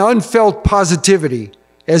and unfelt positivity,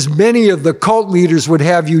 as many of the cult leaders would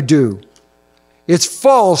have you do. It's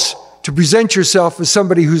false to present yourself as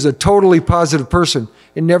somebody who's a totally positive person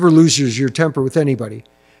and never loses your temper with anybody,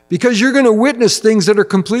 because you're going to witness things that are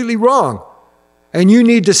completely wrong. And you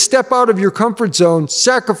need to step out of your comfort zone,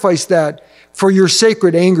 sacrifice that for your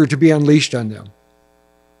sacred anger to be unleashed on them.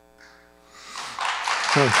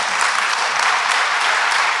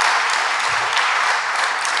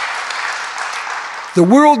 The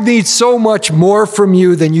world needs so much more from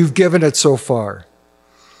you than you've given it so far.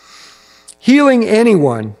 Healing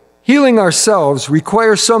anyone, healing ourselves,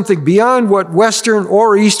 requires something beyond what Western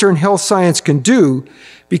or Eastern health science can do,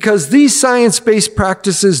 because these science-based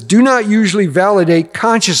practices do not usually validate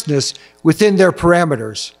consciousness within their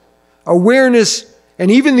parameters. Awareness, and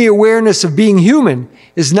even the awareness of being human,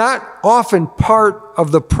 is not often part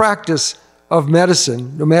of the practice of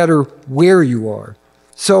medicine, no matter where you are.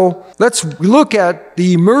 So let's look at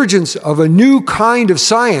the emergence of a new kind of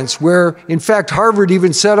science where, in fact, Harvard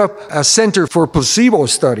even set up a center for placebo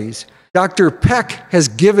studies. Dr. Peck has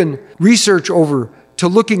given research over to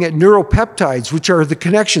looking at neuropeptides, which are the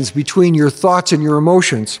connections between your thoughts and your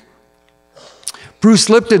emotions. Bruce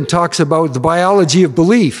Lipton talks about the biology of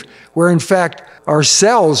belief, where in fact our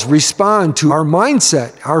cells respond to our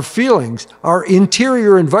mindset, our feelings, our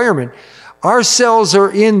interior environment. Our cells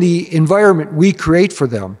are in the environment we create for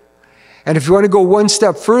them. And if you want to go one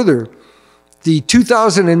step further, the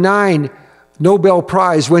 2009 Nobel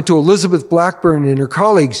Prize went to Elizabeth Blackburn and her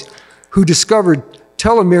colleagues who discovered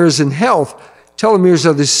telomeres in health. Telomeres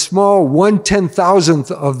are this small 1/10,000th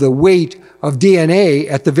of the weight of DNA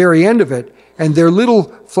at the very end of it, and they're little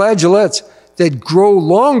flageolets that grow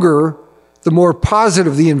longer the more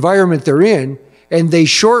positive the environment they're in, and they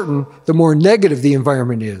shorten the more negative the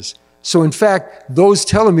environment is. So in fact, those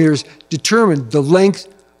telomeres determine the length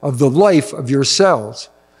of the life of your cells.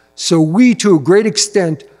 So we, to a great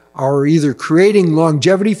extent, are either creating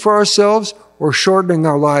longevity for ourselves or shortening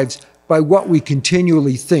our lives by what we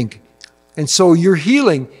continually think. And so your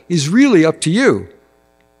healing is really up to you.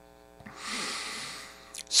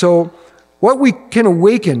 So what we can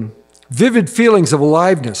awaken vivid feelings of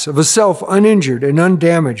aliveness, of a self uninjured and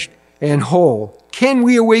undamaged and whole. Can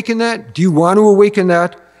we awaken that? Do you want to awaken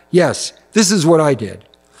that? Yes, this is what I did.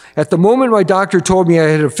 At the moment my doctor told me I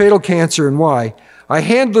had a fatal cancer and why, I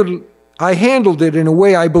handled it in a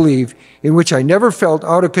way, I believe, in which I never felt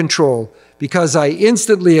out of control, because I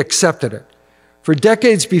instantly accepted it. For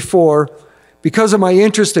decades before, because of my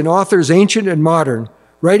interest in authors ancient and modern,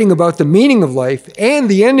 writing about the meaning of life and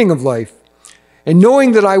the ending of life, and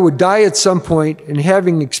knowing that I would die at some point and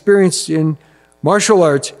having experienced in martial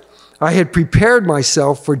arts, I had prepared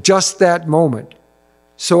myself for just that moment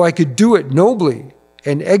so I could do it nobly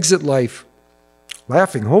and exit life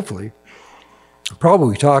laughing, hopefully,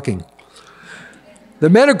 probably talking. The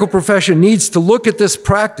medical profession needs to look at this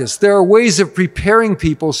practice. There are ways of preparing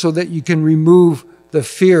people so that you can remove the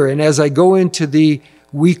fear. And as I go into the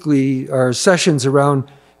weekly sessions around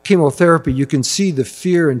chemotherapy, you can see the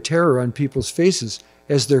fear and terror on people's faces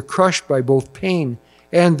as they're crushed by both pain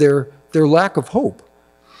and their lack of hope.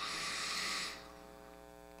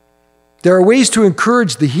 There are ways to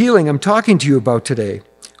encourage the healing I'm talking to you about today.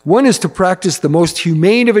 One is to practice the most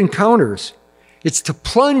humane of encounters. It's to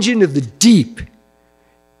plunge into the deep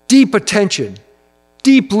attention,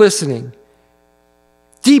 deep listening,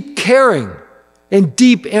 deep caring, and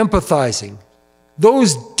deep empathizing.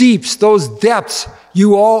 Those deeps, those depths,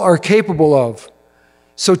 you all are capable of.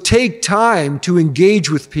 So take time to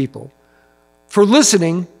engage with people. For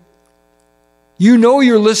listening, you know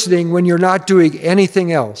you're listening when you're not doing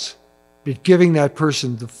anything else but giving that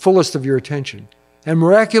person the fullest of your attention. And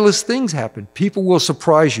miraculous things happen. People will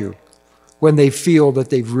surprise you when they feel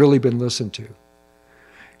that they've really been listened to.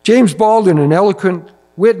 James Baldwin, an eloquent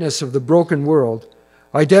witness of the broken world,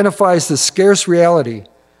 identifies the scarce reality,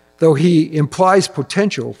 though he implies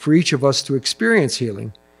potential for each of us to experience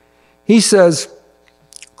healing. He says,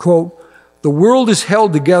 quote, "The world is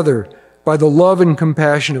held together by the love and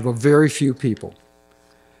compassion of a very few people.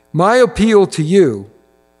 My appeal to you,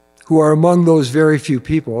 who are among those very few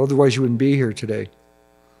people, otherwise you wouldn't be here today.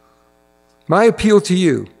 My appeal to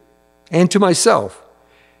you and to myself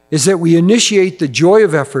is that we initiate the joy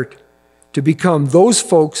of effort to become those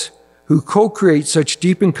folks who co-create such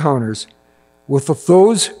deep encounters with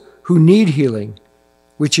those who need healing,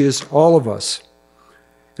 which is all of us.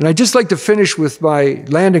 And I'd just like to finish with my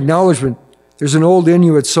land acknowledgement. There's an old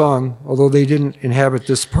Inuit song, although they didn't inhabit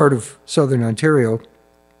this part of southern Ontario.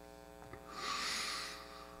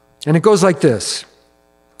 And it goes like this.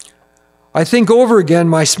 I think over again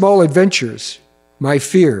my small adventures, my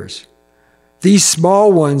fears, these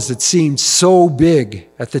small ones that seemed so big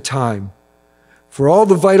at the time, for all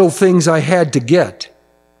the vital things I had to get,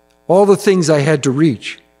 all the things I had to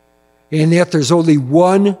reach. And yet there's only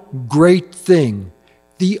one great thing,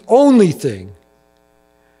 the only thing,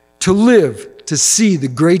 to live to see the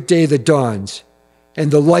great day that dawns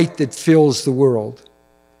and the light that fills the world.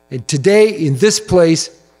 And today in this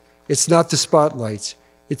place, it's not the spotlights,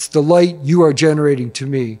 it's the light you are generating to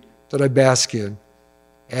me that I bask in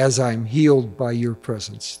as I'm healed by your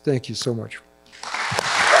presence. Thank you so much.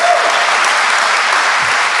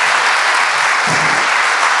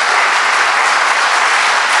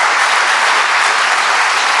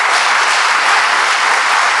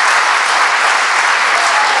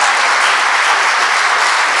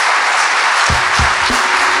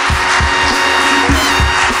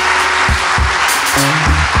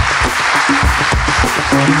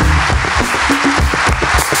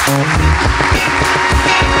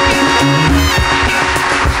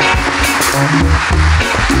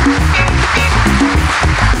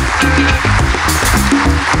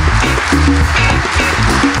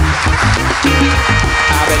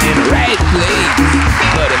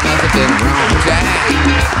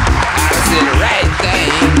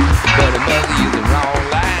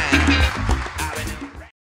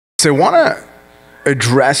 So I want to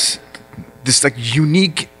address this like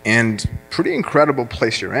unique and pretty incredible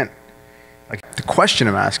place you're in. Like the question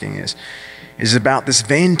I'm asking is about this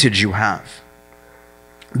vantage you have.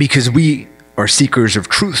 Because we are seekers of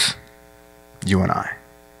truth, you and I.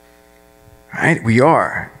 Right? We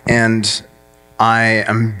are. And I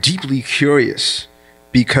am deeply curious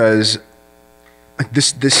because like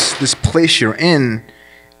this place you're in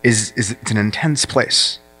is it's an intense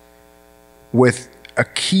place with a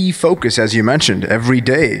key focus, as you mentioned. Every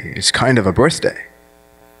day is kind of a birthday.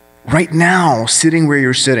 Right now, sitting where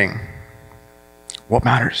you're sitting, what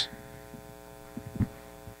matters?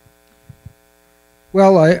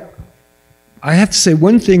 Well, I have to say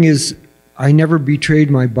one thing is I never betrayed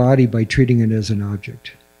my body by treating it as an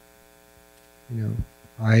object. You know,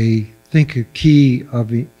 I think a key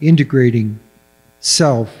of integrating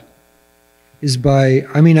self is by,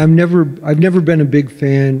 I mean, I've never been a big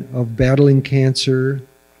fan of battling cancer,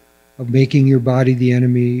 of making your body the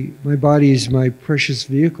enemy. My body is my precious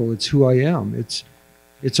vehicle. It's who I am. It's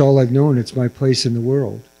all I've known. It's my place in the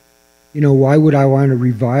world. You know, why would I want to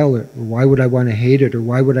revile it? Or why would I want to hate it? Or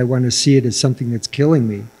why would I want to see it as something that's killing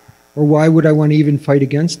me? Or why would I want to even fight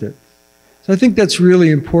against it? So I think that's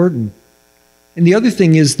really important. And the other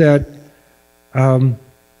thing is that,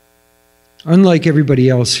 unlike everybody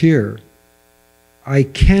else here, I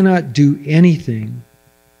cannot do anything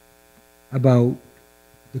about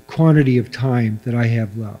the quantity of time that I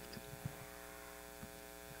have left.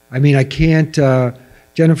 I mean, I can't,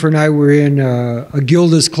 Jennifer and I were in a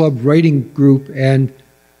Gilda's Club writing group, and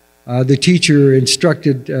the teacher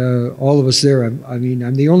instructed all of us there. I mean,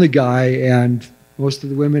 I'm the only guy, and most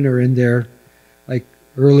of the women are in there, like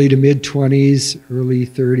early to mid-20s, early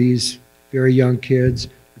 30s, very young kids.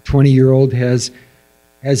 A 20-year-old has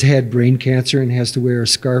had brain cancer and has to wear a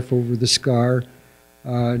scarf over the scar.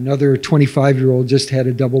 Another 25-year-old just had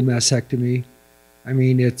a double mastectomy. I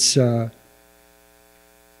mean, it's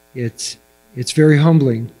very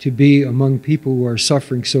humbling to be among people who are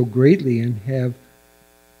suffering so greatly and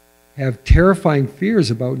have terrifying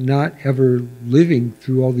fears about not ever living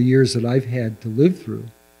through all the years that I've had to live through.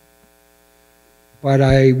 But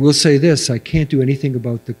I will say this, I can't do anything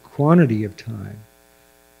about the quantity of time.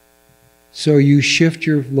 So you shift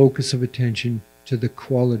your locus of attention to the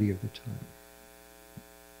quality of the time.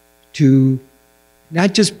 To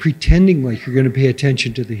not just pretending like you're going to pay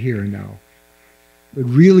attention to the here and now, but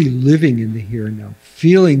really living in the here and now,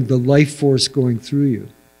 feeling the life force going through you.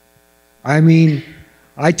 I mean,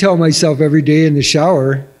 I tell myself every day in the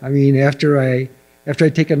shower, I mean, after I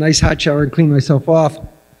take a nice hot shower and clean myself off,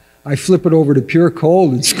 I flip it over to pure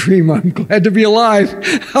cold and scream, I'm glad to be alive.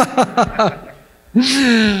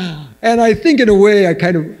 And I think in a way,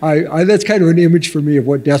 that's kind of an image for me of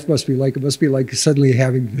what death must be like. It must be like suddenly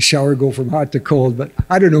having the shower go from hot to cold. But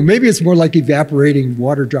I don't know, maybe it's more like evaporating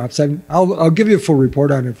water drops. I'll give you a full report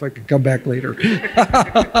on it if I can come back later.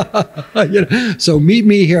 You know, so meet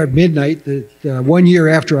me here at midnight, the 1 year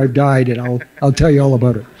after I've died, and I'll tell you all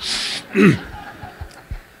about it.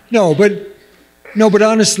 No, but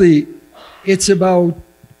honestly, it's about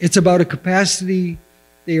a capacity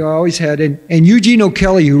they always had. And Eugene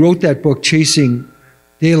O'Kelly, who wrote that book, Chasing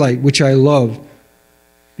Daylight, which I love,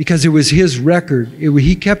 because it was his record.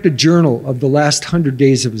 He kept a journal of the last 100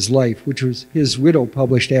 days of his life, which was his widow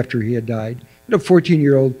published after he had died. He had a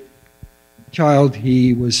 14-year-old child.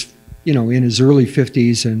 He was, in his early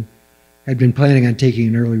 50s and had been planning on taking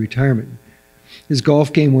an early retirement. His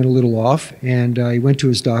golf game went a little off, and he went to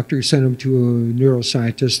his doctor, sent him to a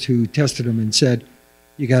neuroscientist who tested him and said,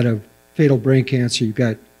 "You got a fatal brain cancer. You've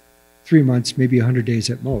got 3 months, maybe 100 days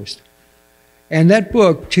at most." And that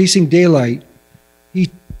book, Chasing Daylight,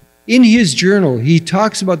 in his journal, he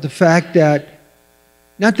talks about the fact that,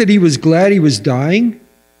 not that he was glad he was dying,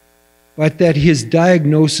 but that his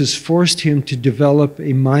diagnosis forced him to develop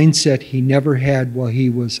a mindset he never had while he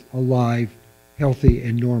was alive, healthy,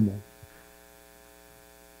 and normal.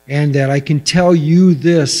 And that I can tell you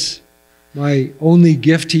this, my only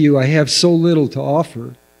gift to you, I have so little to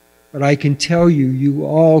offer, but I can tell you, you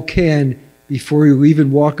all can, before you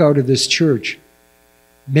even walk out of this church,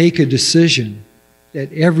 make a decision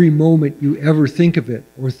that every moment you ever think of it,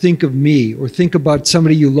 or think of me, or think about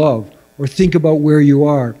somebody you love, or think about where you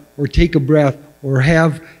are, or take a breath, or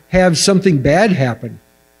have something bad happen,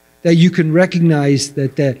 that you can recognize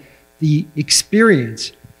that the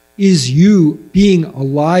experience is you being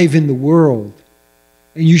alive in the world.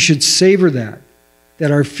 And you should savor that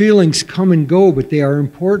our feelings come and go, but they are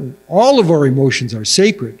important. All of our emotions are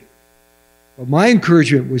sacred. But my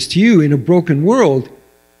encouragement was to you, in a broken world,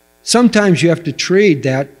 sometimes you have to trade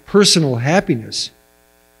that personal happiness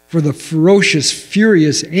for the ferocious,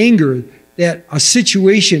 furious anger that a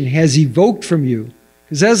situation has evoked from you.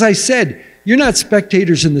 Because as I said, you're not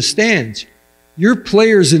spectators in the stands. You're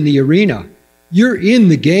players in the arena. You're in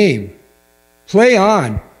the game. Play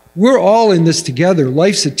on. We're all in this together.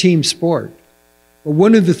 Life's a team sport. But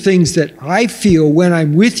one of the things that I feel when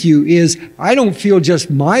I'm with you is I don't feel just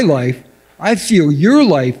my life. I feel your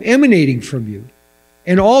life emanating from you.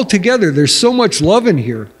 And all together, there's so much love in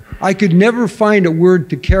here. I could never find a word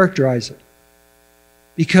to characterize it.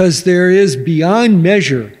 Because there is beyond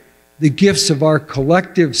measure the gifts of our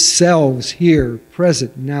collective selves here,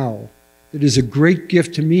 present now. That is a great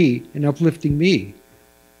gift to me and uplifting me.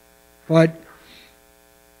 But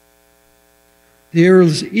there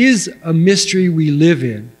is a mystery we live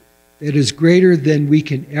in that is greater than we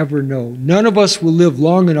can ever know. None of us will live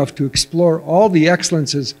long enough to explore all the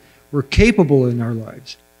excellences we're capable in our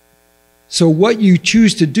lives. So what you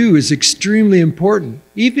choose to do is extremely important.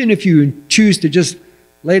 Even if you choose to just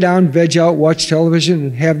lay down, veg out, watch television,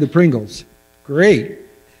 and have the Pringles. Great.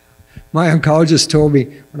 My oncologist told me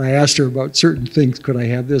when I asked her about certain things, could I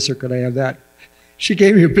have this or could I have that? She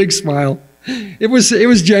gave me a big smile. It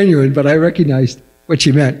was genuine, but I recognized what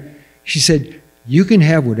she meant. She said, "You can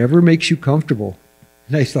have whatever makes you comfortable."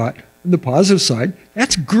 And I thought, on the positive side,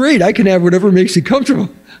 that's great. I can have whatever makes me comfortable.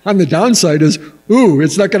 On the downside is, ooh,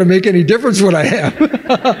 it's not going to make any difference what I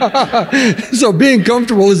have. So being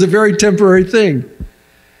comfortable is a very temporary thing.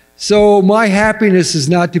 So my happiness is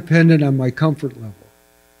not dependent on my comfort level.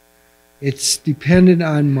 It's dependent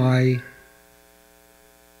on my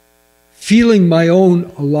feeling my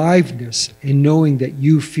own aliveness and knowing that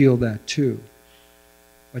you feel that too.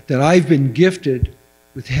 But that I've been gifted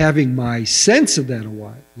with having my sense of that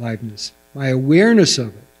aliveness, my awareness of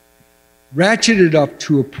it, ratcheted up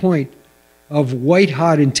to a point of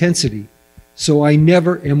white-hot intensity, so I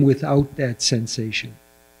never am without that sensation.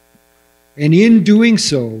 And in doing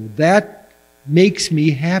so, that makes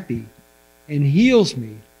me happy and heals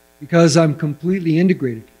me because I'm completely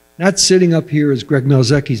integrated. Not sitting up here as Greg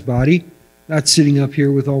Malszecki's body, not sitting up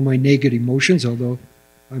here with all my negative emotions, although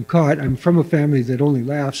I'm from a family that only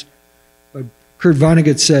laughs. But Kurt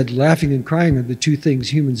Vonnegut said, laughing and crying are the two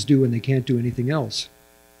things humans do when they can't do anything else.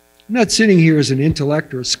 I'm not sitting here as an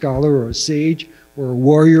intellect or a scholar or a sage or a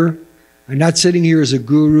warrior. I'm not sitting here as a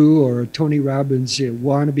guru or a Tony Robbins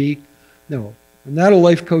wannabe. No, I'm not a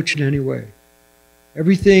life coach in any way.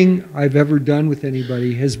 Everything I've ever done with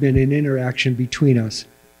anybody has been an interaction between us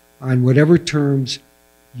on whatever terms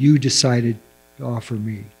you decided to offer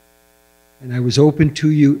me. And I was open to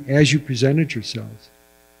you as you presented yourselves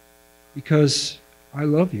because I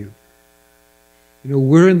love you. You know,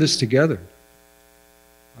 we're in this together.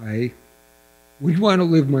 would want to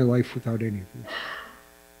live my life without any of you.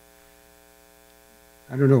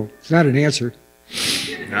 I don't know. It's not an answer.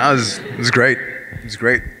 No, it was great. It was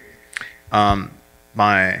great.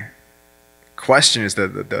 My question is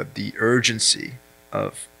the urgency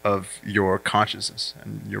of your consciousness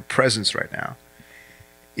and your presence right now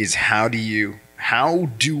is how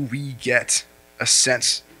do we get a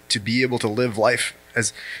sense to be able to live life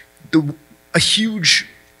as a huge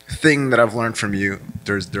thing that I've learned from you.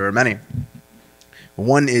 There are many.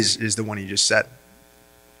 One is the one you just said.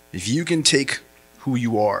 If you can take who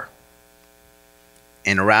you are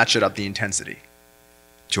and ratchet up the intensity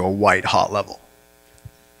to a white hot level,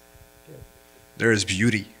 there is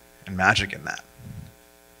beauty and magic in that.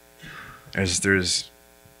 There's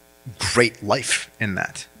great life in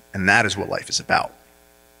that, and that is what life is about.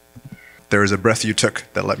 There was a breath you took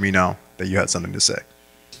that let me know that you had something to say.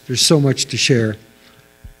 There's so much to share,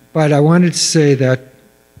 but I wanted to say that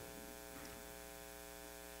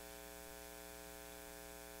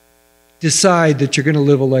decide that you're going to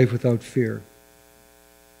live a life without fear.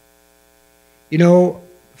 You know,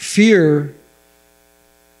 fear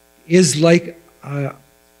is like a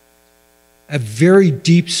very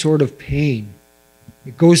deep sort of pain.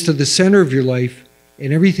 It goes to the center of your life,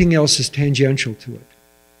 and everything else is tangential to it.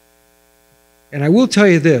 And I will tell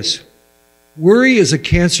you this, worry is a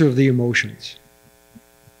cancer of the emotions.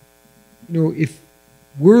 You know, if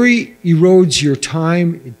worry erodes your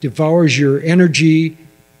time, it devours your energy,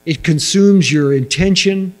 it consumes your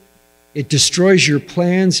intention, it destroys your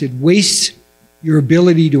plans, it wastes your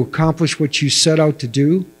ability to accomplish what you set out to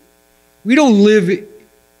do. We don't live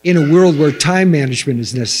in a world where time management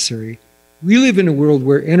is necessary. We live in a world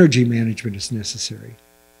where energy management is necessary.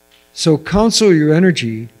 So counsel your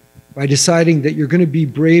energy by deciding that you're going to be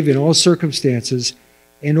brave in all circumstances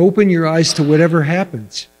and open your eyes to whatever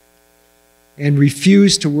happens and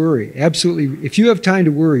refuse to worry. Absolutely. If you have time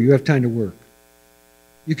to worry, you have time to work.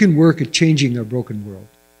 You can work at changing a broken world.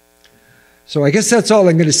 So I guess that's all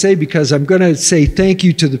I'm going to say, because I'm going to say thank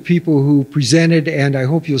you to the people who presented, and I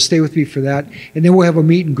hope you'll stay with me for that. And then we'll have a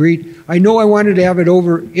meet and greet. I know I wanted to have it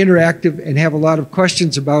over interactive and have a lot of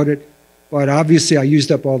questions about it, but obviously I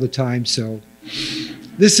used up all the time, so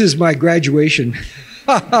this is my graduation.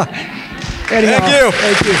 Anyhow, thank you.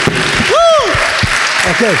 Thank you. Woo!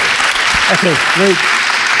 Okay. Okay, great.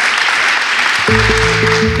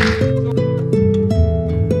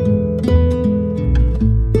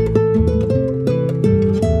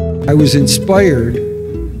 I was inspired,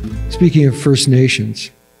 speaking of First Nations,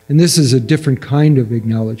 and this is a different kind of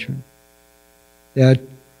acknowledgement, that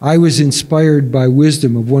I was inspired by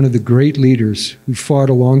wisdom of one of the great leaders who fought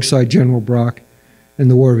alongside General Brock in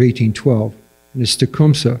the War of 1812, and it's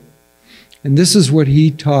Tecumseh. And this is what he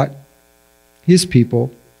taught his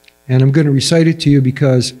people, and I'm going to recite it to you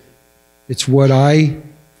because it's what I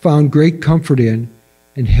found great comfort in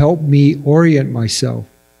and helped me orient myself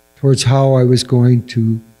towards how I was going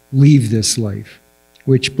to leave this life,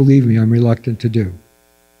 which, believe me, I'm reluctant to do.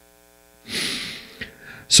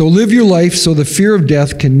 So live your life so the fear of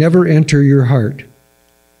death can never enter your heart.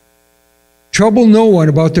 Trouble no one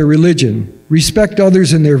about their religion, respect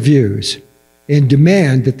others and their views, and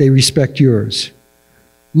demand that they respect yours.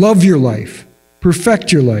 Love your life,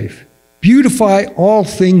 perfect your life, beautify all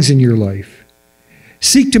things in your life.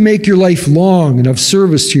 Seek to make your life long and of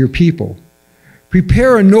service to your people.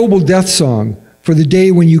 Prepare a noble death song for the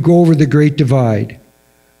day when you go over the great divide.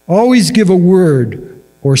 Always give a word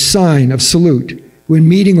or sign of salute when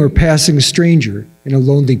meeting or passing a stranger in a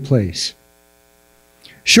lonely place.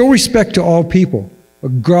 Show respect to all people,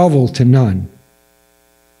 but grovel to none.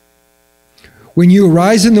 When you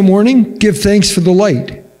arise in the morning, give thanks for the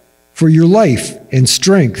light, for your life and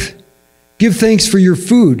strength. Give thanks for your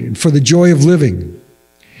food and for the joy of living.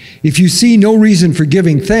 If you see no reason for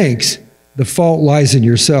giving thanks, the fault lies in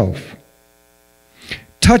yourself.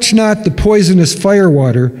 Touch not the poisonous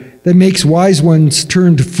firewater that makes wise ones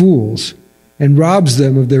turn to fools and robs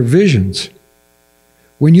them of their visions.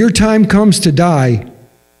 When your time comes to die,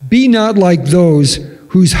 be not like those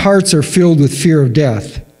whose hearts are filled with fear of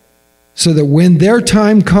death, so that when their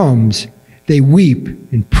time comes, they weep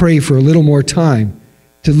and pray for a little more time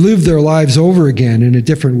to live their lives over again in a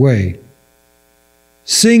different way.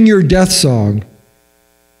 Sing your death song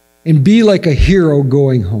and be like a hero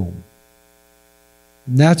going home.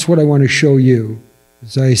 And that's what I want to show you.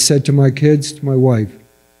 As I said to my kids, to my wife,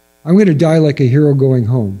 I'm going to die like a hero going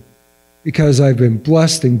home because I've been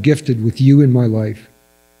blessed and gifted with you in my life,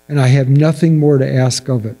 and I have nothing more to ask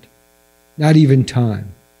of it, not even time.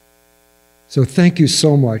 So thank you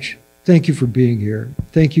so much. Thank you for being here.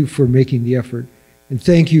 Thank you for making the effort. And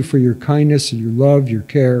thank you for your kindness and your love, your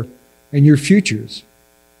care. and your futures.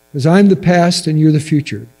 Because I'm the past and you're the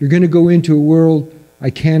future. You're going to go into a world I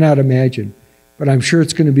cannot imagine, but I'm sure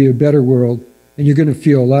it's going to be a better world, and you're going to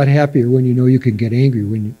feel a lot happier when you know you can get angry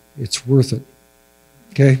when it's worth it.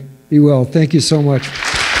 Okay? Be well. Thank you so much.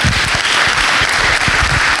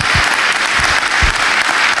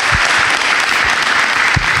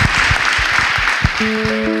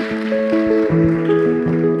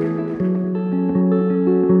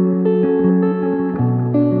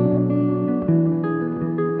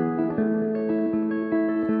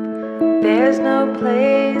 There's no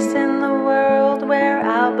place in the world where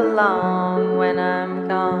I'll belong when I'm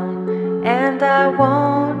gone, and I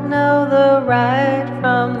won't know the right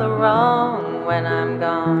from the wrong when I'm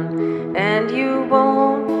gone, and you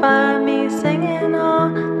won't find me singing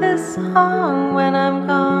on this song when I'm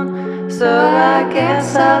gone. So I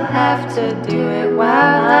guess I'll have to do it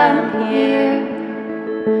while I'm here,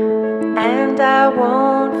 and I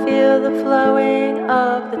won't feel the flowing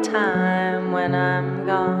of the time when I'm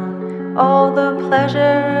gone. All the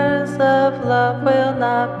pleasures of love will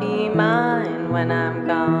not be mine when I'm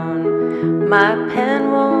gone. My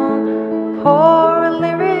pen won't pour a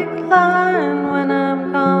lyric line when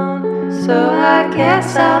I'm gone. So I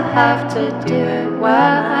guess I'll have to do it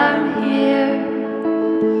while I'm here,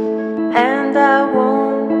 and I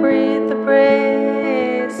won't breathe the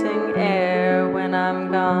bracing air when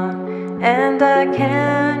I'm gone, and I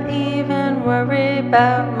can't even worry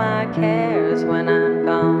about my cares when I'm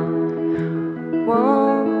gone.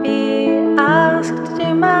 Won't be asked to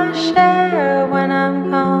do my share when I'm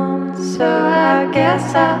gone. So I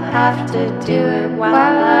guess I'll have to do it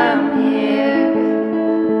while I'm here,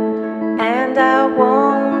 and I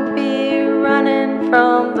won't be running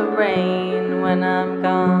from the rain when I'm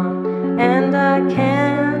gone, and I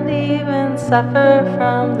can't even suffer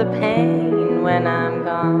from the pain when I'm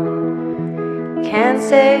gone. Can't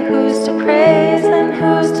say who's to praise and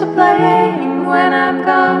who's to blame when I'm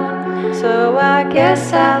gone. So I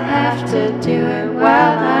guess I'll have to do it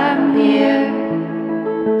while I'm here.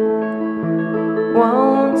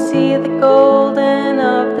 Won't see the golden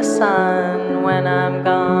of the sun when I'm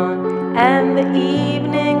gone, and the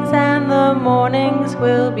evenings and the mornings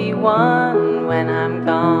will be one when I'm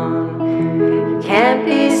gone. Can't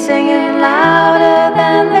be singing louder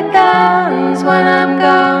than the guns when I'm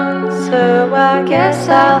gone. So I guess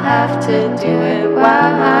I'll have to do it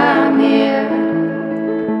while I'm here.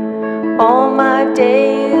 All my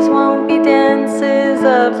days won't be dances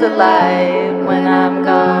of delight when I'm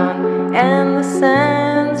gone, and the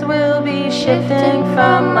sands will be shifting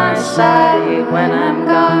from my side when I'm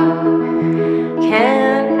gone.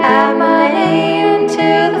 Can't add my name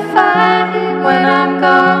to the fight when I'm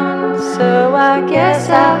gone. So I guess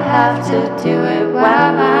I'll have to do it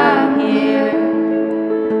while I'm here,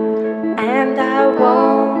 and I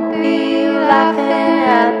won't be laughing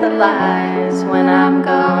at the lies when I'm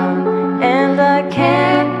gone, and I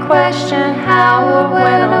can't question how or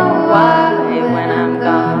when or why when I'm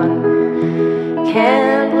gone.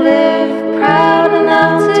 Can't live proud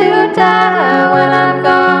enough to die when I'm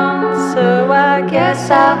gone. So I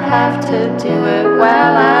guess I'll have to do it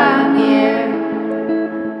while I'm here.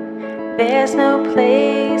 There's no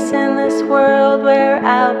place in this world where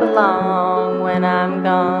I'll belong when I'm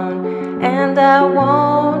gone, and I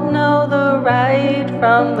won't know the right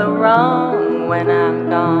from the wrong when I'm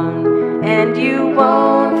gone, and you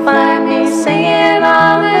won't find me singing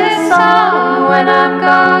on this song when I'm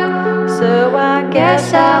gone. So I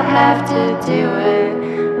guess I'll have to do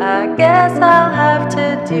it. I guess I'll have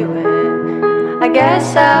to do it. I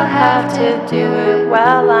guess I'll have to do it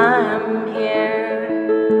while I'm here.